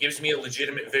gives me a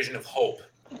legitimate vision of hope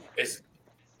as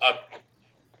a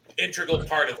integral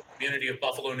part of the community of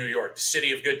Buffalo, New York, the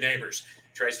city of good neighbors,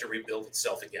 tries to rebuild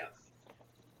itself again.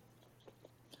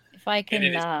 If I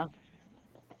can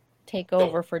take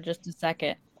over for just a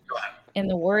second. In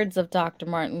the words of Dr.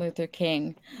 Martin Luther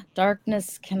King,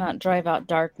 darkness cannot drive out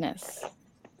darkness.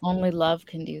 Only love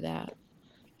can do that.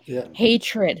 Yeah.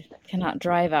 Hatred cannot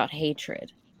drive out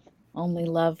hatred. Only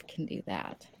love can do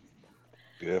that.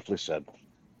 Beautifully said.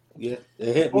 Yeah,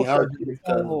 it hit me hard.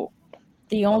 So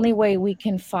the only way we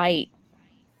can fight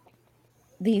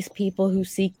these people who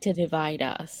seek to divide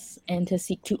us and to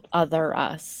seek to other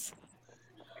us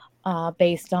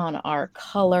based on our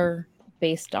color,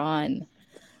 based on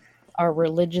our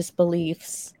religious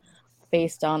beliefs,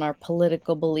 based on our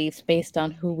political beliefs, based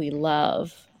on who we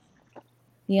love.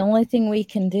 The only thing we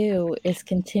can do is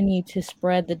continue to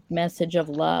spread the message of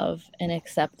love and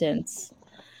acceptance,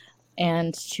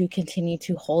 and to continue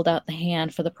to hold out the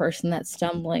hand for the person that's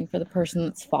stumbling, for the person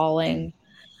that's falling,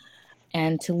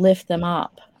 and to lift them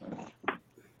up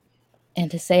and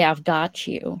to say, I've got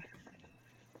you.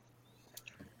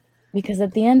 Because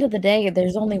at the end of the day,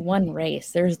 there's only one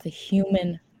race. There's the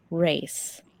human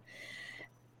race.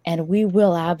 And we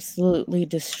will absolutely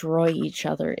destroy each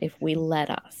other if we let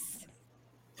us.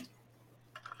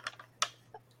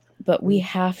 But we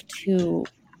have to.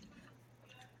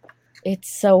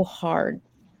 It's so hard.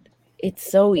 It's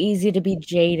so easy to be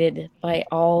jaded by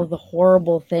all the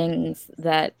horrible things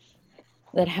that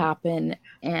happen,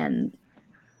 and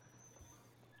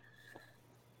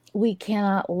we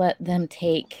cannot let them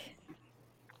take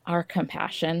our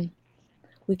compassion.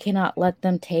 We cannot let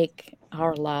them take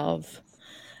our love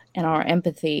and our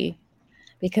empathy,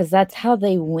 because that's how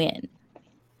they win.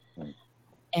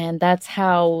 And that's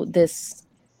how this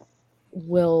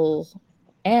will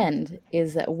end,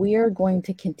 is that we are going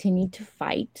to continue to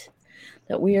fight,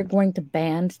 that we are going to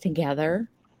band together,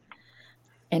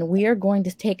 and we are going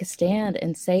to take a stand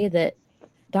and say that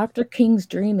Dr. King's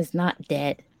dream is not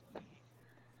dead.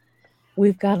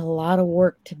 We've got a lot of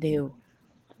work to do.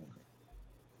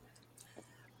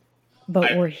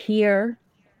 But we're here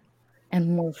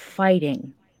and we're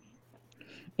fighting.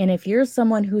 And if you're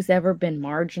someone who's ever been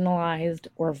marginalized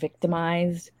or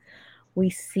victimized, we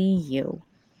see you.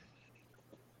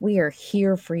 We are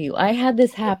here for you. I had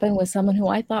this happen with someone who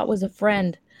I thought was a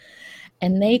friend,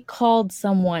 and they called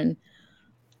someone,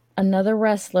 another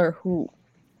wrestler who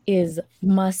is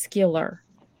muscular,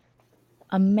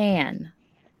 a man,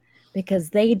 because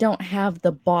they don't have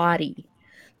the body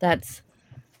that's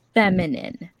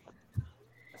feminine.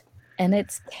 And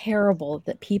it's terrible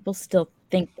that people still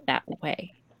think that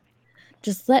way.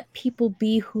 Just let people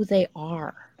be who they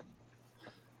are.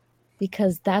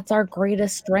 Because that's our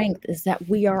greatest strength, is that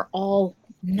we are all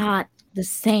not the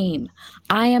same.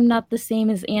 I am not the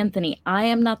same as Anthony. I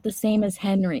am not the same as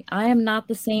Henry. I am not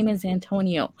the same as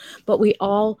Antonio. But we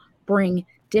all bring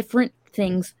different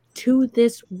things to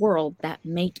this world that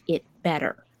make it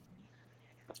better.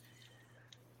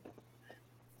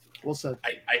 Well said.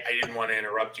 I didn't want to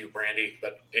interrupt you, Brandy,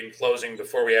 but in closing,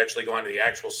 before we actually go on to the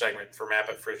actual segment for Map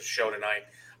It for the show tonight,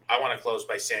 I want to close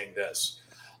by saying this.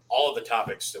 All of the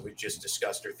topics that we've just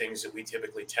discussed are things that we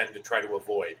typically tend to try to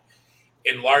avoid,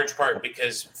 in large part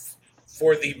because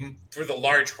for the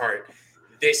large part,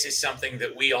 this is something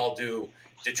that we all do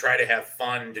to try to have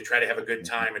fun, to try to have a good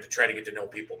time, and to try to get to know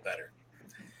people better.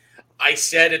 I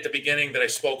said at the beginning that I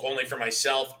spoke only for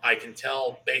myself. I can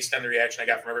tell based on the reaction I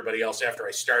got from everybody else after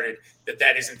I started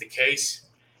that isn't the case.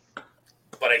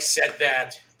 But I said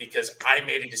that because I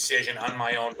made a decision on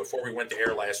my own before we went to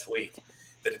air last week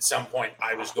that at some point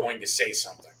I was going to say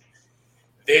something.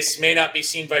 This may not be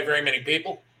seen by very many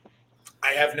people.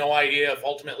 I have no idea if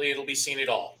ultimately it'll be seen at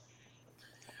all.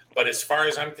 But as far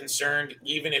as I'm concerned,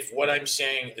 even if what I'm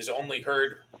saying is only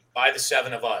heard by the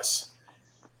seven of us,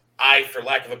 I, for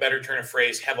lack of a better turn of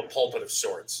phrase, have a pulpit of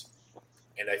sorts.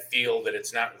 And I feel that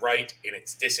it's not right and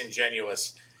it's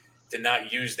disingenuous to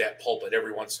not use that pulpit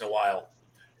every once in a while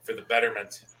for the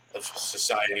betterment of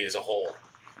society as a whole.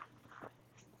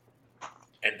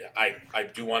 And I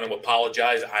do want to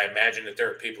apologize. I imagine that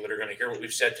there are people that are going to hear what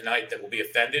we've said tonight that will be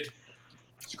offended.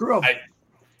 Screw them.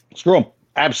 Screw them.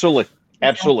 Absolutely.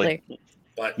 Exactly.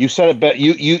 But you said it better.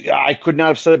 I could not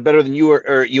have said it better than you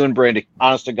or you and Brandy.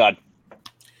 Honest to God.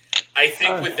 I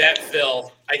think with that,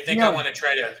 Phil, I want to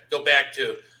try to go back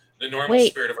to the normal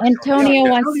spirit of our Antonio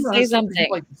show. wants to say something.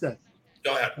 Like you said.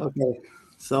 Go ahead. Okay.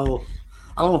 So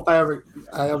I don't know if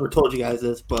I ever told you guys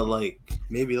this, but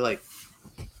maybe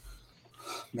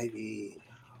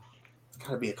it's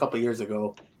gotta be a couple years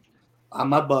ago on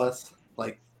my bus.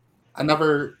 I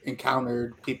never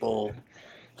encountered people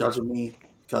judging me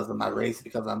because of my race,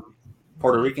 because I'm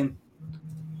Puerto Rican,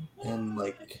 and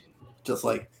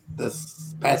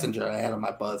this passenger I had on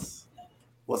my bus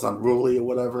was unruly or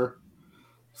whatever.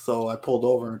 So I pulled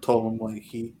over and told him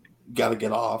he got to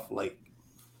get off. What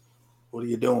are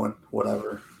you doing?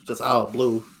 Whatever. Just out of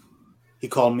blue, he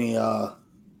called me. No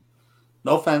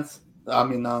offense. I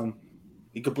mean,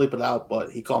 you could bleep it out,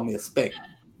 but he called me a spick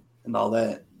and all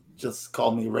that. Just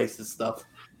called me racist stuff.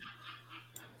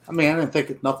 I mean, I didn't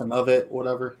think nothing of it,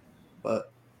 whatever.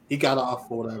 But he got off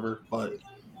or whatever. But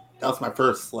that was my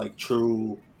first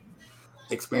true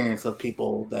experience of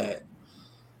people that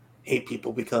hate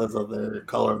people because of their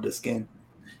color of the skin.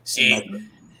 See,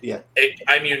 yeah,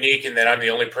 I'm unique in that I'm the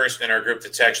only person in our group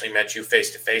that's actually met you face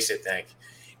to face, I think.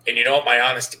 And you know what my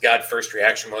honest to God first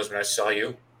reaction was when I saw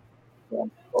you?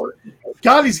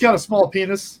 God, he's got a small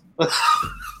penis.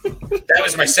 That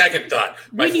was my second thought.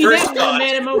 My We first thought,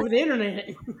 met him over the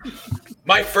internet.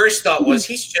 my first thought was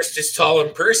he's just as tall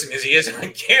in person as he is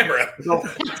on camera.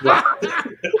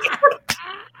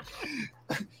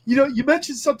 You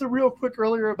mentioned something real quick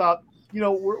earlier about,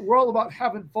 we're all about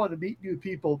having fun and meet new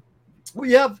people.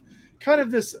 We have kind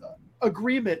of this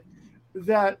agreement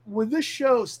that when this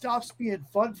show stops being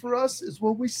fun for us is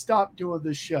when we stop doing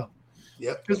this show.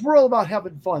 Yep. Because we're all about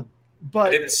having fun. But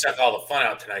I didn't suck all the fun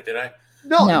out tonight, did I?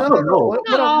 No.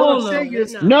 What I'm saying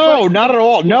is, No, not at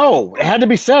all. No, it had to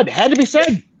be said.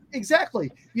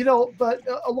 Exactly. But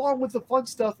along with the fun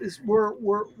stuff is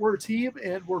we're a team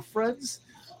and we're friends,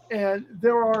 and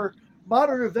there are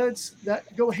modern events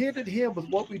that go hand in hand with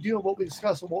what we do and what we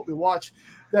discuss and what we watch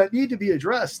that need to be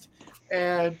addressed.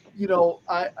 And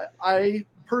I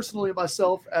personally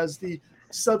myself as the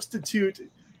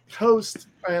substitute host,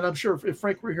 and I'm sure if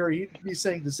Frank were here, he'd be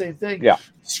saying the same thing. Yeah.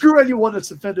 Screw anyone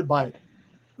that's offended by it.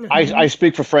 I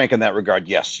speak for Frank in that regard.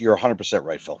 Yes, you're 100%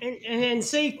 right, Phil. And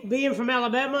see, being from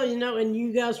Alabama, and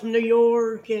you guys from New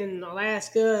York and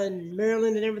Alaska and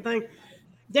Maryland and everything,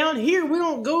 down here we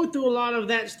don't go through a lot of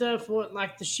that stuff,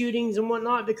 like the shootings and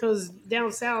whatnot, because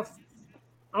down south,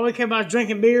 all we care about is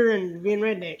drinking beer and being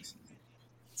rednecks.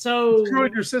 So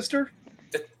screwing your sister?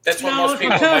 That's what most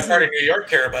people in my part of New York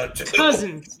care about too.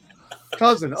 Cousins.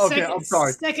 Cousin. Okay, I'm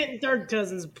sorry. Second and third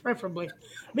cousins, preferably.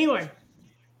 But anyway,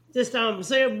 just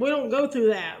say we don't go through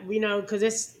that,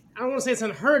 because I don't want to say it's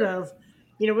unheard of.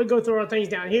 We go through our things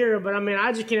down here, but I mean,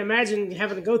 I just can't imagine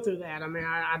having to go through that. I mean,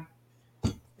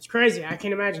 it's crazy. I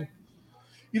can't imagine.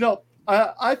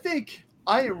 I think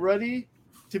I am ready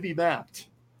to be mapped.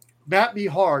 Map me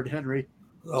hard, Henry.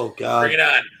 Oh God! Bring it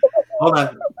on. Hold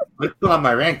on. Let's put on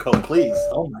my raincoat, please.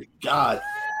 Oh my God!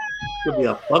 Could be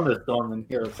a thunderstorm in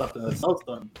here or something. A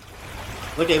snowstorm.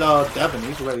 Look at Devin.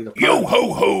 He's ready to. Yo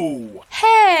ho ho!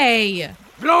 Hey!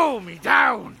 Blow me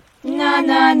down! Na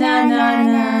na na na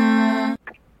na.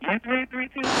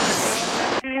 332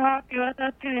 Kitty Hawk,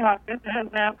 USS Kitty Hawk. This is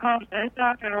NAVCOM State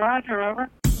Dr. Roger, over.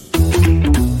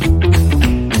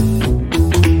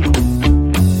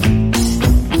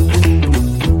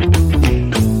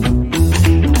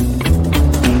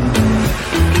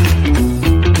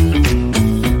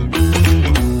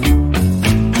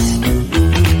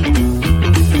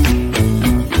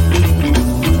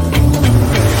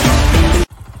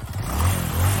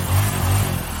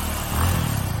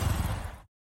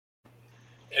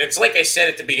 It's like I said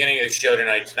at the beginning of the show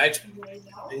tonight. Tonight's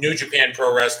New Japan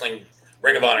Pro Wrestling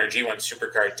Ring of Honor G1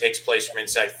 Supercard takes place from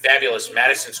inside fabulous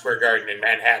Madison Square Garden in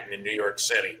Manhattan in New York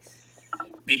City.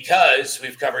 Because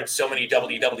we've covered so many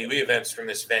WWE events from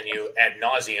this venue ad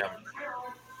nauseum,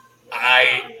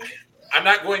 I'm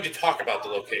not going to talk about the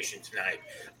location tonight.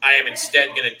 I am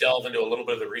instead going to delve into a little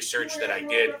bit of the research that I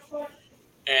did.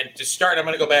 And to start, I'm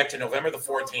going to go back to November the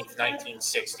 14th,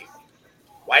 1960.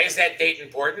 Why is that date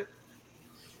important?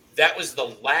 That was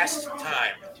the last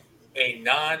time a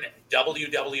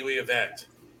non-WWE event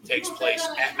takes place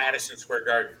at Madison Square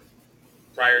Garden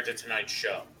prior to tonight's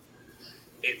show.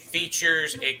 It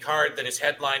features a card that is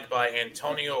headlined by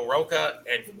Antonio Rocca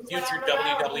and future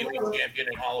WWE champion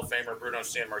and Hall of Famer Bruno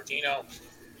Sammartino,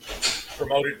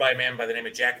 promoted by a man by the name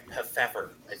of Jack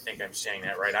Pfeffer. I think I'm saying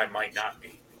that right. I might not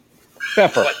be.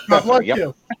 Pfeffer. Pfeffer,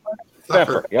 Yep.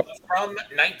 Pfeffer, yep. From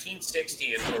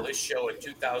 1960 until this show in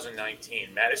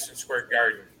 2019, Madison Square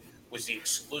Garden was the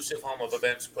exclusive home of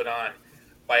events put on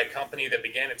by a company that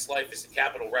began its life as the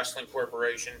Capital Wrestling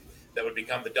Corporation that would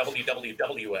become the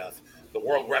WWF, the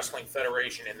World Wrestling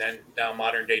Federation, and then now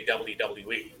modern-day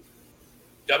WWE.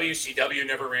 WCW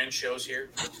never ran shows here.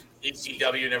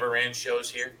 ECW never ran shows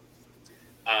here.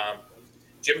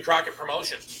 Jim Crockett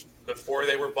Promotions, before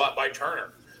they were bought by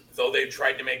Turner, though they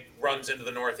tried to make runs into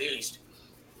the Northeast,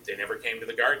 they never came to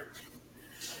the Garden.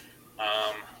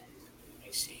 Let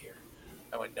me see here.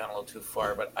 I went down a little too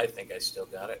far, but I think I still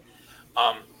got it.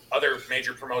 Other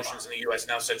major promotions in the U.S.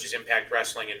 now, such as Impact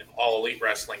Wrestling and All Elite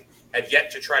Wrestling, have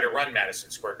yet to try to run Madison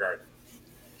Square Garden.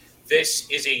 This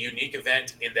is a unique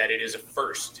event in that it is a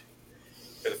first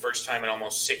for the first time in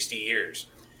almost 60 years.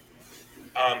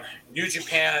 New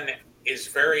Japan is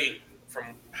very,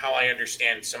 from how I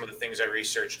understand some of the things I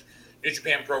researched, New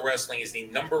Japan Pro Wrestling is the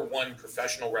 #1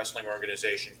 professional wrestling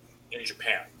organization in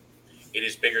Japan. It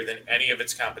is bigger than any of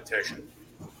its competition.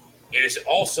 It is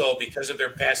also, because of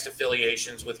their past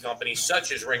affiliations with companies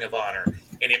such as Ring of Honor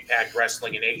and Impact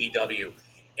Wrestling and AEW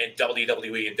and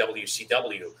WWE and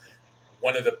WCW,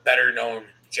 one of the better known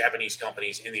Japanese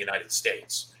companies in the United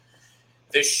States.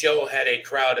 This show had a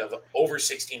crowd of over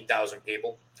 16,000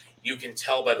 people. You can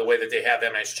tell by the way that they have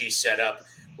MSG set up,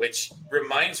 which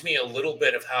reminds me a little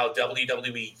bit of how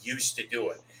WWE used to do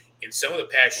it. In some of the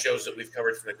past shows that we've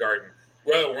covered from the Garden,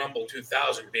 Royal Rumble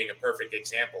 2000 being a perfect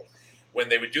example. When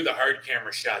they would do the hard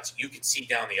camera shots, you could see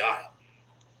down the aisle.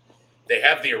 They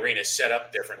have the arena set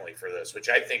up differently for this, which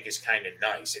I think is kind of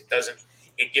nice.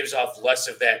 It gives off less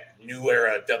of that new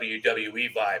era WWE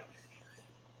vibe.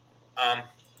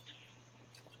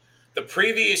 The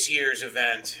previous year's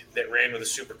event that ran with a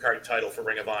Supercard title for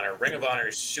Ring of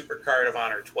Honor's Supercard of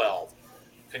Honor 12,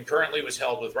 concurrently was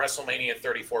held with WrestleMania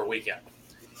 34 weekend.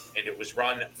 And it was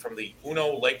run from the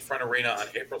Uno Lakefront Arena on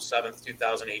April 7th,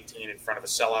 2018, in front of a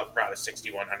sellout crowd of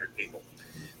 6,100 people.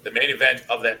 The main event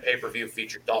of that pay-per-view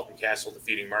featured Dalton Castle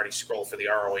defeating Marty Scurll for the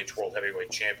ROH World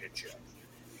Heavyweight Championship.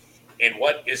 And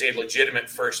what is a legitimate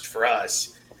first for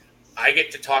us, I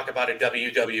get to talk about a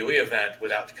WWE event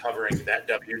without covering that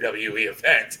WWE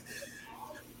event.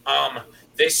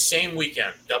 This same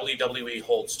weekend, WWE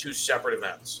holds 2 separate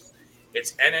events.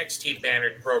 Its NXT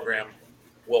bannered program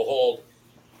will hold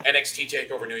NXT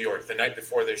TakeOver New York the night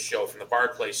before this show from the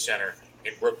Barclays Center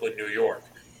in Brooklyn, New York.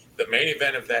 The main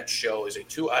event of that show is a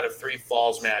 2 out of 3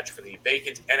 falls match for the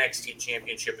vacant NXT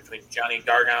Championship between Johnny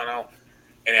Gargano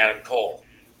and Adam Cole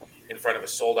in front of a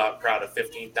sold-out crowd of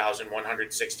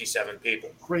 15,167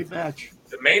 people. Great match.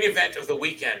 The main event of the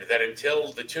weekend that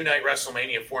until the 2-night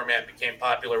WrestleMania format became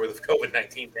popular with the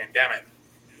COVID-19 pandemic,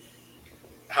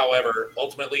 however,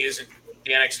 ultimately isn't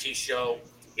the NXT show.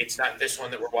 It's not this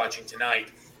one that we're watching tonight.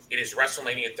 It is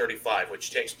WrestleMania 35,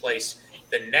 which takes place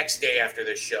the next day after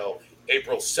this show,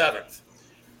 April 7th,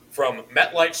 from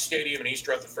MetLife Stadium in East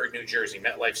Rutherford, New Jersey.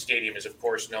 MetLife Stadium is, of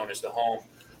course, known as the home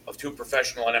of 2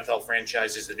 professional NFL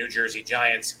franchises, the New Jersey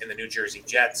Giants and the New Jersey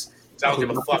Jets. So I don't give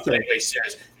a fuck what anybody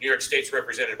says. New York State's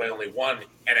represented by only one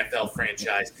NFL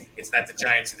franchise. It's not the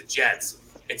Giants and the Jets.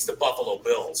 It's the Buffalo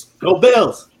Bills. Go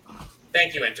Bills!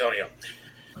 Thank you, Antonio.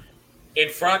 In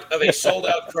front of a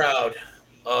sold-out crowd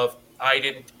of, I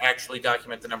didn't actually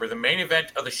document the number. The main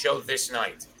event of the show this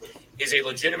night is a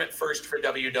legitimate first for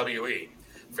WWE.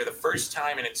 For the first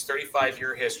time in its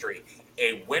 35-year history,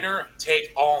 a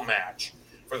winner-take-all match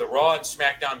for the Raw and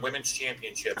SmackDown Women's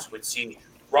Championships would see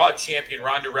Raw champion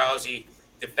Ronda Rousey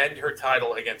defend her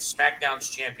title against SmackDown's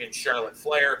champion Charlotte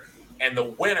Flair and the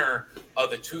winner of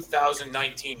the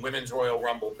 2019 Women's Royal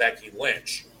Rumble, Becky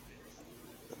Lynch,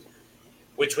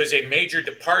 which was a major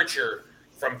departure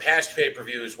from past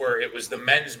pay-per-views where it was the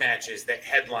men's matches that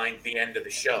headlined the end of the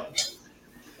show.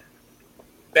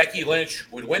 Becky Lynch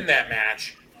would win that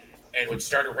match and would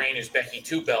start a reign as Becky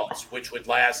Two Belts, which would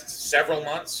last several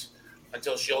months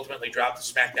until she ultimately dropped the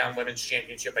SmackDown Women's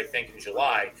Championship, I think, in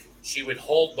July. She would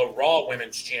hold the Raw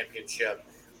Women's Championship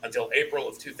until April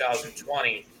of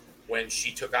 2020 when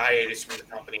she took a hiatus from the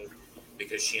company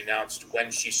because she announced when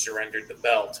she surrendered the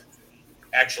belt.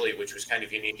 Actually, which was kind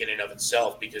of unique in and of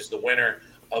itself because the winner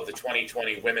of the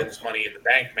 2020 Women's Money in the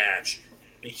Bank match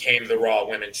became the Raw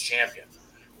Women's Champion.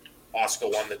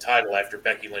 Asuka won the title after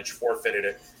Becky Lynch forfeited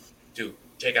it to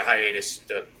take a hiatus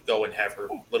to go and have her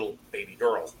little baby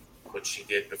girl, which she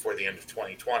did before the end of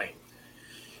 2020.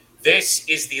 This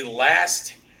is the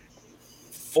last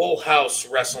full house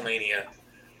WrestleMania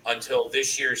until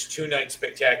this year's 2-night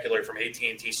spectacular from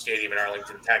AT&T Stadium in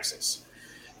Arlington, Texas.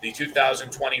 The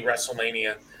 2020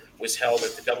 WrestleMania was held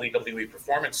at the WWE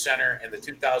Performance Center, and the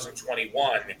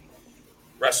 2021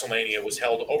 WrestleMania was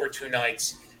held over 2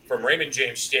 nights from Raymond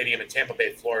James Stadium in Tampa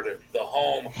Bay, Florida, the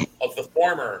home of the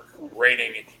former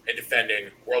reigning and defending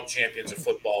world champions of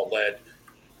football, led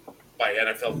by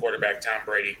NFL quarterback Tom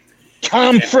Brady.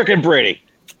 Tom frickin' Brady.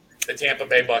 The Tampa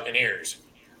Bay Buccaneers.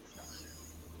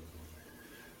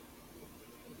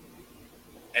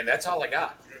 And that's all I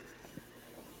got.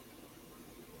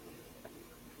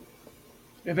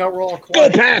 And now we're all Go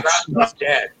quiet. Pats! Crowd's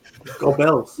dead. Go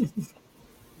Bills.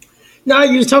 No,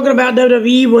 you was talking about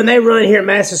WWE when they run here at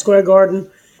Madison Square Garden,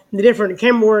 the different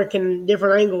camera work and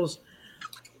different angles.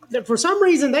 For some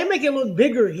reason, they make it look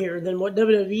bigger here than what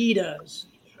WWE does.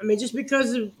 I mean, just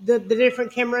because of the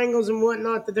different camera angles and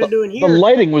whatnot that they're doing here, The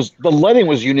lighting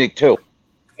was unique too.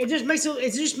 it just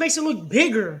makes it look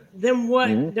bigger than what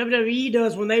WWE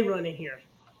does when they run it here.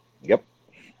 Yep.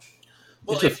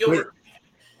 Well, It's if just you great. were,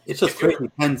 It's just crazy.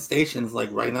 10 stations like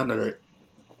right under it.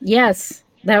 Yes,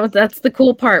 that's the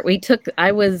cool part.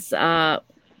 I was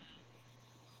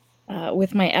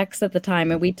with my ex at the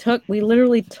time, and we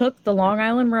literally took the Long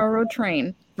Island Railroad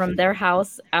train from their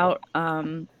house out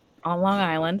on Long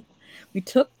Island. We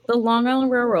took the Long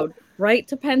Island Railroad right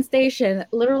to Penn Station,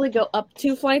 literally go up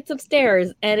 2 flights of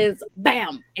stairs, and it's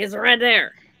right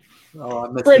there. Oh,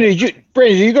 I missed Brandon, it.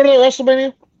 did you go to the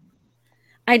WrestleMania?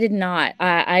 I did not.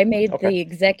 I made Okay. the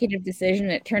executive decision.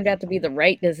 It turned out to be the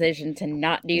right decision to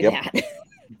not do Yep.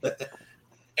 that.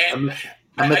 and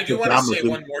I I missed do the want to drama, say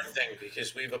dude. one more thing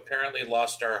because we've apparently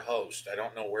lost our host. I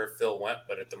don't know where Phil went,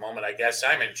 but at the moment, I guess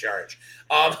I'm in charge.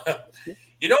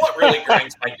 You know what really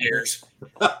grinds my gears?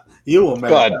 You will,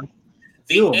 man. God.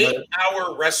 The You will, man.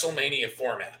 8-hour WrestleMania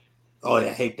format. Oh, yeah,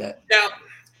 I hate that. Now,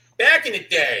 back in the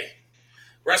day,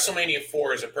 WrestleMania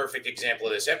 4 is a perfect example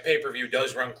of this. That pay-per-view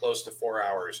does run close to 4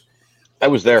 hours. I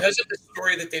was there. Because of the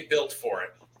story that they built for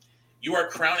it, you are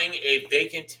crowning a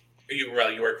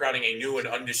new and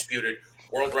undisputed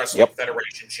World Wrestling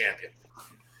Federation champion.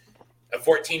 A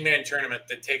 14-man tournament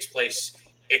that takes place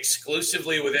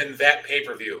exclusively within that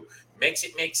pay-per-view makes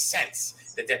it make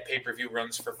sense that pay-per-view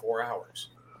runs for 4 hours.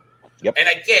 Yep. And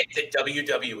I get that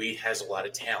WWE has a lot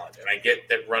of talent, and I get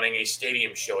that running a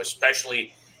stadium show,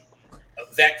 especially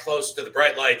that close to the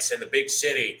bright lights and the big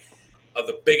city of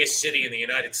the biggest city in the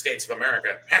United States of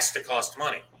America, has to cost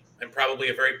money, and probably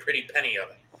a very pretty penny of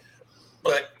it.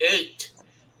 But 8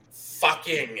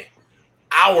 fucking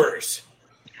hours.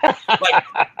 Like,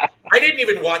 I didn't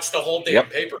even watch the whole damn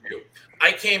pay-per-view.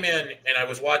 I came in and I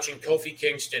was watching Kofi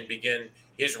Kingston begin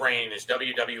his reign as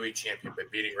WWE champion by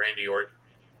beating Randy Orton.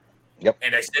 Yep.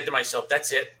 And I said to myself,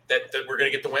 that's it. That we're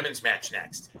going to get the women's match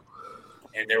next.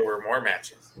 And there were more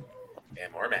matches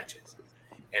and more matches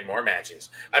and more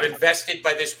matches. I've invested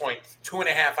by this point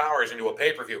 2.5 hours into a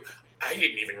pay-per-view I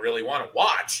didn't even really want to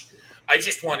watch. I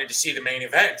just wanted to see the main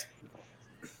event.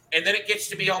 And then it gets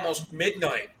to be almost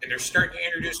midnight, and they're starting to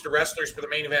introduce the wrestlers for the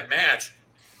main event match.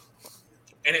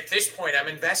 And at this point, I'm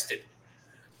invested.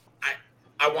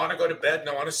 I want to go to bed, and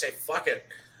I want to say, fuck it.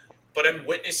 But I'm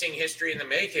witnessing history in the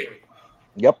making.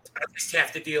 Yep. I just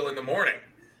have to deal in the morning.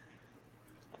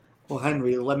 Well,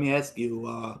 Henry, let me ask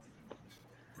you,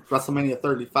 WrestleMania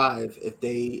 35, if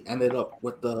they ended up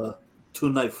with the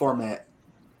 2-night format,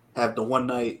 have the one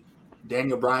night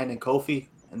Daniel Bryan and Kofi,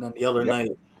 and then the other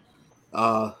night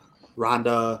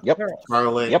Ronda,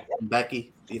 Charlotte, and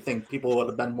Becky, do you think people would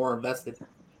have been more invested?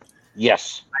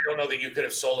 Yes. I don't know that you could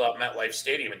have sold out MetLife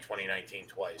Stadium in 2019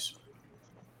 twice.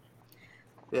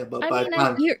 Yeah, but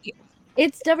I mean,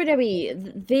 it's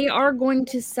WWE. They are going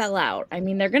to sell out. I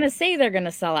mean, they're going to say they're going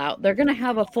to sell out. They're going to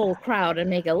have a full crowd and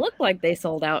make it look like they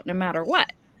sold out no matter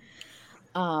what.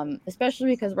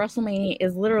 Especially because WrestleMania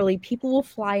is literally people will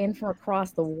fly in from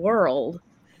across the world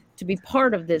to be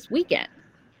part of this weekend.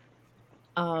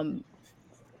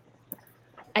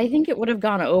 I think it would have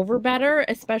gone over better,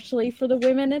 especially for the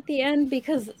women at the end,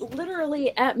 because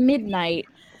literally at midnight,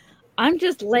 I'm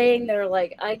just laying there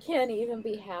like, I can't even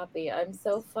be happy. I'm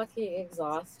so fucking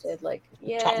exhausted. Like,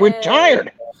 yeah. We're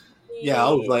tired. Yeah,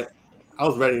 I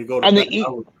was ready to go to On bed.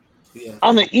 the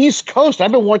on the East Coast,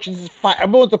 I've been watching since 5.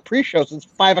 I've been with the pre-show since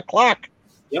 5 o'clock.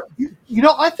 Yep. You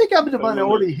know, I think I'm in the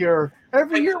minority here.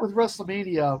 Every year with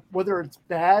WrestleMania, whether it's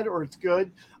bad or it's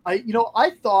good,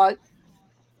 I thought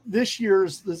this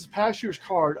past year's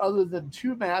card, other than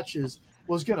 2 matches,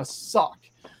 was going to suck.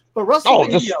 But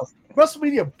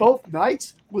WrestleMania both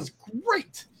nights was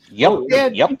great. Yep.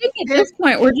 And, I think at this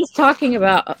point, we're just talking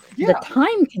about the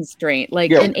time constraint,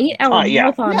 like an 8-hour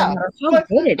marathon, no matter how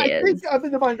good it is. I think I'm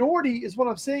in the minority is what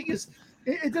I'm saying is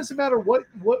it doesn't matter what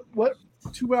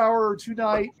 2 hour,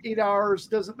 2-night, 8 hours,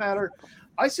 doesn't matter.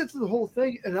 I sit through the whole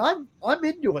thing and I'm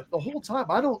into it the whole time.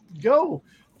 I don't go,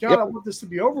 God, I want this to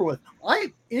be over with.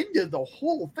 I'm into the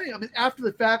whole thing. I mean, after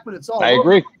the fact, when it's all I over,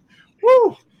 agree.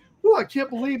 Woo! I can't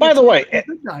believe By the way,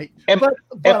 midnight. But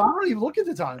I don't even look at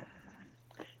the time.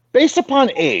 Based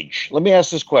upon age, let me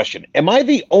ask this question. Am I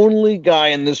the only guy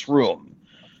in this room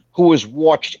who has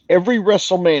watched every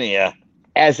WrestleMania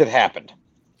as it happened?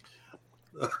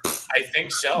 I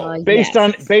think so. Based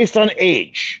on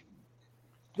age.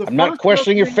 The I'm not first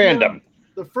questioning your WrestleMania- fandom.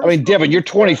 The first I mean, Devin, you're WrestleMania-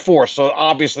 24, so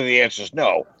obviously the answer is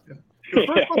no. The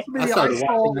first WrestleMania I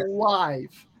saw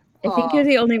live. I think you're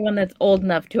the only one that's old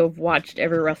enough to have watched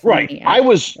every WrestleMania.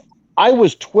 Right. I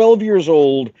was 12 years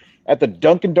old at the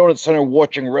Dunkin' Donuts Center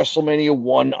watching WrestleMania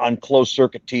 1 on closed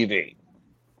circuit TV.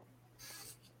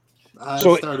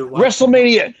 So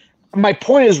WrestleMania, my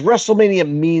point is WrestleMania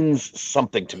means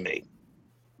something to me.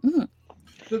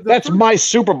 That's my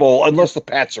Super Bowl, unless the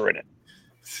Pats are in it.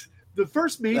 The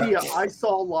first Mania I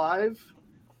saw live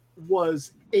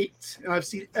was 8, and I've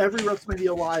seen every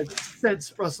WrestleMania live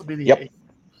since WrestleMania 8.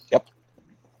 Yep.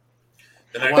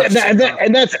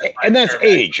 And that's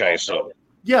age, I assume.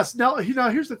 Yes. Now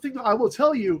here's the thing. I will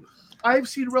tell you, I've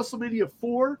seen WrestleMania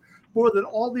 4 more than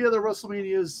all the other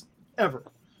WrestleManias ever.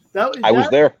 I was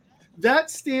there. That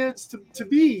stands to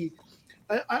me.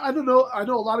 I don't know. I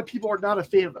know a lot of people are not a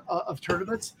fan of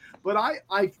tournaments, but I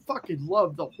fucking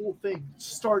love the whole thing,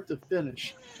 start to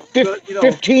finish.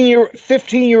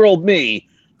 15-year-old me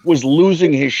was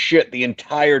losing his shit the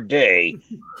entire day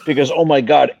because, oh my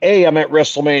God, A, I'm at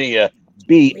WrestleMania.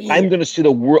 B, I'm going to see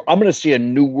the world. I'm going to see a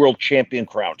new world champion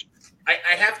crowned. I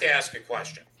have to ask a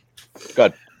question.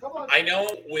 Good. I know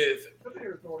with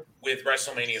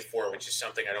WrestleMania 4, which is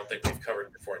something I don't think we've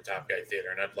covered before in Top Guy Theater,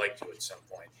 and I'd like to at some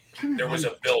point. There was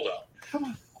a build-up.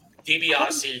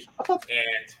 DiBiase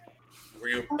and were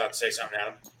you about to say something,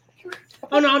 Adam?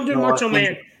 Oh no, I'm doing Macho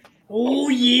Man. Oh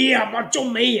yeah, Macho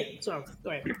Man. So go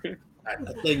ahead. I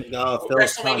think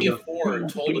WrestleMania 4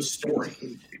 told a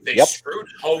story. They screwed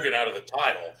Hogan out of the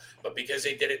title, but because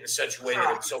they did it in such a way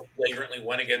that it so flagrantly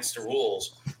went against the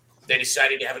rules, they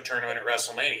decided to have a tournament at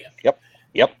WrestleMania.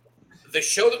 Yep. The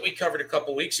show that we covered a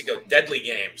couple weeks ago, Deadly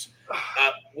Games,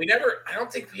 I don't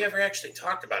think we ever actually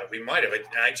talked about it. We might have, and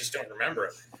I just don't remember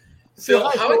it. Phil,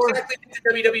 how exactly did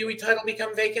the WWE title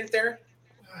become vacant there?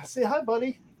 Say hi,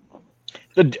 buddy.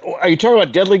 Are you talking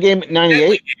about Deadly Game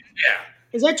 98? Yeah.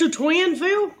 Is that your twin,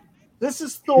 Phil? This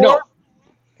is Thor. No.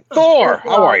 Thor,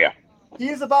 how are you? He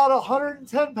is about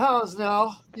 110 pounds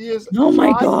now. He is. Oh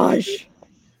my gosh.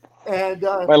 And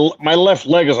my left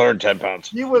leg is 110 pounds.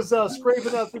 he was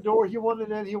scraping out the door. He wanted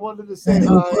to say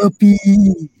Hello, hi. puppy.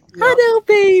 Hello,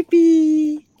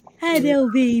 baby.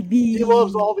 Hello, baby. He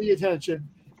loves all the attention.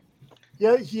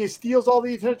 Yeah, he steals all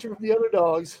the attention from the other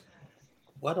dogs.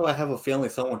 Why do I have a feeling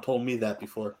someone told me that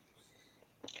before?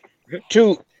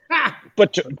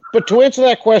 But to answer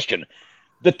that question,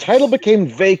 the title became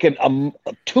vacant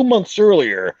 2 months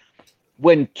earlier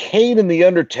when Kane and The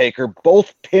Undertaker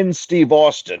both pinned Steve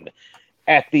Austin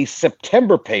at the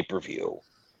September pay-per-view.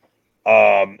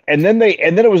 And then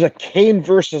it was a Kane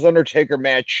versus Undertaker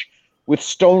match with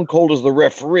Stone Cold as the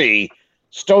referee.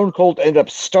 Stone Cold ended up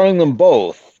stunning them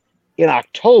both in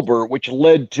October, which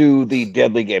led to the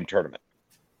Deadly Game tournament.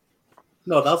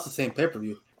 No, that was the same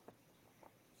pay-per-view.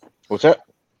 What's that?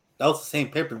 That was the same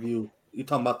pay-per-view. You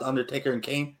talking about the Undertaker and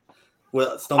Kane?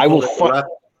 With Stone I Cold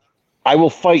will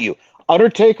fight you.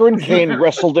 Undertaker and Kane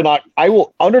wrestled in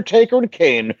Undertaker and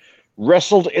Kane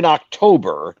wrestled in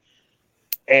October,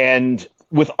 and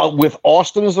with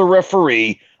Austin as the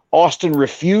referee, Austin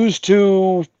refused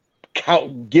to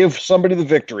give somebody the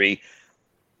victory.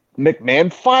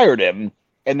 McMahon fired him,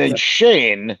 and then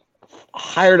Shane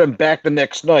hired him back the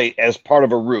next night as part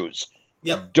of a ruse.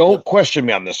 Don't question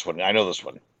me on this one. I know this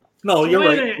one. No, you're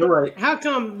right. You're right. How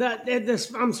come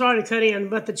this? I'm sorry to cut in,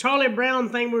 but the Charlie Brown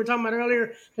thing we were talking about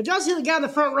earlier. Did y'all see the guy in the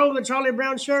front row with the Charlie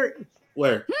Brown shirt?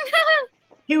 Where?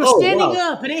 He was standing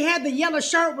up, and he had the yellow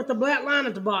shirt with the black line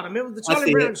at the bottom. It was the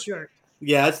Charlie Brown shirt.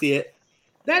 Yeah, I see it.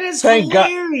 That is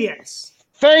hilarious.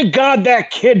 Thank God that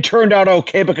kid turned out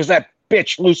okay, because that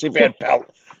bitch Lucy Van Pelt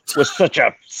was such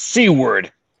a C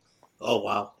word. Oh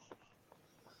wow.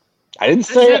 I didn't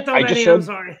say it. I just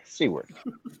said C word.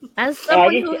 As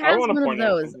someone who has one of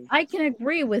those, I can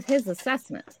agree with his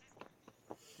assessment.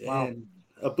 Wow.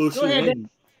 This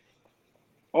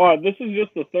is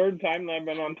just the third time that I've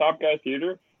been on Top Guy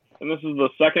Theater, and this is the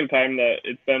second time that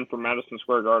it's been from Madison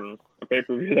Square Garden, a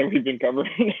pay-per-view that we've been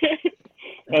covering.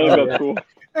 I think that's cool.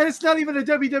 And it's not even a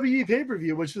WWE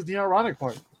pay-per-view, which is the ironic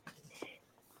part.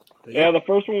 Yeah, the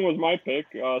first one was my pick,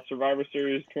 Survivor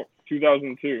Series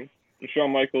 2002.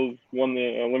 Shawn Michaels won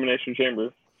the Elimination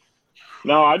Chamber.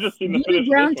 No, I just seen the finish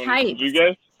of this one. Did you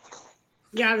guys?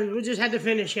 Yeah, we just had to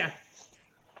finish, And,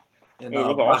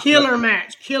 killer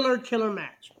match. Killer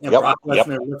match. And Brock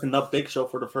Lesnar lifting up Big Show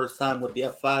for the first time with the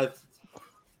F5.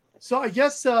 So I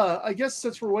guess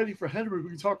since we're waiting for Henry, we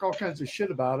can talk all kinds of shit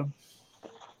about him.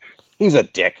 He's a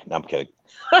dick. No, I'm kidding.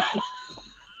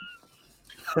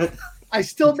 I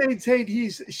still maintain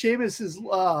he's Sheamus's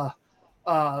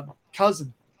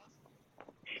cousin.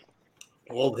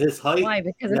 Well, his height. Why?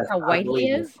 Because it's how white he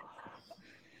is.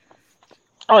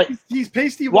 All right. He's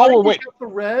pasty While white. we're He's got the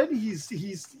red.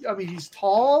 He's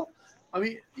tall. I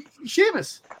mean,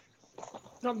 Sheamus.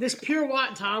 No, this pure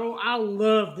white title, I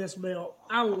love this belt.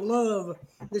 I love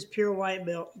this pure white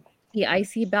belt. The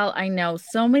IC belt, I know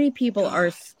so many people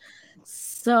are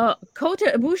so,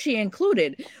 Kota Ibushi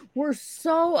included, were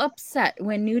so upset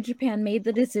when New Japan made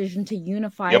the decision to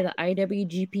unify the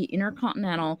IWGP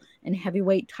Intercontinental and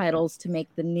Heavyweight titles to make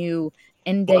the new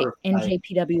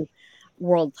NJPW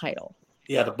World title.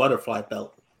 Yeah, the butterfly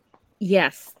belt.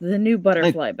 Yes, the new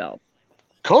butterfly belt.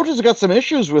 Kota's got some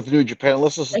issues with New Japan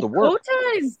unless this is the work.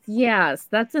 Yes,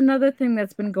 that's another thing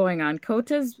that's been going on.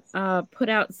 Kota's put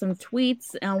out some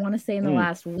tweets, I want to say in the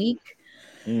last week,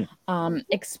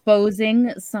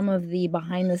 exposing some of the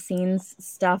behind-the-scenes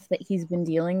stuff that he's been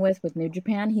dealing with New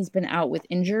Japan. He's been out with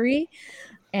injury,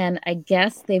 and I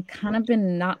guess they've kind of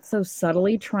been not so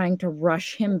subtly trying to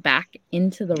rush him back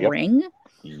into the ring,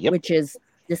 which is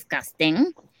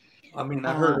disgusting. I mean,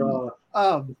 I heard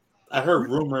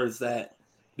rumors that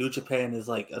New Japan is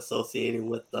like associated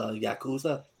with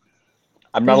Yakuza.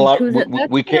 I'm not allowed.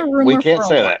 We can't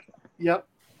say that. Yep.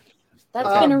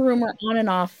 That's been a rumor on and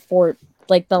off for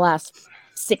like the last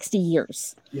 60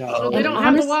 years. Yeah. So they don't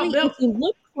have the white belt. If you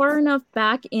look far enough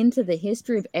back into the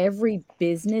history of every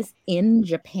business in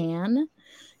Japan,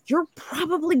 you're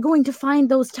probably going to find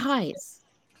those ties.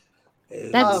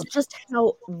 That's just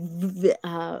how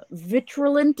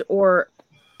vitriolent, or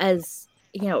as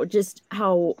just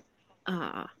how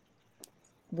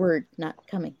word not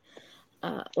coming,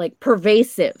 like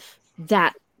pervasive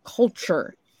that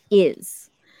culture is.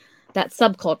 That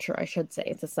subculture, I should say,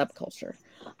 it's a subculture.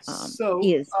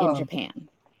 Is in Japan.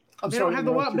 They don't have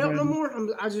the white belt no more.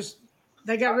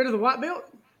 They got rid of the white belt.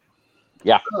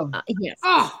 Yeah. Yes.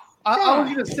 I was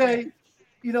gonna say,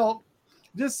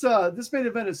 this main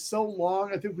event is so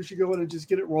long. I think we should go in and just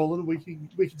get it rolling. We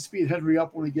can speed Henry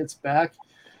up when he gets back,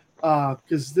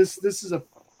 because this is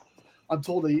I'm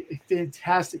told a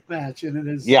fantastic match, and it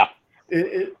is. Yeah.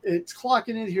 It's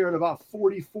clocking in here at about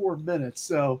 44 minutes,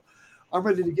 so I'm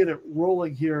ready to get it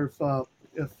rolling here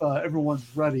if everyone's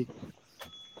ready.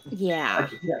 Yeah.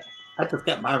 I just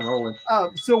got mine rolling.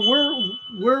 So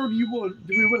where do we want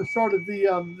to start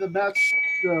the match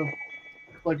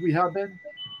like we have been?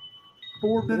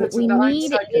 4 minutes. What we and 9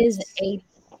 need seconds. is a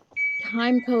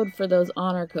time code for those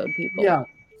honor code people. Yeah.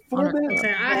 4 Honor minutes.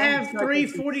 code. I have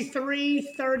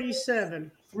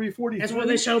 3:43:37. 3:43. That's where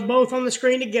they show both on the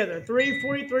screen together.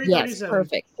 3:43:37. Yes,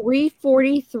 perfect.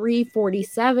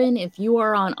 3:43:47. If you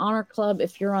are on Honor Club,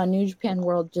 if you're on New Japan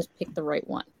World, just pick the right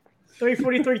one.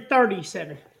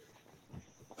 3:43:37.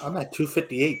 I'm at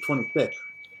 2:58:26.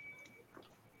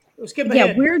 Let's skip ahead.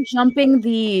 Yeah,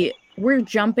 we're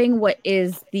jumping what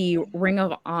is the Ring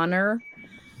of Honor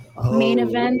main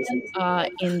event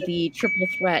in the triple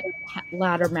threat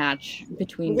ladder match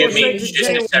between. Give me just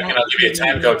a second. I'll give you a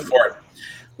time code for it.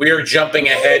 We are jumping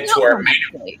ahead to our main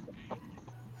event.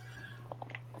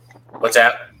 What's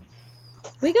that?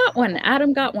 We got one.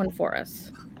 Adam got one for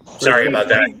us. Sorry about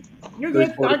that. You're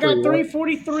good. I got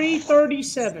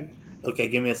 3:43:37. Okay,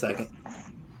 give me a second.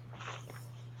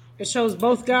 It shows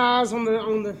both guys on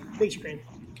the big screen.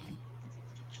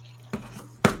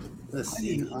 Let's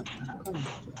see.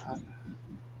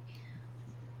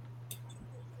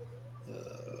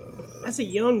 That's a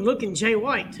young looking Jay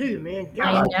White too, man.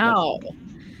 I know.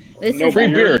 This No is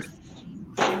pre-beard.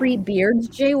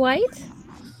 Pre-beard Jay White?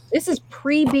 This is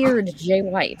pre-beard Jay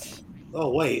White. Oh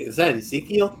wait, is that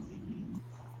Ezekiel?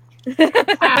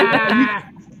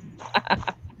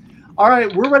 All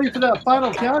right, we're ready for that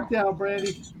final countdown,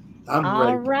 Brandy.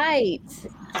 All right.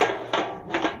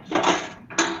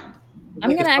 I'm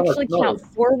going to actually count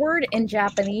forward in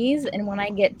Japanese, and when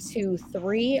I get to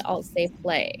 3, I'll say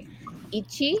play.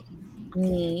 Ichi,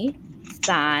 ni,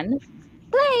 san,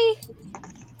 play.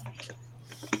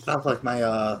 Sounds like my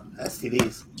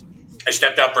STDs. I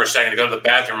stepped out for a second to go to the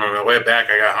bathroom. On my way back,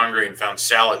 I got hungry and found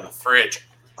salad in the fridge.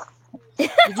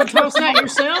 Did you toss that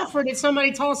yourself, or did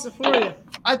somebody toss it for you?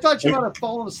 I thought you might have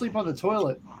fallen asleep on the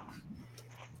toilet.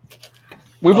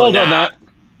 We've all done that.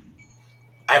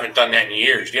 I haven't done that in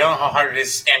years. Do you know how hard it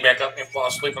is to stand back up and fall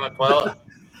asleep on the toilet?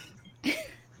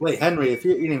 Wait, Henry, if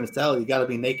you're eating a salad, you got to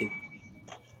be naked.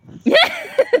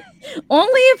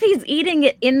 Only if he's eating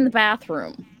it in the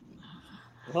bathroom.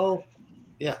 Oh,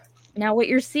 yeah. Now, what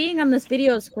you're seeing on this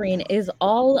video screen is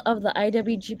all of the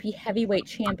IWGP Heavyweight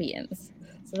Champions.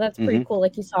 So that's pretty cool.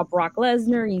 Like you saw Brock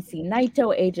Lesnar, you see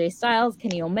Naito, AJ Styles,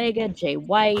 Kenny Omega, Jay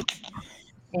White.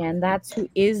 And that's who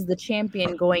is the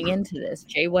champion going into this.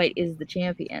 Jay White is the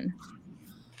champion.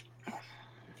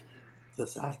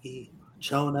 Sasaki,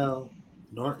 Chono,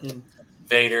 Norton,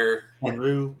 Vader,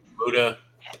 Henry, Buddha.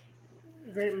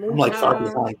 I'm like far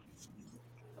behind.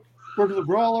 Brooklyn the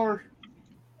Brawler.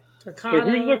 So who's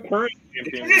the current champion?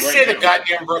 Did you just say the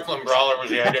goddamn Brooklyn Brawler was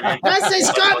the IWGP? I say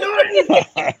Scott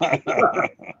Norton.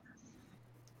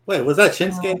 Wait, was that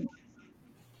Shinsuke?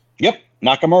 Yep,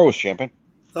 Nakamura was champion.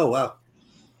 Oh wow.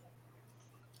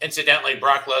 Incidentally,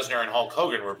 Brock Lesnar and Hulk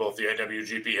Hogan were both the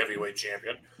IWGP Heavyweight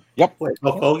Champion. Yep. Wait,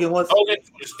 Hulk Hogan was? Hogan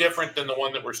was different than the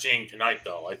one that we're seeing tonight,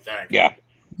 though, I think. Yeah.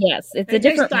 Yes, it's a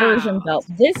different version belt.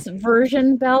 This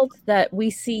version belt that we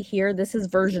see here, this is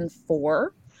version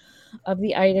 4 of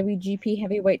the IWGP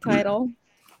Heavyweight title.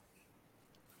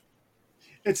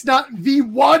 It's not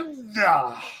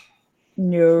V1.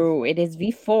 No, it is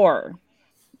V4.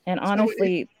 And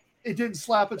honestly, it didn't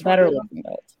slap its better looking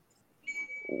belt.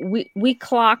 We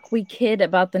kid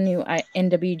about the new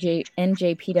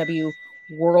NJPW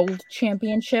World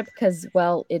Championship because,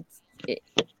 well,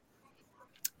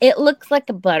 it looks like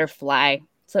a butterfly,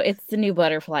 so it's the new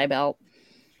butterfly belt.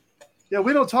 Yeah,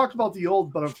 we don't talk about the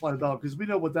old butterfly belt because we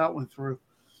know what that went through.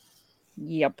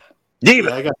 Yep.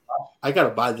 Yeah, I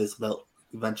gotta buy this belt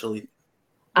eventually.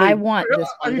 I want this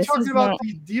one. Are you talking about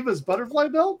the Divas butterfly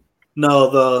belt? No,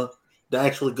 the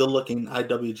actually good-looking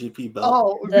IWGP belt.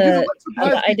 Oh, the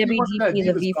IWGP,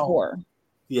 the V4. Belt.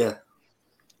 Yeah.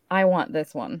 I want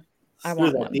this one. I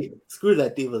want one. Screw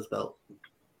that Divas belt.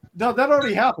 No, that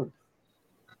already happened.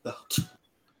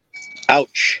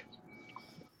 Ouch.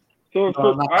 So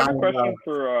No, I have a question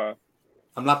for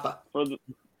I'm not for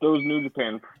those New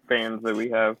Japan fans that we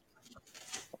have.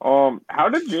 How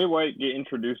did Jay White get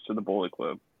introduced to the Bullet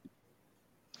Club?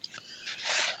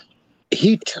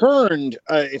 He turned,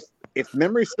 if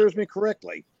memory serves me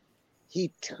correctly, he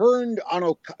turned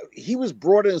on he was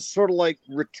brought in as sort of like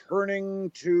returning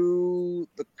to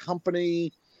the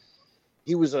company.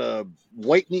 He was a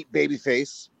white meat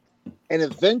babyface, and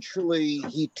eventually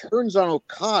he turns on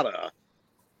Okada,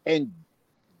 and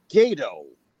Gato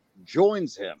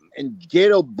joins him, and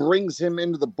Gato brings him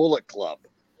into the Bullet Club.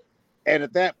 And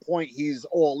at that point, he's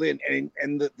all in.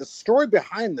 And the story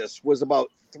behind this was about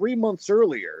 3 months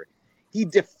earlier, he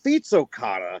defeats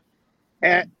Okada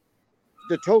at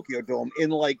the Tokyo Dome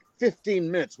in like 15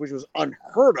 minutes, which was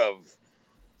unheard of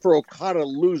for Okada to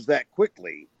lose that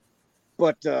quickly.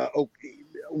 But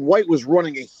White was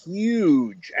running a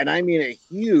huge, and I mean a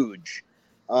huge,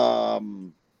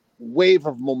 wave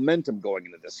of momentum going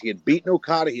into this. He had beaten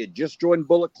Okada. He had just joined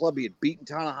Bullet Club. He had beaten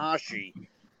Tanahashi,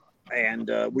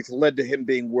 and which led to him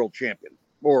being world champion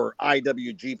or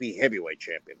IWGP heavyweight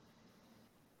champion.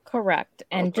 Correct.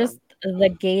 And just the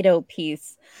Gato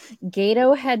piece.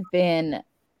 Gato had been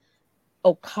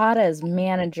Okada's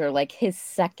manager, like his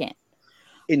second.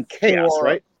 In Chaos,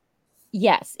 right?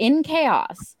 Yes, in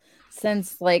Chaos,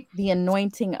 since like the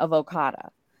anointing of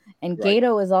Okada. And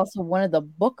Gato is also one of the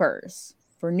bookers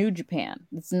for New Japan.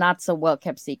 It's not so well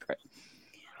kept secret.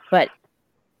 But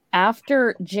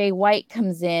after Jay White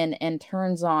comes in and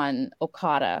turns on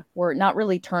Okada, or not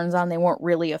really turns on, they weren't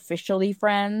really officially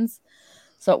friends,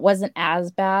 so it wasn't as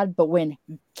bad. But when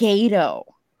Gato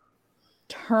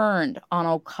turned on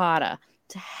Okada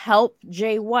to help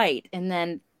Jay White and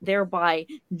then thereby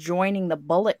joining the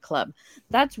Bullet Club,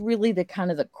 that's really the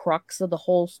kind of the crux of the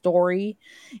whole story,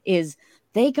 is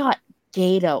they got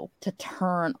Gato to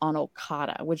turn on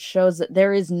Okada, which shows that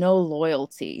there is no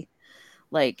loyalty.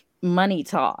 Like, money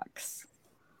talks.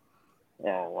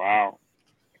 Oh, wow.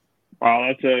 Wow,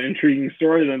 that's an intriguing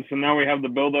story then. So now we have the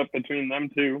build-up between them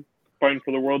two fighting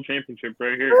for the World Championship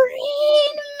right here.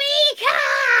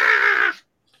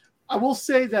 I will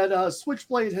say that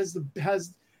Switchblade has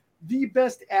the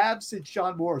best abs since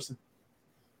John Morrison.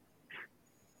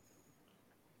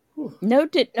 No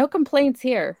complaints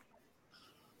here.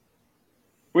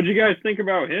 What did you guys think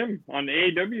about him on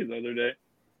AEW the other day?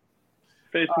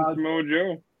 Facing Samoa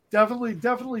Joe.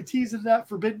 Definitely teasing that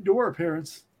Forbidden Door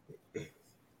appearance.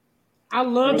 I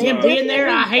loved him being there.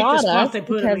 I hate the spot they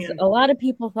put him in. A lot of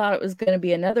people thought it was going to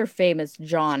be another famous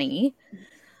Johnny.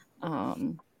 They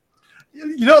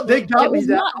got me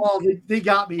that. They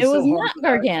got me. It was not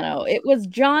Gargano. It was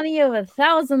Johnny of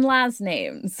 1,000 last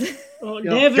names. Well,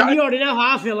 Devin, you already know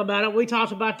how I feel about it. We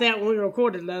talked about that when we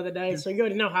recorded the other day, so you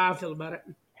already know how I feel about it.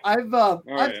 I've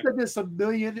said this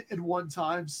 1,000,001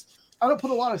 times. I don't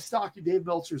put a lot of stock in Dave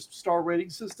Meltzer's star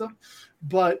rating system,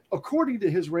 but according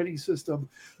to his rating system,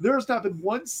 there has not been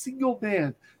one single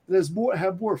man that has more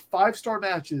 5-star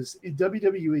matches in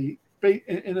WWE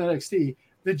in NXT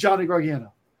than Johnny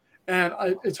Gargano. And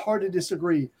it's hard to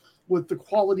disagree with the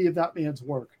quality of that man's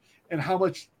work and how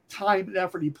much time and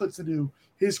effort he puts into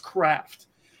his craft.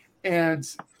 And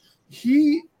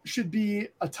he should be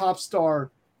a top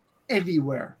star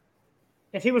anywhere.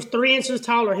 If he was 3 inches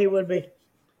taller, he would be.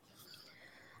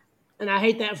 And I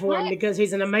hate that for him because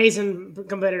he's an amazing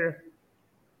competitor.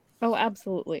 Oh,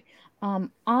 absolutely.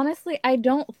 Honestly, I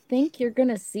don't think you're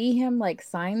gonna see him like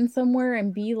sign somewhere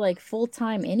and be like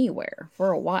full-time anywhere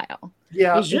for a while.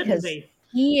 Yeah, he shouldn't be.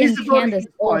 He and Candace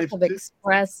both have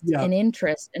expressed an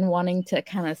interest in wanting to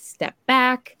kind of step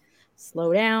back,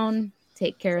 slow down,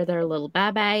 take care of their little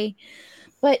baby.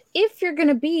 But if you're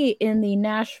gonna be in the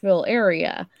Nashville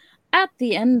area at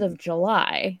the end of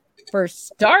July for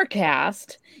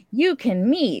StarCast, you can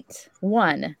meet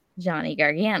one Johnny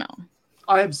Gargano.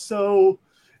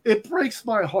 It breaks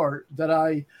my heart that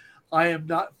I am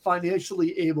not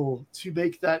financially able to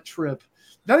make that trip,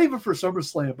 not even for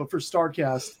SummerSlam, but for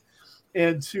StarCast,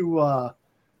 and to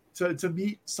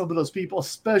meet some of those people,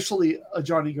 especially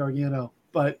Johnny Gargano.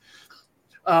 But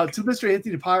to Mr.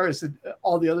 Anthony Pyrus and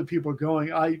all the other people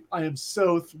going, I am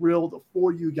so thrilled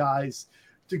for you guys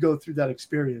to go through that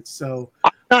experience. So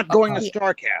I'm not going to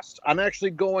StarCast.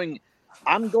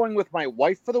 I'm going with my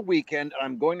wife for the weekend.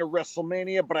 I'm going to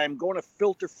WrestleMania, but I'm going to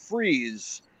Filter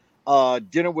Freeze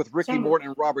dinner with Ricky Morton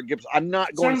and Robert Gibbs. I'm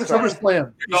not going to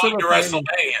SummerSlam. You're going to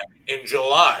WrestleMania in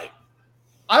July.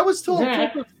 I was told,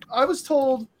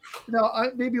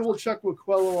 maybe we'll check with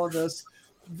Quello on this,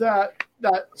 that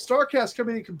StarCast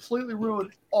coming in completely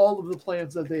ruined all of the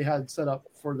plans that they had set up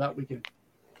for that weekend.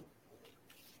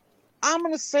 I'm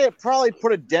going to say it probably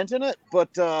put a dent in it,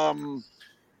 but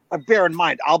bear in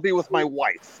mind, I'll be with my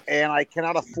wife, and I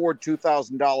cannot afford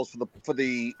 $2,000 for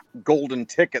the golden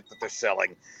ticket that they're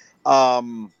selling.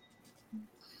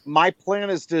 My plan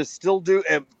is to still do.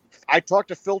 I talked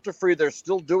to Filter Free; they're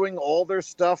still doing all their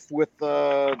stuff with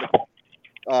the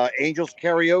Angels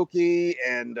Karaoke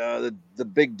and the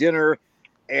big dinner,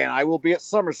 and I will be at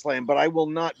SummerSlam, but I will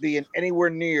not be anywhere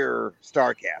near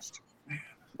StarCast,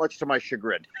 much to my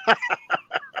chagrin.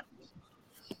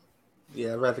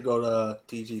 Yeah, I'd rather go to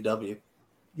TGW.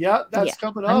 Yeah, that's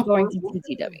coming up. I'm going to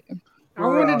TGW.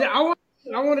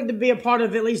 I wanted to be a part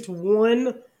of at least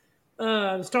one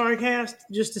StarCast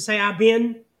just to say I've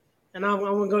been, and I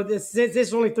want to go to this. This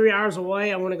is only 3 hours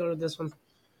away. I want to go to this one.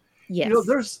 Yes. You know,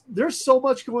 there's so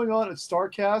much going on at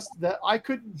StarCast that I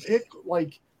couldn't pick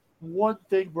like one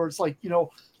thing where it's like,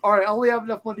 all right, I only have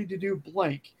enough money to do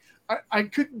blank. I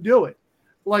couldn't do it.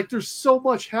 Like, there's so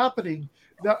much happening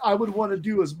that I would want to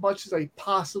do as much as I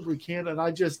possibly can, and I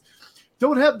just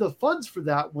don't have the funds for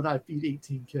that when I feed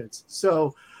 18 kids.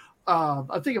 So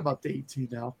I think I'm up to 18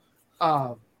 now.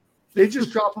 They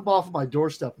just drop them off at my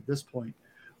doorstep at this point.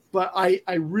 But I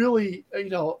really,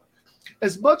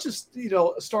 as much as,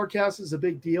 StarCast is a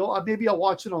big deal, maybe I'll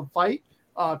watch it on Fight,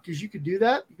 because you can do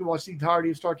that. You can watch the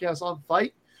entirety of StarCast on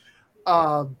Fight.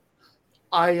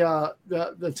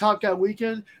 The Top Guy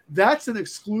Weekend, that's an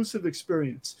exclusive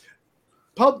experience.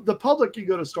 The public can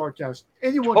go to StarCast.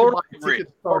 Anyone can buy a ticket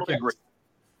to StarCast.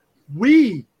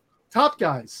 We, Top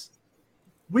Guys,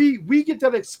 we get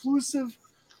that exclusive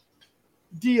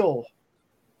deal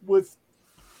with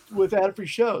ad-free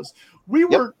shows. We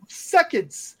were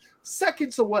seconds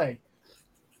away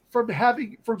from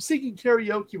singing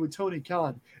karaoke with Tony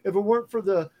Khan. If it weren't for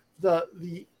the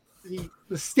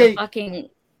stake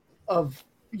of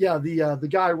the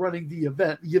guy running the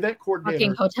event coordinator,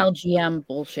 fucking hotel GM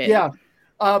bullshit. Yeah,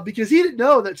 because he didn't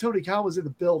know that Tony Khan was in the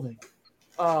building.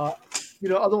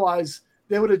 Otherwise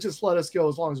they would have just let us go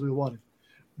as long as we wanted.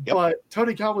 Yep. But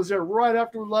Tony Khan was there right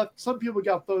after we left. Some people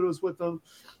got photos with him,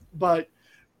 but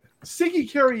singing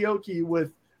karaoke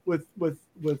with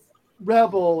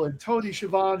Rebel and Tony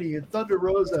Schiavone and Thunder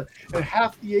Rosa and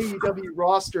half the AEW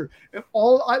roster and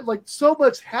so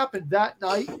much happened that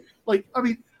night.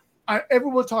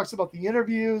 Everyone talks about the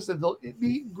interviews and the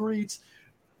meet and greets.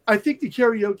 I think the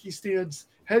karaoke stands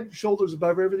head and shoulders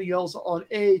above everything else on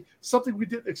something we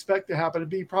didn't expect to happen,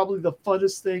 and B, probably the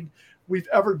funnest thing we've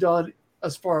ever done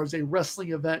as far as a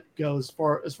wrestling event goes,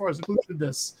 as far as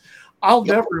inclusiveness. I'll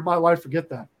never in my life forget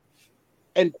that.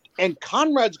 And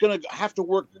Conrad's going to have to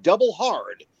work double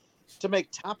hard to make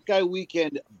Top Guy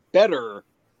Weekend better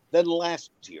than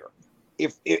last year,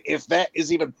 if that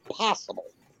is even possible.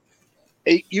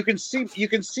 You can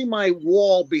see my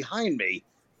wall behind me.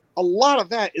 A lot of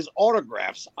that is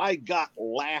autographs I got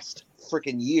last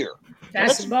freaking year.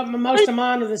 That's most of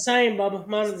mine are the same, Bubba.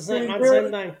 Mine are the same. Mine's the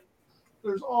same thing.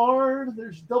 There's Arn,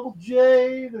 there's Double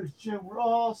J, there's Jim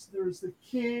Ross, there's the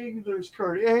King, there's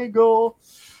Kurt Angle.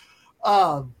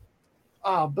 But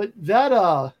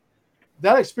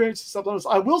that experience is something else.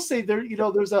 I will say they're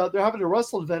having a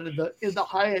wrestling event in the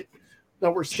Hyatt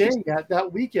that we're staying at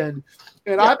that weekend,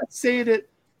 and I've been saying it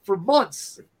for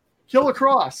months. Killer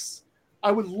Cross,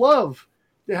 I would love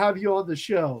to have you on the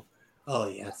show. Oh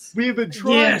yes, we have been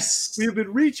trying. Yes. We have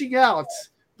been reaching out,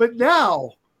 but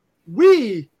now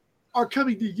we are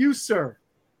coming to you, sir.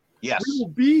 Yes, we will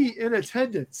be in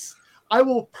attendance. I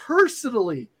will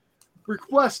personally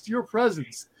request your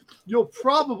presence. You'll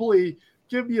probably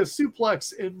give me a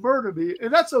suplex and murder me,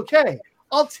 and that's okay.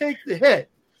 I'll take the hit.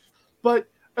 But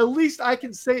at least I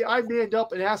can say I manned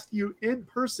up and asked you in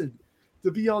person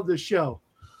to be on this show.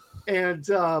 And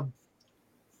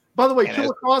by the way,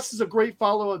 Killer Cross is a great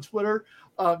follow on Twitter.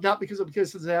 Not because I'm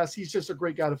kissing his ass. He's just a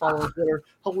great guy to follow on Twitter.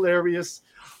 Hilarious.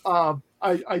 I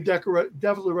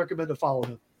definitely recommend to follow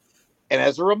him. And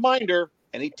as a reminder,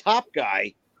 any top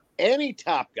guy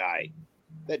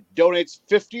that donates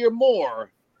 50 or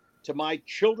more to my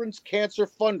children's cancer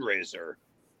fundraiser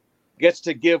gets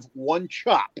to give one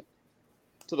chop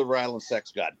to the Rhode Island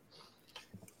Sex God.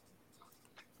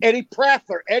 Eddie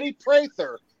Prather's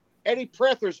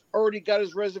already got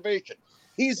his reservation.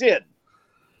 He's in.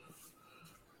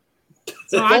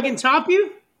 So I can chop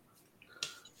you?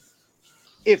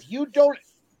 If you donate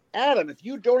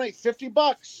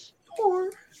 $50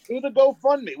 through the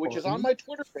GoFundMe, which is on my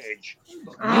Twitter page,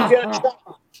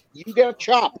 you get a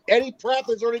chop. Eddie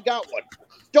Prather's already got one.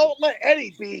 Don't let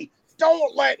Eddie be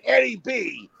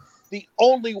the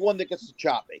only one that gets to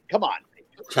chop me. Come on.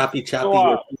 Choppy. Choppy,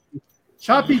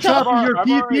 your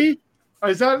PP?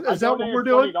 Is that what we're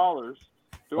doing? $20.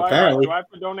 Do I have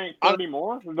to donate 30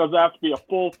 more? Or does it have to be a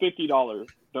full $50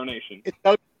 donation?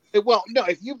 Well, no,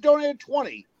 if you've donated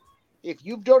 20,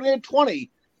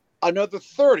 another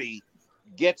 30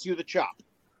 gets you the chop.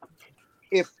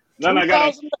 Then I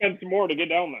got to spend some more to get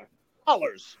down there.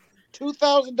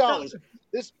 $2,000.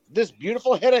 This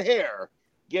beautiful head of hair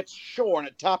gets shorn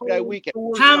at Top Guy Weekend.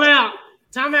 Time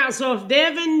out. So if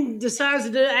Devin decides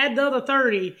to add the other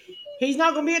 30, he's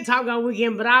not going to be at Top Guy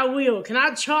Weekend, but I will. Can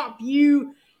I chop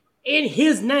you in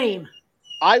his name?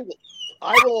 I will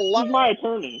allow. He's my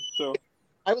attorney, so.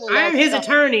 I am his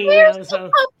attorney. Where's the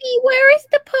puppy? Where is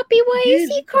the puppy? Why is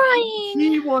he crying?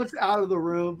 He wants out of the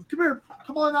room. Come here.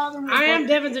 Come on out of the room. I am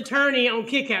Devin's attorney on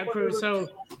Kick Out Crew, so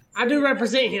I do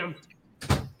represent him.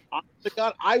 Honest to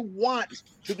God, I want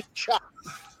to be chopped.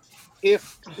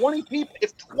 If 20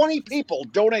 people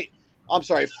donate, I'm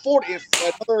sorry, 40. If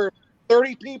another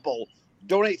 30 people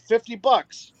donate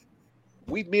 $50,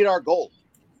 we meet our goal.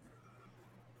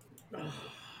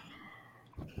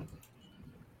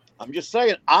 I'm just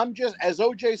saying. As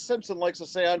O.J. Simpson likes to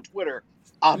say on Twitter,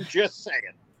 I'm just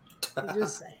saying.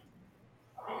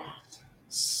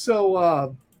 So,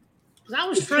 I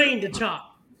was trained to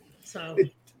chop. So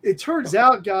it turns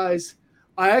out, guys,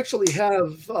 I actually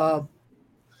have.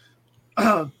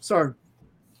 Sorry,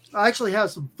 I actually have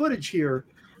some footage here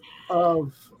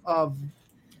of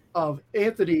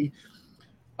Anthony.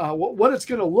 What it's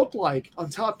going to look like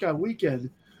on Top Guy Weekend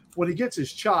when he gets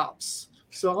his chops.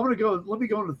 So I'm going to go. Let me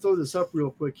go and throw this up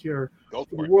real quick here for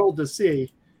the world to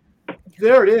see.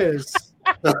 There it is.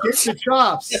 Get the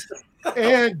chops,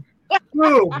 and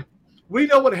boom, we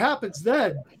know what happens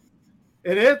then.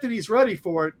 And Anthony's ready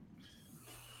for it.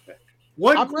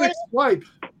 One quick swipe.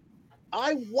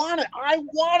 I want it. I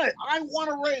want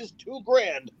to raise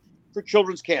 $2,000 for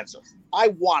children's cancer. I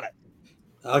want it.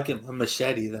 I'll give him a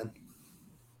machete then.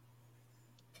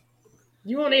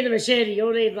 You won't need a machete.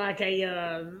 You'll need like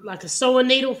a sewing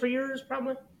needle for yours,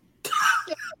 probably.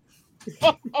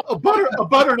 a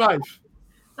butter knife.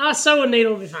 A sewing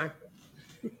needle will be fine.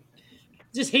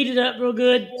 Just heat it up real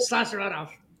good. Slice it right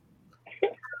off.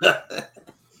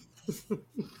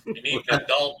 You need an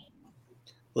adult.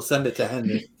 We'll send it to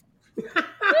Henry.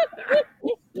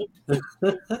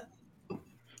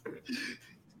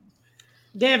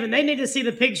 Devin, they need to see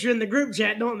the picture in the group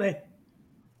chat, don't they?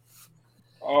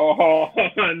 Oh,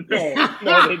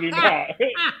 no, they do not.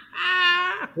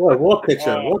 What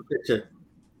picture? What picture?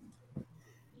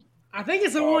 I think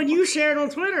it's the one you shared on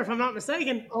Twitter, if I'm not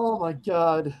mistaken. Oh, my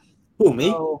God. Who,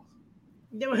 me? Oh.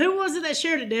 Who was it that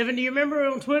shared it, Devin? Do you remember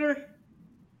on Twitter?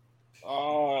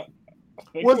 I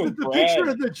think was it the Brad. picture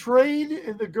of the train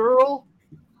and the girl?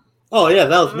 Oh, yeah,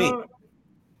 that was me.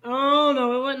 Oh,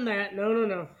 no, it wasn't that.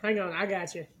 No. Hang on, I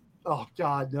got you. Oh,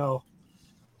 God, no.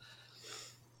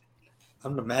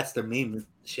 I'm the master meme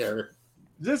sharer.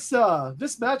 This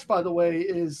match, by the way,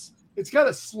 it's got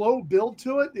a slow build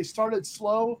to it. They started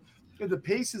slow, and the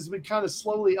pace has been kind of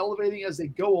slowly elevating as they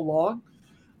go along.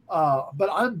 But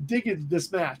I'm digging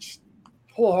this match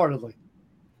wholeheartedly.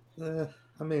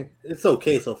 I mean, it's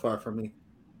okay so far for me.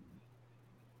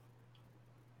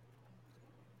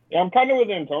 Yeah, I'm kind of with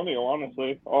Antonio,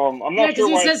 honestly. I'm not Yeah, because sure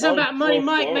he why said it's something so about Money close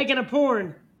Mike up. making a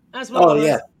porn. That's what Oh it was.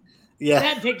 yeah, yeah.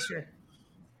 That picture.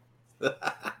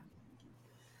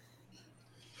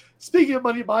 Speaking of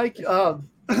Money Mike, by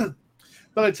the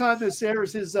time this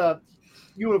airs,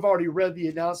 you would have already read the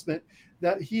announcement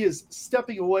that he is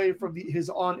stepping away from his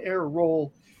on-air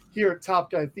role here at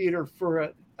Top Guy Theater for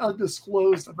an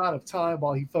undisclosed amount of time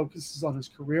while he focuses on his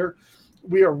career.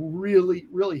 We are really,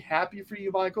 really happy for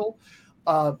you, Michael.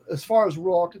 As far as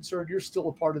we're all concerned, you're still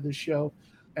a part of this show,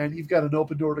 and you've got an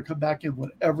open door to come back in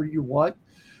whenever you want.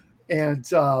 And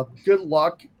good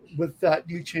luck with that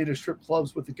new chain of strip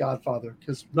clubs with The Godfather.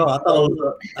 Because No, I thought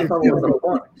it was a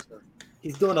porn.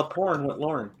 He's doing a porn with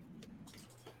Lauren.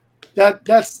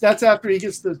 That's after he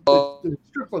gets the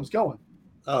strip clubs going.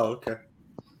 Oh, okay.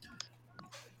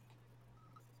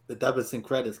 The Debits and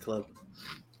Credits Club.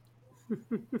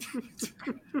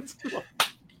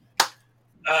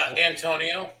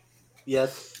 Antonio?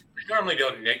 Yes. I normally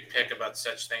don't nitpick about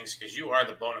such things because you are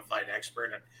the bona fide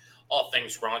expert on all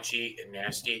things raunchy and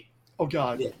nasty. Oh,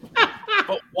 God.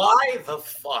 But why the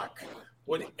fuck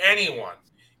would anyone,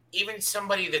 even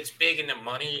somebody that's big into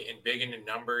money and big into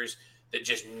numbers, that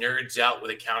just nerds out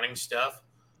with accounting stuff,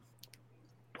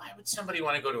 why would somebody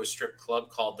want to go to a strip club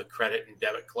called the Credit and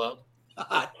Debit Club?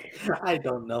 I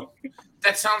don't know.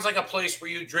 That sounds like a place where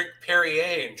you drink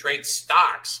Perrier and trade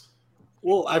stocks.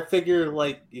 Well, I figure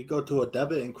like you go to a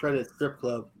debit and credit strip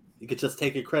club, you could just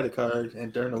take your credit card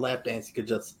and during the lap dance you could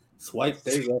just swipe.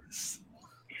 There you go.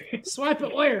 Swipe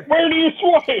it where? Where do you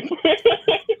swipe?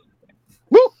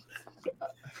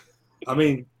 I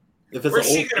mean, if it's Where's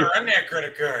an she old going to run that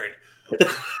credit card?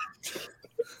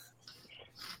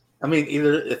 I mean,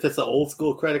 either if it's an old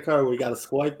school credit card where you got to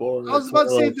swipe, or I was about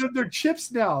to say they're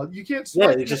chips now. You can't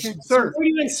swipe. you just insert. Where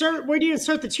do you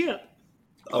insert the chip?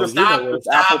 Oh, Stop, you know,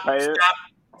 stop,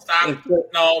 stop.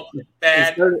 No,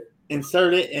 bad.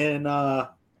 Insert it in the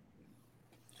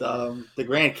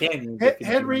Grand Canyon.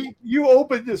 Henry, you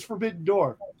opened this forbidden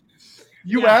door.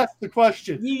 You asked the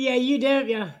question. Yeah, you did.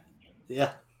 Yeah.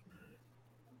 Yeah.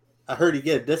 I heard you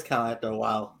get a discount after a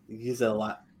while. You use it a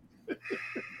lot.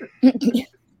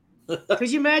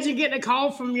 Could you imagine getting a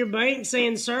call from your bank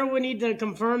saying, "Sir, we need to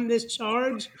confirm this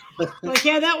charge"? Like,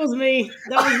 yeah, that was me.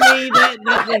 That was me.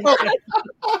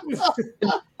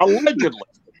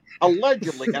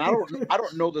 Allegedly, and I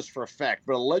don't know this for a fact,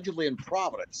 but allegedly in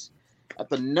Providence, at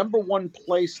the number one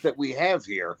place that we have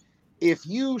here, if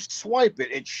you swipe it,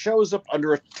 it shows up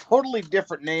under a totally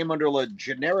different name, under a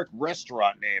generic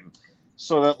restaurant name,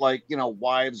 so that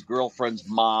wives, girlfriends,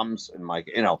 moms, and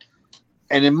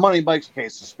and in Money Mike's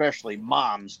case, especially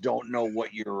moms don't know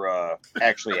what you're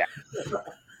actually at.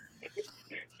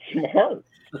 Smart.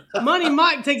 Money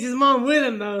Mike takes his mom with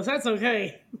him, though, so that's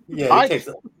okay. Yeah,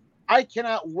 I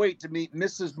cannot wait to meet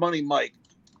Mrs. Money Mike,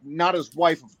 not his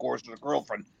wife, of course, or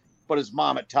girlfriend, but his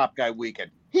mom at Top Guy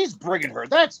Weekend. He's bringing her.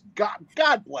 That's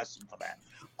God bless him for that.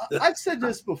 I've said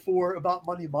this before about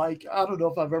Money Mike. I don't know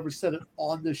if I've ever said it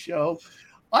on the show.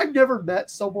 I've never met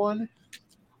someone.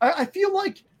 I feel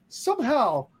like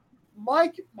somehow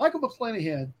Michael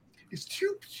McClanahan is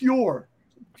too pure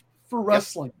for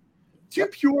wrestling, too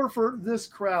pure for this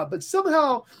crowd, but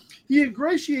somehow he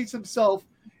ingratiates himself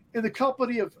in the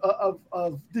company of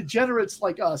degenerates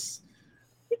like us,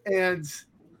 and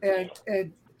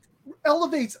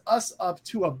elevates us up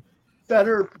to a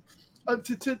better,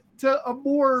 to a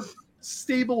more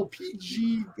stable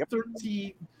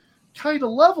PG-13 kind of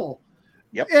level.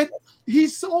 Yep. And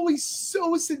he's always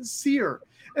so sincere,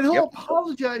 and he'll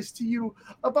apologize to you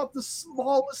about the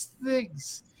smallest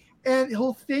things, and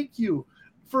he'll thank you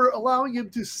for allowing him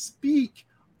to speak.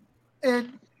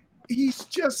 And he's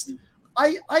just,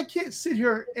 I can't sit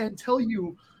here and tell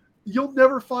you, you'll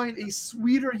never find a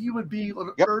sweeter human being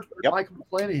on earth than Michael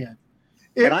McClanahan.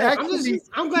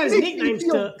 I'm glad his nickname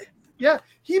stuck. Yeah,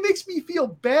 he makes me feel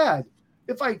bad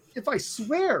if I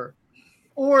swear,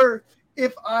 or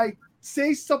if I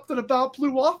say something about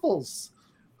blue waffles.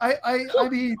 I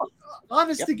mean,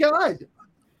 honest to God.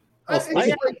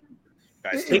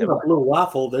 Speaking of blue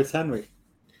waffle, there's Henry.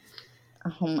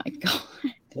 Oh my God.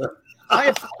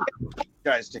 I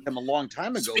apologized to him a long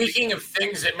time ago. Speaking of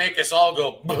things that make us all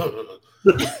go, oh,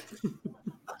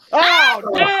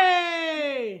 no.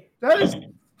 Hey! That is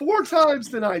 4 times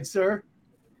tonight, sir.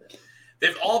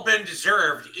 They've all been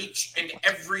deserved, each and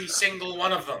every single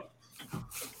one of them.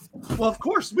 Well, of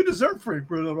course, we deserve Frank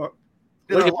Bruno.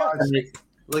 Look at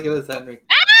this, Henry.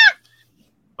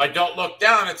 If I don't look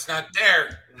down, it's not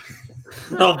there.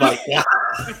 Oh my God!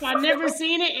 If I've never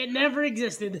seen it, it never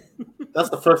existed. That's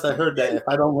the first I heard that. If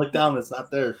I don't look down, it's not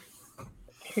there.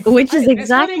 Which is That's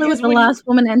exactly funny what the when last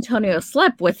woman Antonio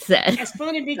slept with said. It's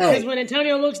funny because when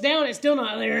Antonio looks down, it's still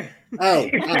not there.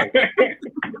 Hey,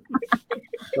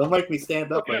 don't make me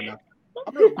stand up right now.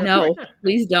 No,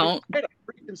 please don't. I had a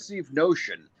preconceived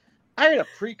notion. I had a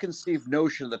preconceived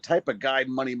notion of the type of guy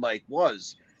Money Mike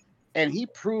was, and he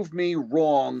proved me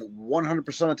wrong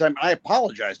 100% of the time. I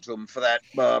apologize to him for that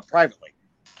privately.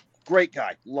 Great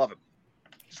guy, love him.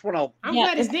 Just want to. I'm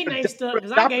glad his nickname stuck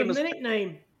because I gave him the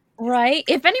nickname. Right.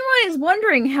 If anyone is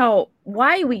wondering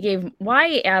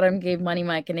why Adam gave Money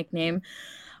Mike a nickname,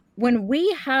 when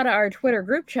we had our Twitter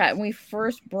group chat and we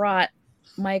first brought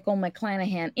Michael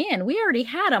McClanahan in, we already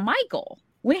had a Michael.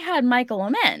 We had Michael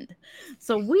Amend.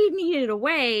 So we needed a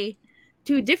way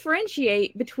to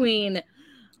differentiate between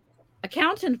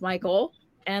accountant Michael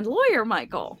and lawyer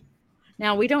Michael.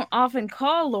 Now, we don't often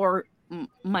call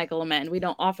Michael Amend. We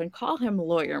don't often call him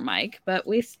Lawyer Mike, but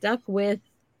we stuck with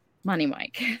Money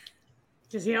Mike.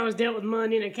 Because he always dealt with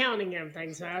money and accounting and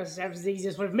everything. So that was the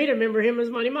easiest way for me to remember him as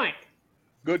Money Mike.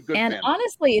 Good. And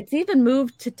honestly, it's even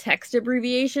moved to text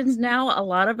abbreviations now. A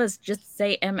lot of us just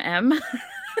say MM.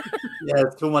 Yeah,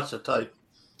 it's too much to type.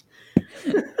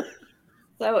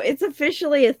 So it's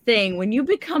officially a thing. When you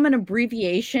become an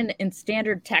abbreviation in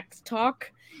standard text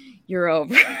talk, you're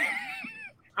over.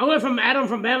 I went from Adam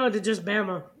from Bama to just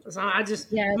Bama. So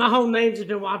my whole name's just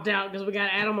been wiped out because we got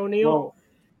Adam O'Neill.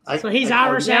 Well, so he's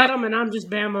Irish Adam and I'm just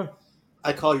Bama.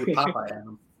 I call you Papa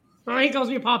Adam. Oh, he calls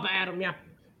me Papa Adam, yeah.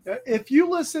 If you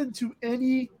listen to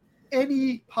any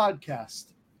podcast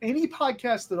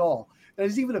at all that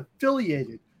is even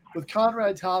affiliated with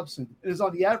Conrad Thompson, it is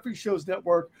on the Ad Free Shows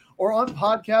Network or on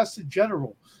podcasts in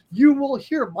general, you will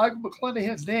hear Michael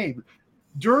McClanahan's name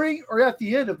during or at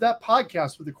the end of that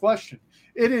podcast with a question.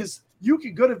 It is, you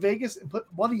can go to Vegas and put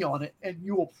money on it and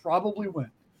you will probably win.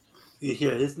 You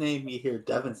hear his name, you hear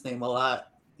Devin's name a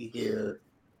lot, you hear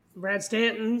Brad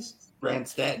Stanton.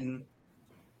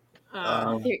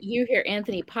 You hear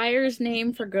Anthony Pyre's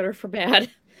name for good or for bad.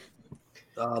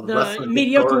 The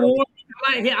Mediocre Warrior.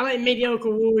 I like Mediocre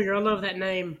Warrior. I love that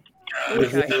name.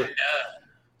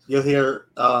 You'll hear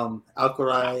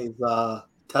Alcarai's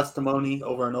testimony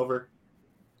over and over.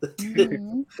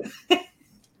 Mm-hmm.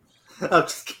 I'm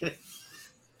just kidding.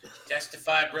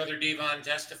 Testify, Brother Devon,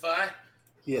 testify.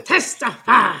 Yeah.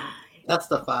 Testify.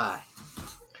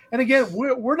 And again,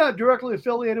 we're not directly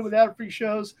affiliated with Ad Free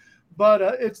Shows, but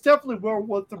it's definitely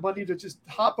worth the money to just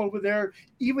hop over there,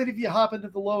 even if you hop into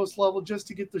the lowest level just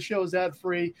to get the shows ad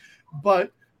free.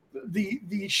 But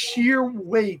the sheer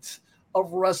weight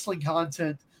of wrestling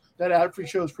content that Ad Free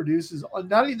Shows produces,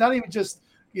 not even just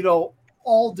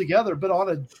all together, but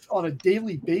on a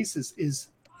daily basis, is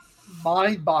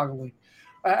mind-boggling.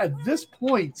 At this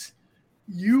point,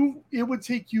 it would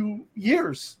take you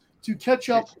years to catch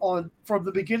up on from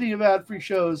the beginning of Ad Free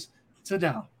Shows to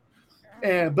now.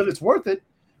 But it's worth it.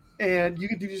 And you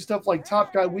can do stuff like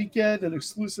Top Guy Weekend and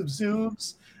exclusive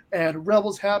Zooms and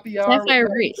Rebels Happy Hour.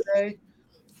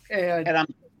 And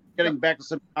I'm getting back to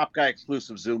some Top Guy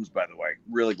exclusive Zooms, by the way.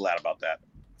 Really glad about that.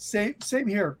 Same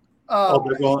here.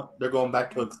 They're going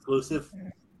back to exclusive.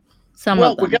 Some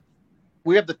of them.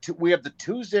 We have the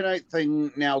Tuesday night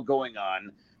thing now going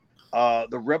on.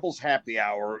 The Rebels Happy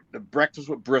Hour, the Breakfast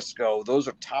with Briscoe. Those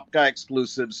are Top Guy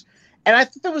exclusives. And I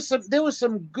think there was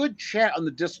some good chat on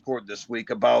the Discord this week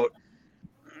about,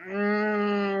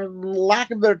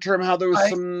 lack of a better term, how there was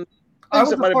some. I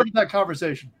was a part of that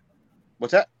conversation.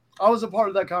 What's that? I was a part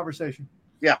of that conversation.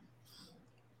 Yeah.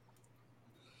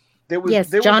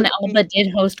 John Alba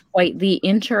did host quite the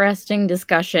interesting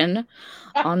discussion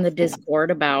on the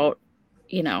Discord about,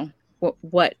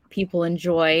 what people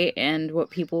enjoy and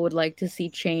what people would like to see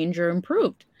change or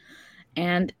improved.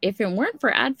 And if it weren't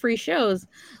for Ad-Free Shows,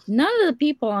 none of the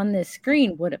people on this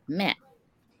screen would have met.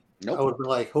 Nope. I would be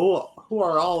like, who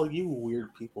are all you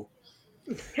weird people?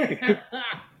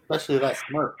 Especially that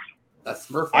Smurf. That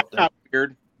Smurf. I'm not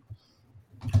weird.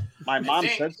 My mom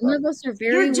said so. Some of us are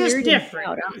very You're just weird different.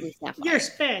 And proud, aren't we, Sapphire? You're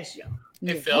special.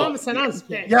 Hey, Phil. Mama said I'm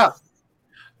special. Yeah.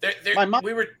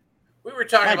 We were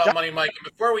talking about Money Mike,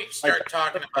 and before we start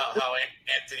talking about how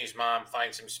Anthony's mom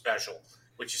finds him special,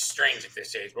 which is strange at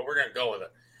this age, but we're going to go with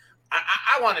it.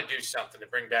 I want to do something to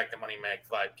bring back the Money Mike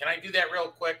vibe. Can I do that real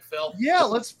quick, Phil? Yeah, I'm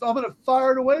going to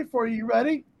fire it away for you. You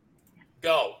ready?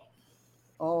 Go.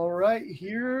 All right,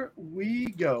 here we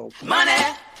go. Money,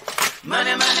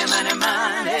 money, money, money,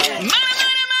 money. Money.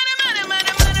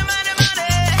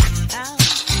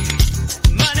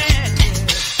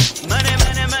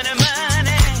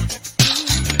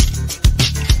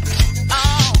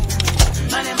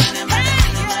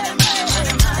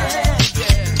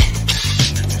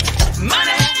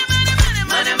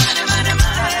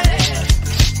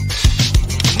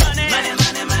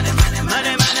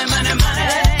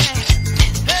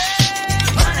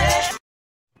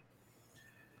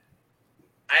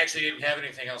 actually didn't have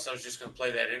anything else. I was just going to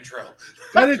play that intro.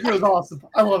 That intro is awesome.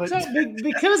 I love it. So,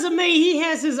 because of me, he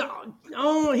has his own.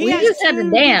 We just had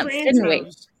to dance, didn't we?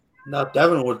 No,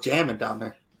 Devin was jamming down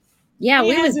there. Yeah,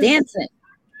 we was dancing.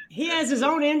 He has his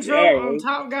own intro on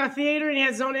Top Guy Theater, and he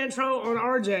has his own intro on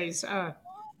RJ's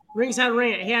Ringside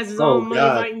Rant. He has his own Money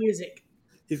Mike music.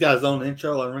 He's got his own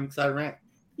intro on Ringside Rant.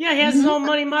 Yeah, he has his own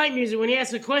Money Mike music. When he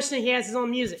asks a question, he has his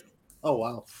own music. Oh,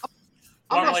 wow.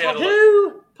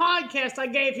 Two podcasts I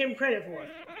gave him credit for.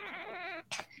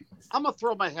 I'm going to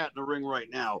throw my hat in the ring right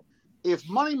now. If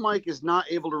Money Mike is not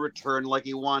able to return like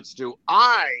he wants to,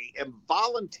 I am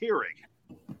volunteering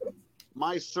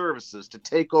my services to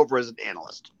take over as an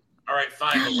analyst. All right,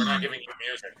 fine, but we're not giving you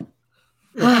music.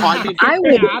 I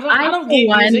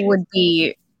would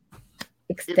be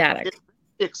ecstatic.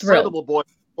 Excitable boy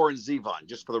or Zevon,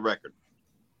 just for the record.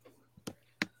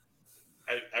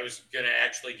 I was going to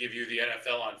actually give you the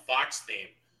NFL on Fox theme,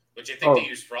 which I think they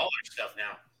use for all their stuff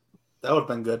now. That would have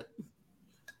been good.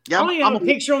 Yeah, I only have a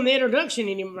picture on the introduction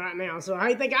in him right now, so how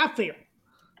do you think I feel?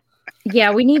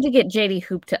 Yeah, we need to get JD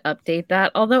Hoop to update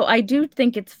that. Although I do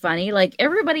think it's funny. Like,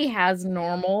 everybody has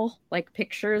normal, like,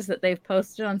 pictures that they've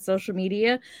posted on social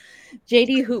media.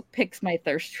 JD Hoop picks my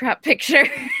thirst trap picture.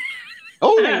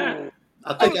 I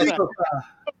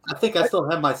think I still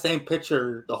have my same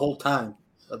picture the whole time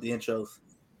of the intros.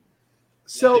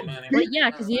 So,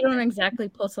 yeah, because you don't exactly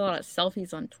post a lot of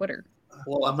selfies on Twitter.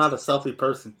 Well, I'm not a selfie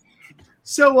person.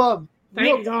 So,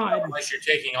 thank God. Unless you're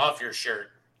taking off your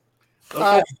shirt.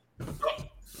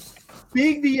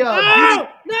 Being the no.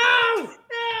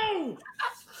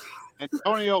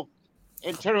 Antonio,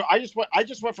 I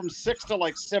just went from 6 to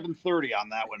like 7:30 on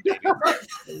that one, baby.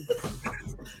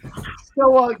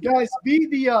 So, guys, being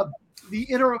the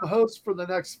interim host for the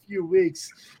next few weeks,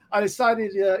 I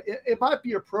decided it might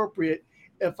be appropriate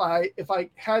if I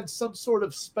had some sort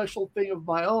of special thing of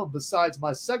my own besides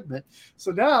my segment. So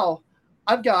now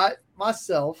I've got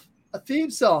myself a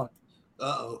theme song.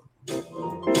 Uh-oh. Phil.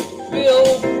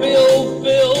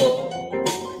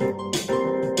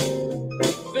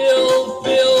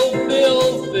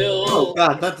 Oh,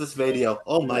 God, not this video.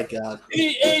 Oh, my God.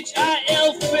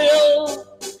 P-H-I-L, Phil.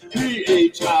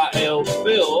 P-H-I-L,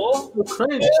 Phil.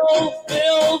 Phil.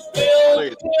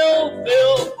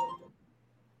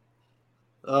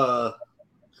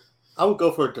 I would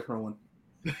go for a different one.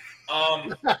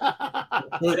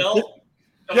 Phil, don't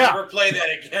ever play that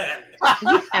again.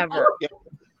 Ever.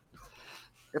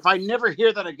 If I never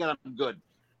hear that again, I'm good.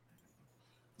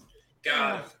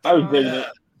 God. I was digging it.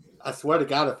 I swear to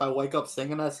God, if I wake up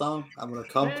singing that song, I'm going to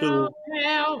come to...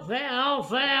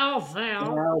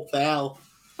 Foul.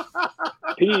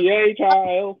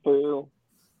 P-H-I-L, Phil.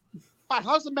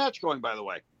 How's the match going, by the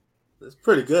way? It's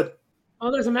pretty good.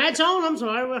 Oh, there's a match on? I'm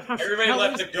sorry. Everybody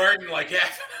left the garden like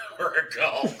half an hour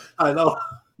ago. I know.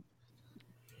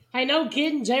 Hey, no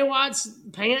kidding. Jay Watt's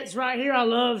pants right here. I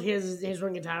love his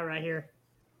ring attire right here.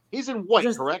 He's in white,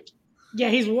 correct? Yeah,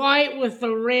 he's white with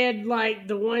the red, like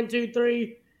the 1, 2,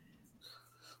 3.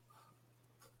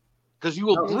 Because you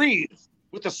will breathe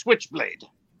with a switchblade.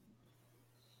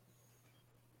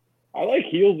 I like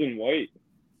heels in white.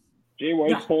 Jay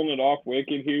White's pulling it off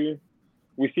wicked here.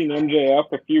 We seen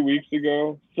MJF a few weeks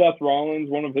ago. Seth Rollins,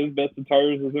 one of his best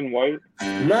attires is in white.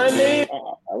 I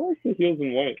like the heels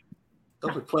in white.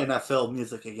 Don't be playing that Phil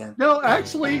music again. No,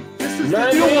 actually, this is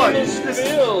My the new name one. is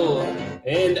Phil,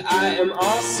 and I am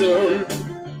awesome.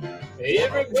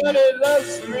 Everybody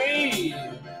loves me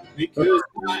because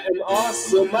I am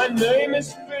awesome. My name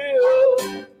is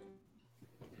Phil.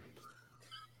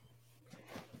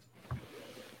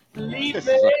 Leave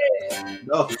me.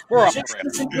 No. Just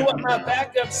listen to what my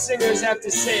backup singers have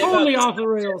to say about Totally this. off the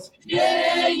rails.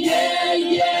 Yeah.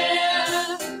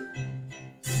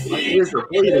 My ears are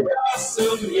bleeding.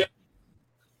 Awesome, yeah.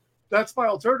 That's my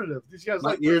alternative. These guys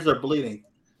My like ears are bleeding.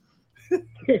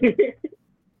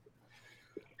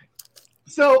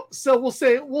 So we'll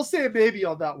say a maybe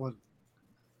on that one.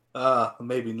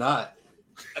 Maybe not.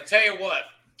 I'll tell you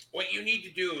what you need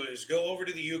to do is go over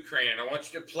to the Ukraine, and I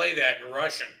want you to play that in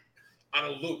Russian on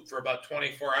a loop for about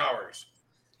 24 hours.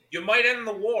 You might end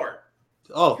the war.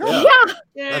 Oh, yeah.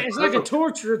 Yeah, it's like a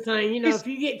torture thing. You know, if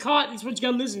you get caught, that's what you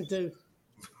got to listen to.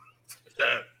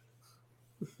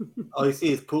 All you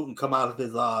see is Putin come out of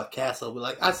his castle, be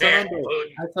like, "I surrender.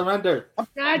 I surrender."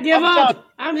 I give up.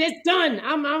 It's done.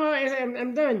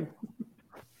 I'm done.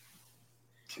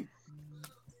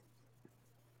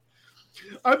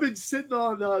 I've been sitting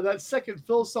on that second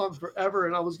Phil song forever,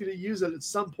 and I was going to use it at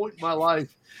some point in my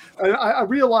life. And I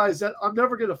realized that I'm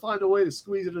never going to find a way to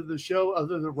squeeze it into the show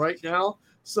other than right now.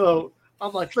 So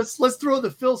I'm like, let's throw the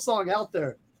Phil song out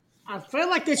there. I feel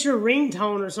like that's your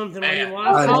ringtone or something when Man. your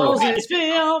wife calls it. Phil.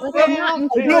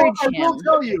 I will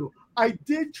tell you, I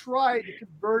did try to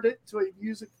convert it to a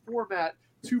music format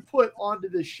to put onto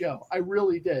this show. I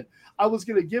really did. I was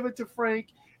going to give it to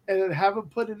Frank and then have him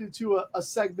put it into a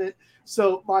segment.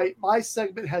 So my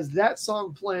segment has that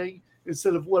song playing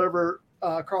instead of whatever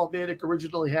Carl Manick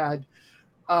originally had.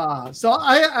 So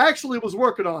I actually was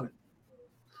working on it.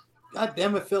 God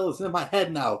damn it, Phil! It's in my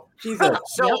head now. Jesus.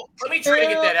 So let me try to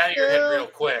get that out of your head real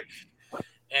quick,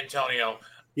 Antonio.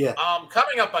 Yeah.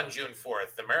 Coming up on June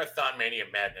 4th, the Marathon Mania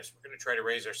Madness. We're going to try to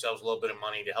raise ourselves a little bit of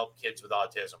money to help kids with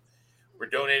autism. We're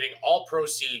donating all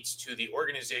proceeds to the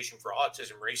Organization for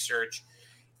Autism Research.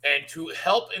 And to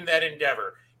help in that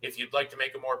endeavor, if you'd like to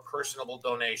make a more personable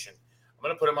donation, I'm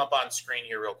going to put them up on screen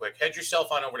here real quick. Head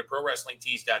yourself on over to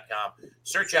ProWrestlingTees.com.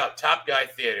 Search out Top Guy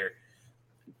Theater.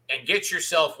 And get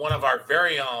yourself one of our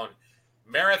very own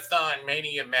Marathon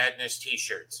Mania Madness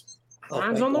t-shirts.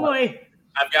 Mine's on the way.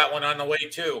 I've got one on the way,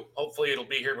 too. Hopefully it'll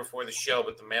be here before the show,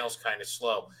 but the mail's kind of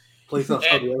slow. Please don't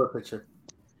show the other picture.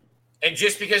 And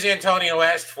just because Antonio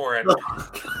asked for it.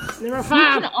 Number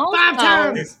 5. 5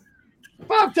 times.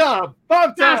 5 times.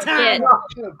 5 times.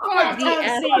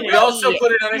 We also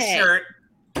put it on a shirt.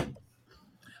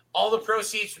 All the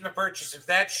proceeds from the purchase of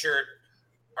that shirt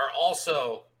are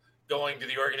also going to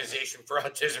the Organization for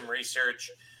Autism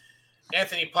Research.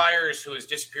 Anthony Pyers, who has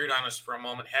disappeared on us for a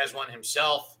moment, has one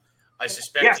himself. I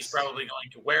suspect he's probably going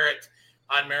to wear it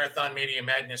on Marathon Mania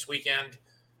Madness weekend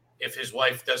if his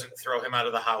wife doesn't throw him out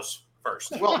of the house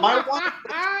first. Well, my wife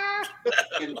is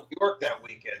in New York that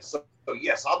weekend, so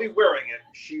yes, I'll be wearing it.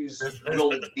 She's will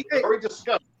be very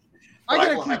disgusted.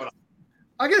 I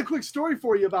got a quick story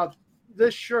for you about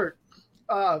this shirt.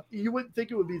 You wouldn't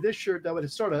think it would be this shirt that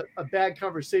would start a bad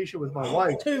conversation with my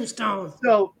wife. Tombstone.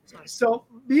 So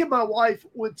me and my wife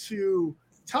went to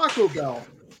Taco Bell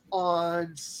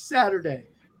on Saturday,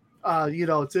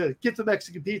 to get the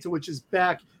Mexican pizza, which is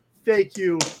back. Thank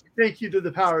you to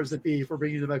the powers that be for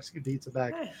bringing the Mexican pizza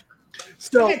back.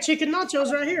 So I got chicken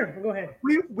nachos right here. Go ahead.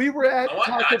 We were at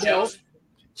Taco Bell,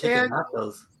 and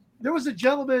nachos. There was a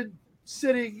gentleman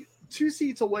sitting 2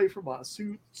 seats away from us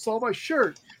who saw my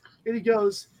shirt. And he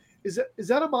goes, is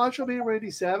that a Macho Man Randy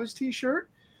Savage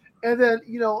t-shirt? And then,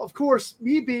 of course,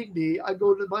 me being me, I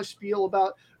go into my spiel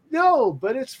about, no,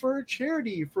 but it's for a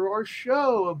charity, for our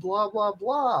show, and blah, blah,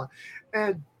 blah.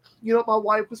 And, my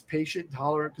wife was patient and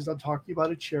tolerant because I'm talking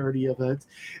about a charity event.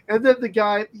 And then the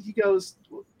guy, he goes,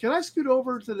 can I scoot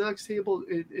over to the next table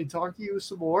and talk to you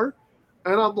some more?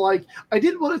 And I'm like, I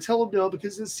didn't want to tell him no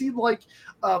because it seemed like,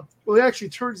 it actually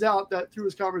turns out that through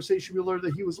his conversation, we learned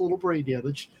that he was a little brain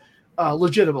damaged.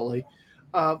 Legitimately.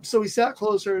 So we sat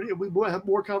closer and we had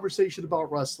more conversation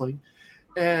about wrestling,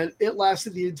 and it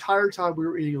lasted the entire time we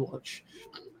were eating lunch.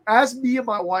 As me and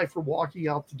my wife were walking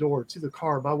out the door to the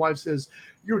car, my wife says,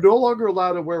 "You're no longer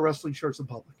allowed to wear wrestling shirts in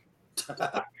public."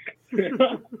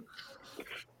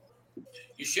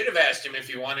 You should have asked him if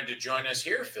he wanted to join us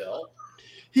here, Phil.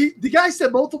 The guy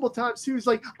said multiple times, he was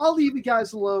like, "I'll leave you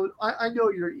guys alone. I know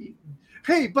you're eating."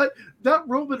 Hey, but that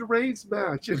Roman Reigns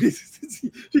match, and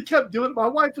he kept doing it. My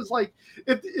wife was like,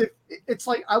 if it's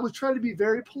like I was trying to be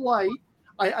very polite.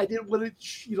 I didn't want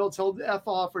to, tell him to F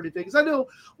off or anything. Because I know,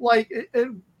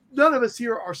 and none of us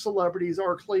here are celebrities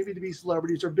or claiming to be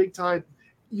celebrities or big time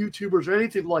YouTubers or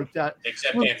anything like that.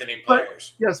 Except Anthony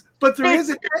Pyers. Yes, but there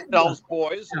is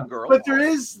boys and girls. But there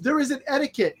is an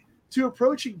etiquette to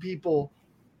approaching people.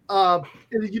 And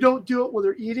you don't do it when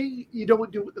they're eating. You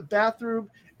don't do it in the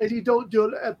bathroom. And you don't do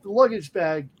it at the luggage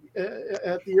bag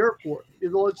at the airport,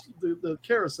 the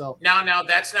carousel. Now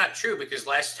that's not true because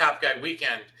last Top Guy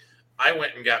weekend, I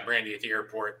went and got Brandy at the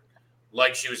airport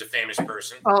like she was a famous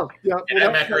person. Oh, yeah. And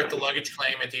I met her at the luggage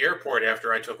claim at the airport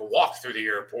after I took a walk through the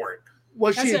airport.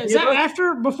 Was she? Is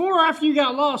that before or after you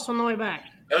got lost on the way back?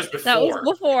 That was before. That was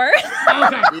before.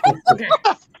 Okay.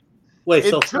 Wait,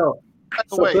 so Phil,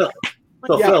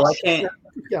 I can't.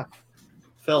 Yeah.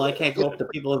 Phil, I can't go up to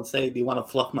people and say, "Do you want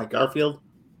to fluff my Garfield?"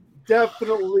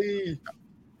 Definitely.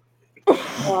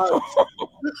 Oh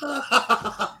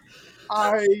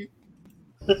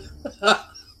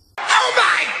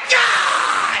my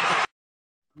God!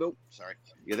 Nope. Sorry.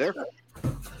 You there?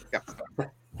 Yeah.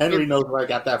 Henry knows where I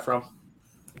got that from.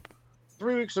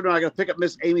 3 weeks from now, I got to pick up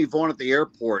Miss Amy Vaughn at the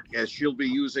airport as she'll be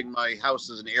using my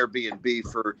house as an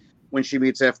Airbnb for when she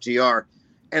meets FTR.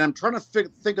 And I'm trying to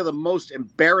think of the most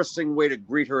embarrassing way to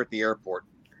greet her at the airport.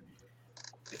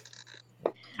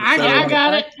 I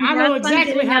got it. I know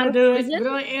exactly how to do it.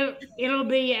 It'll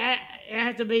be. I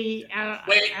have to be out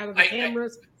of the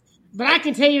cameras. But I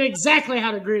can tell you exactly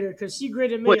how to greet her because she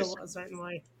greeted me a certain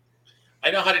way.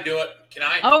 I know how to do it. Can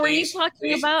I? Oh, were you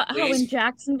talking about how in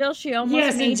Jacksonville she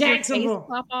almost made your face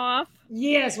pop off?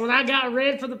 Yes, when I got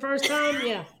red for the first time,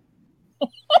 yeah.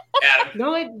 The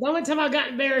only time I got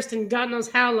embarrassed and God knows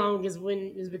how long is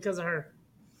because of her.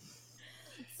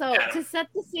 So to set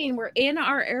the scene, we're in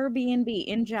our Airbnb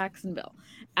in Jacksonville.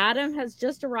 Adam has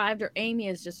just arrived, or Amy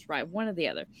has just arrived, one or the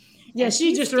other. Yeah, And she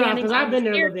she's just arrived because standing I've on been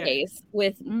the there a little bit. staircase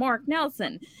with Mark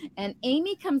Nelson, and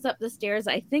Amy comes up the stairs,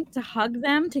 I think, to hug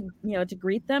them, to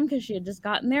greet them because she had just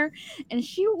gotten there, and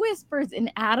she whispers in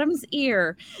Adam's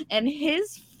ear, and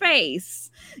his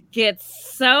face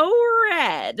gets so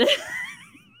red.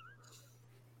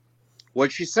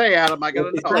 What'd she say, Adam? I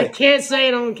gotta know. I can't say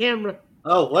it on camera.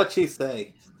 Oh, what'd she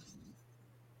say?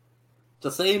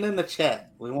 Just say it in the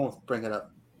chat. We won't bring it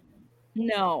up.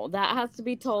 No, that has to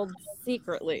be told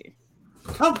secretly.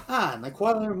 Come on, like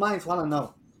what other minds want to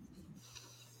know?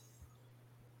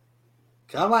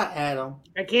 Come on, Adam.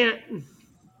 I can't.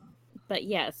 But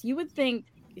yes, you would think.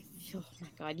 Oh my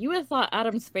God, you would have thought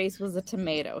Adam's face was a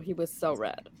tomato. He was so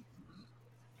red.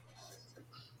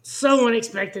 So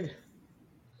unexpected.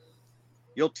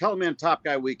 You'll tell me on Top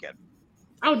Guy Weekend.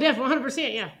 Oh, definitely,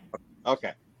 100%, yeah.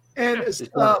 Okay. And as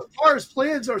far as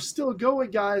plans are still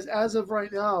going, guys, as of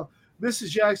right now, Mrs.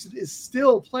 Jackson is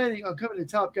still planning on coming to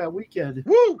Top Guy Weekend.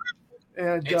 Woo!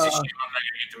 And It's a shame I'm not going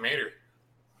to get tomato.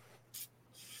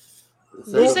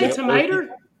 Did you say tomato?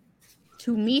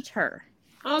 To meet her.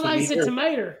 Oh, I said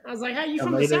tomato. I was like, "Hey, you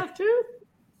from the South too?"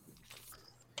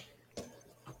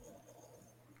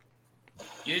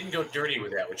 You didn't go dirty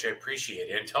with that, which I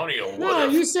appreciate. Antonio would No,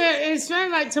 have. you said it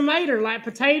sounded like tomato, like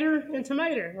potato and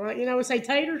tomato. Like we say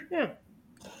tater. Yeah.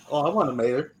 Oh, I want a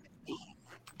mater.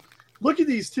 look at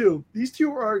these two. These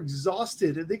two are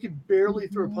exhausted, and they can barely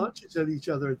throw punches at each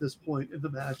other at this point in the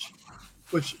match.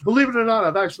 Which, believe it or not,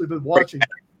 I've actually been watching.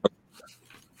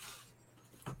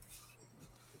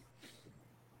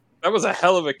 That was a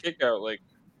hell of a kick out, like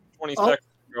 20 seconds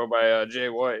ago by Jay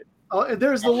White. Oh, and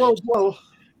there's the low blow.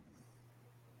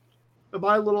 Am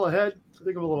I a little ahead? I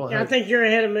think I'm a little ahead. Yeah, I think you're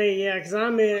ahead of me. Yeah, because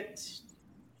I'm at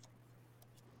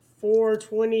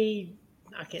 420.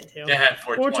 I can't tell. Yeah,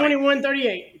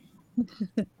 421.38.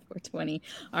 420.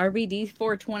 RBD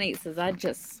 420 says, I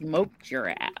just smoked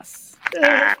your ass.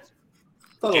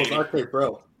 Oh, it's Arcade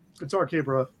Bro. It's Arcade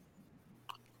Bro.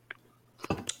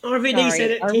 RVD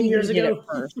said it 10 years ago.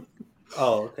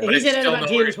 Oh, okay. He said it about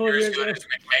 10 12 years ago.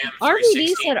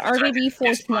 RVD said RVD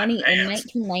 420 in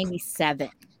 1997.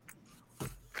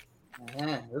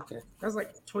 Yeah, okay. That was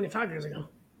like 25 years ago.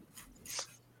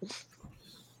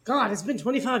 God, it's been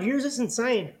 25 years. That's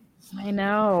insane. I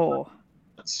know.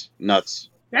 That's nuts.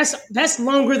 That's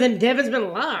longer than Devin's been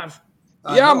alive.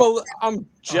 Yeah, I'm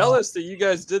jealous that you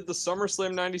guys did the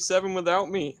SummerSlam 97 without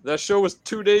me. That show was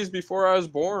 2 days before I was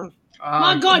born.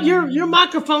 My God, your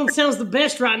microphone sounds the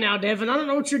best right now, Devin. I don't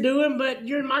know what you're doing, but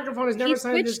your microphone has never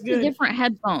sounded this Switched good. to different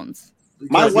headphones.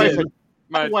 My wife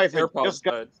AirPods had just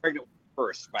got pregnant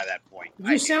first by that point.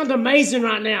 You sound amazing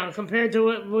right now compared to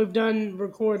what we've done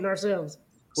recording ourselves.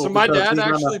 So my dad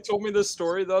actually told me this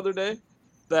story the other day,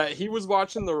 that he was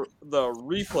watching the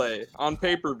replay on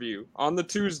pay-per-view on the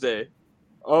Tuesday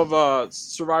of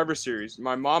Survivor Series.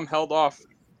 My mom held off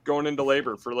going into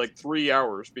labor for like 3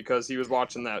 hours because he was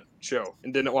watching that show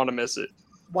and didn't want to miss it.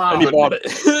 Wow. And he bought it.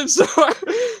 So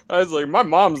I was like, my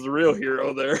mom's the real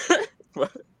hero there.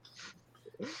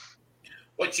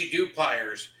 What you do,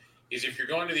 Pyres, is if you're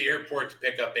going to the airport to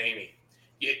pick up Amy,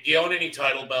 you own any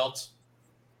title belts?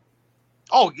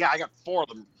 Oh, yeah, I got 4 of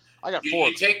them. I got 4.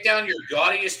 You take down your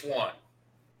gaudiest one,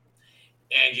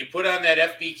 and you put on that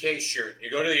FBK shirt. You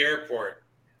go to the airport,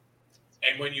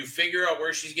 and when you figure out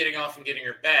where she's getting off and getting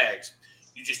her bags,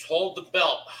 you just hold the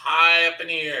belt high up in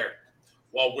the air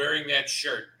while wearing that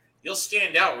shirt. You'll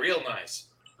stand out real nice.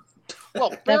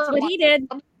 Well, that's what he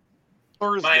did.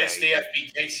 Thursday. Minus the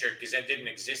FBK shirt, because that didn't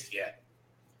exist yet.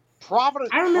 Providence.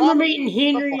 I remember meeting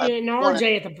Henry and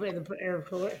RJ at the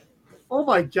airport. Oh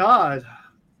my God.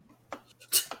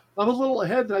 I'm a little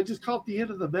ahead, and I just caught the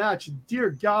end of the match. And dear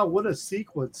God, what a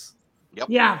sequence. Yep.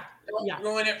 Yeah. Don't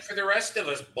ruin it for the rest of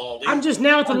us, Baldy. I'm just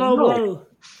now at the low blow.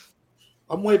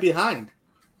 I'm way behind.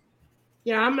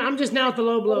 Yeah, I'm just now at the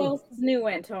low What blow. else is new,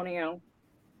 Antonio?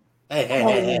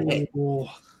 Hey.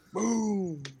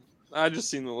 Boom. I just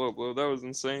seen the low blow. That was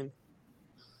insane.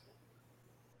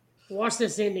 Watch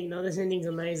this ending, though. This ending's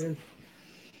amazing.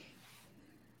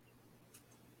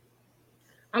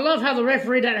 I love how the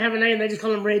referee doesn't have a name. They just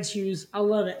call him Red Shoes. I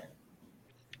love it.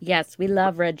 Yes, we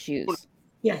love Red Shoes.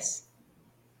 Yes.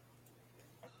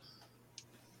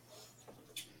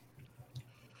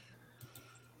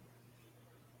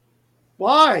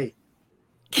 Why?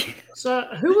 So,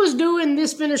 who was doing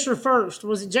this finisher first?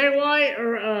 Was it Jay White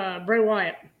or Bray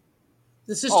Wyatt?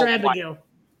 The sister Abigail.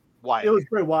 Wyatt. It was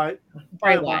Bray Wyatt.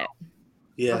 Bray Wyatt.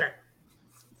 Yeah. Okay.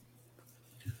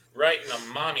 Right in the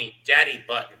mommy daddy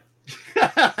button.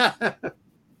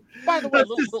 By the way, That's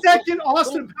the second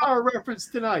Austin Power reference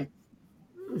tonight.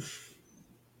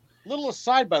 Little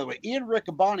aside, by the way, Ian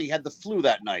Riccaboni had the flu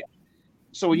that night.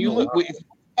 So when you look, if you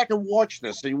go back and watch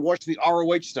this, and you watch the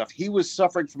ROH stuff, he was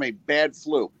suffering from a bad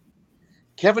flu.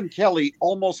 Kevin Kelly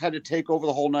almost had to take over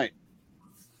the whole night.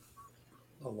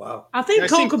 Oh, wow. I think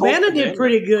Cole Cabana did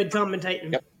pretty good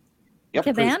commentating. Yep.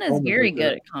 Cabana is very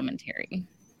good at commentary.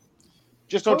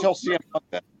 Just don't tell CM Punk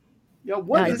that. Yeah,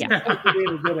 what is Cole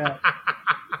Cabana good at?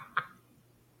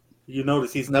 You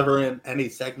notice he's never in any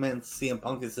segments CM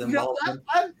Punk is involved in.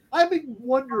 I've been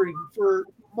wondering for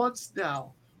months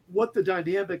now what the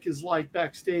dynamic is like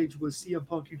backstage with CM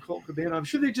Punk and Colt Cabana. I'm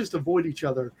sure they just avoid each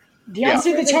other. Do y'all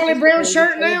see the Charlie Brown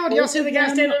shirt now? Do y'all see the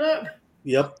guy standing up?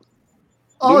 Yep.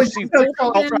 Oh, They're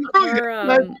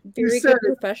very good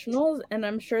professionals, and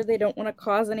I'm sure they don't want to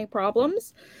cause any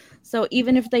problems. So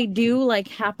even if they do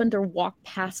happen to walk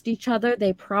past each other,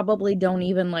 they probably don't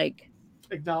even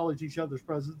acknowledge each other's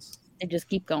presence. They just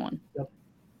keep going. Yep.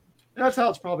 That's how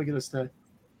it's probably going to stay.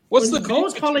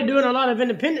 Cole's probably doing a lot of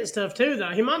independent stuff too,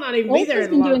 though. He might not even be there. He's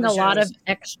been doing a lot of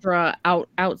extra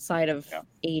outside of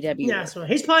AEW. Yeah, so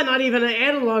he's probably not even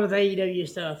at a lot of the AEW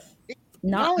stuff.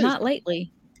 Not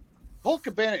lately. Colt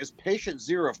Cabana is patient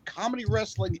zero of comedy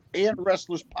wrestling and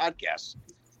wrestlers podcasts.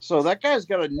 So that guy's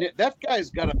got a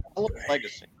hell of a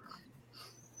legacy.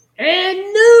 And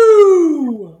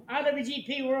new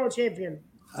IWGP World Champion.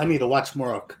 I need to watch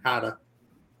more Okada.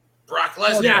 Brock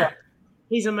Lesnar. Yeah,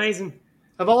 he's amazing.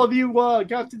 Have all of you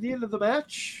got to the end of the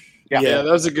match? Yeah,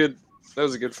 that was a good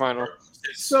final.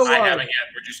 So I haven't yet.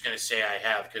 We're just going to say I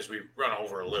have because we run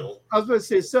over a little. I was going to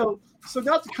say, so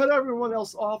not to cut everyone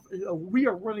else off, we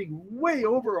are running way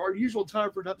over our usual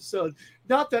time for an episode.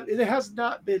 Not that it has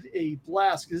not been a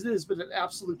blast, because it has been an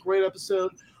absolute great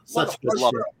episode. A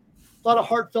lot of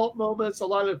heartfelt moments, a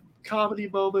lot of comedy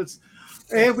moments.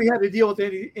 And we had to deal with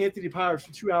Anthony Powers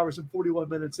for 2 hours and 41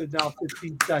 minutes and now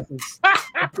 15 seconds.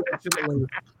 Unfortunately.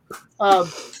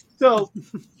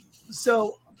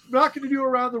 So I'm not going to do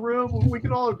around the room. We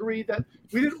can all agree that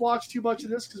we didn't watch too much of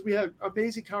this because we had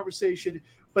amazing conversation,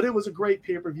 but it was a great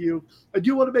pay-per-view. I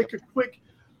do want to make a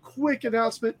quick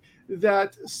announcement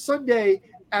that Sunday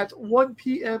at 1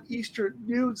 p.m. Eastern,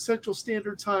 noon Central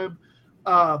Standard Time,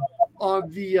 on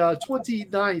the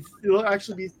 29th, it'll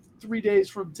actually be 3 days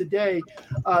from today,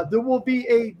 there will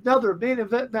be another main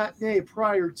event matinee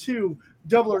prior to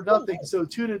Double or Nothing, so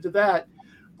tune into that.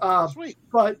 Sweet.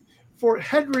 But for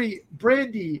Henry,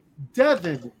 Brandy,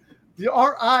 Devin, the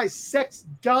RI Sex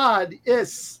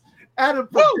Goddess, Adam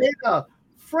Pavetta,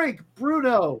 Frank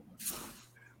Bruno,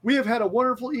 we have had a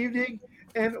wonderful evening,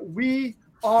 and we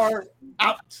are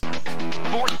out.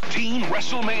 14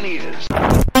 WrestleManias.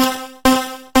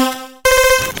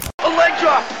 A leg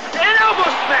drop, an elbow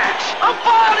smash, a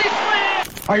body slam.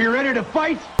 Are you ready to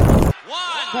fight?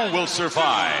 Who will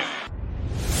survive?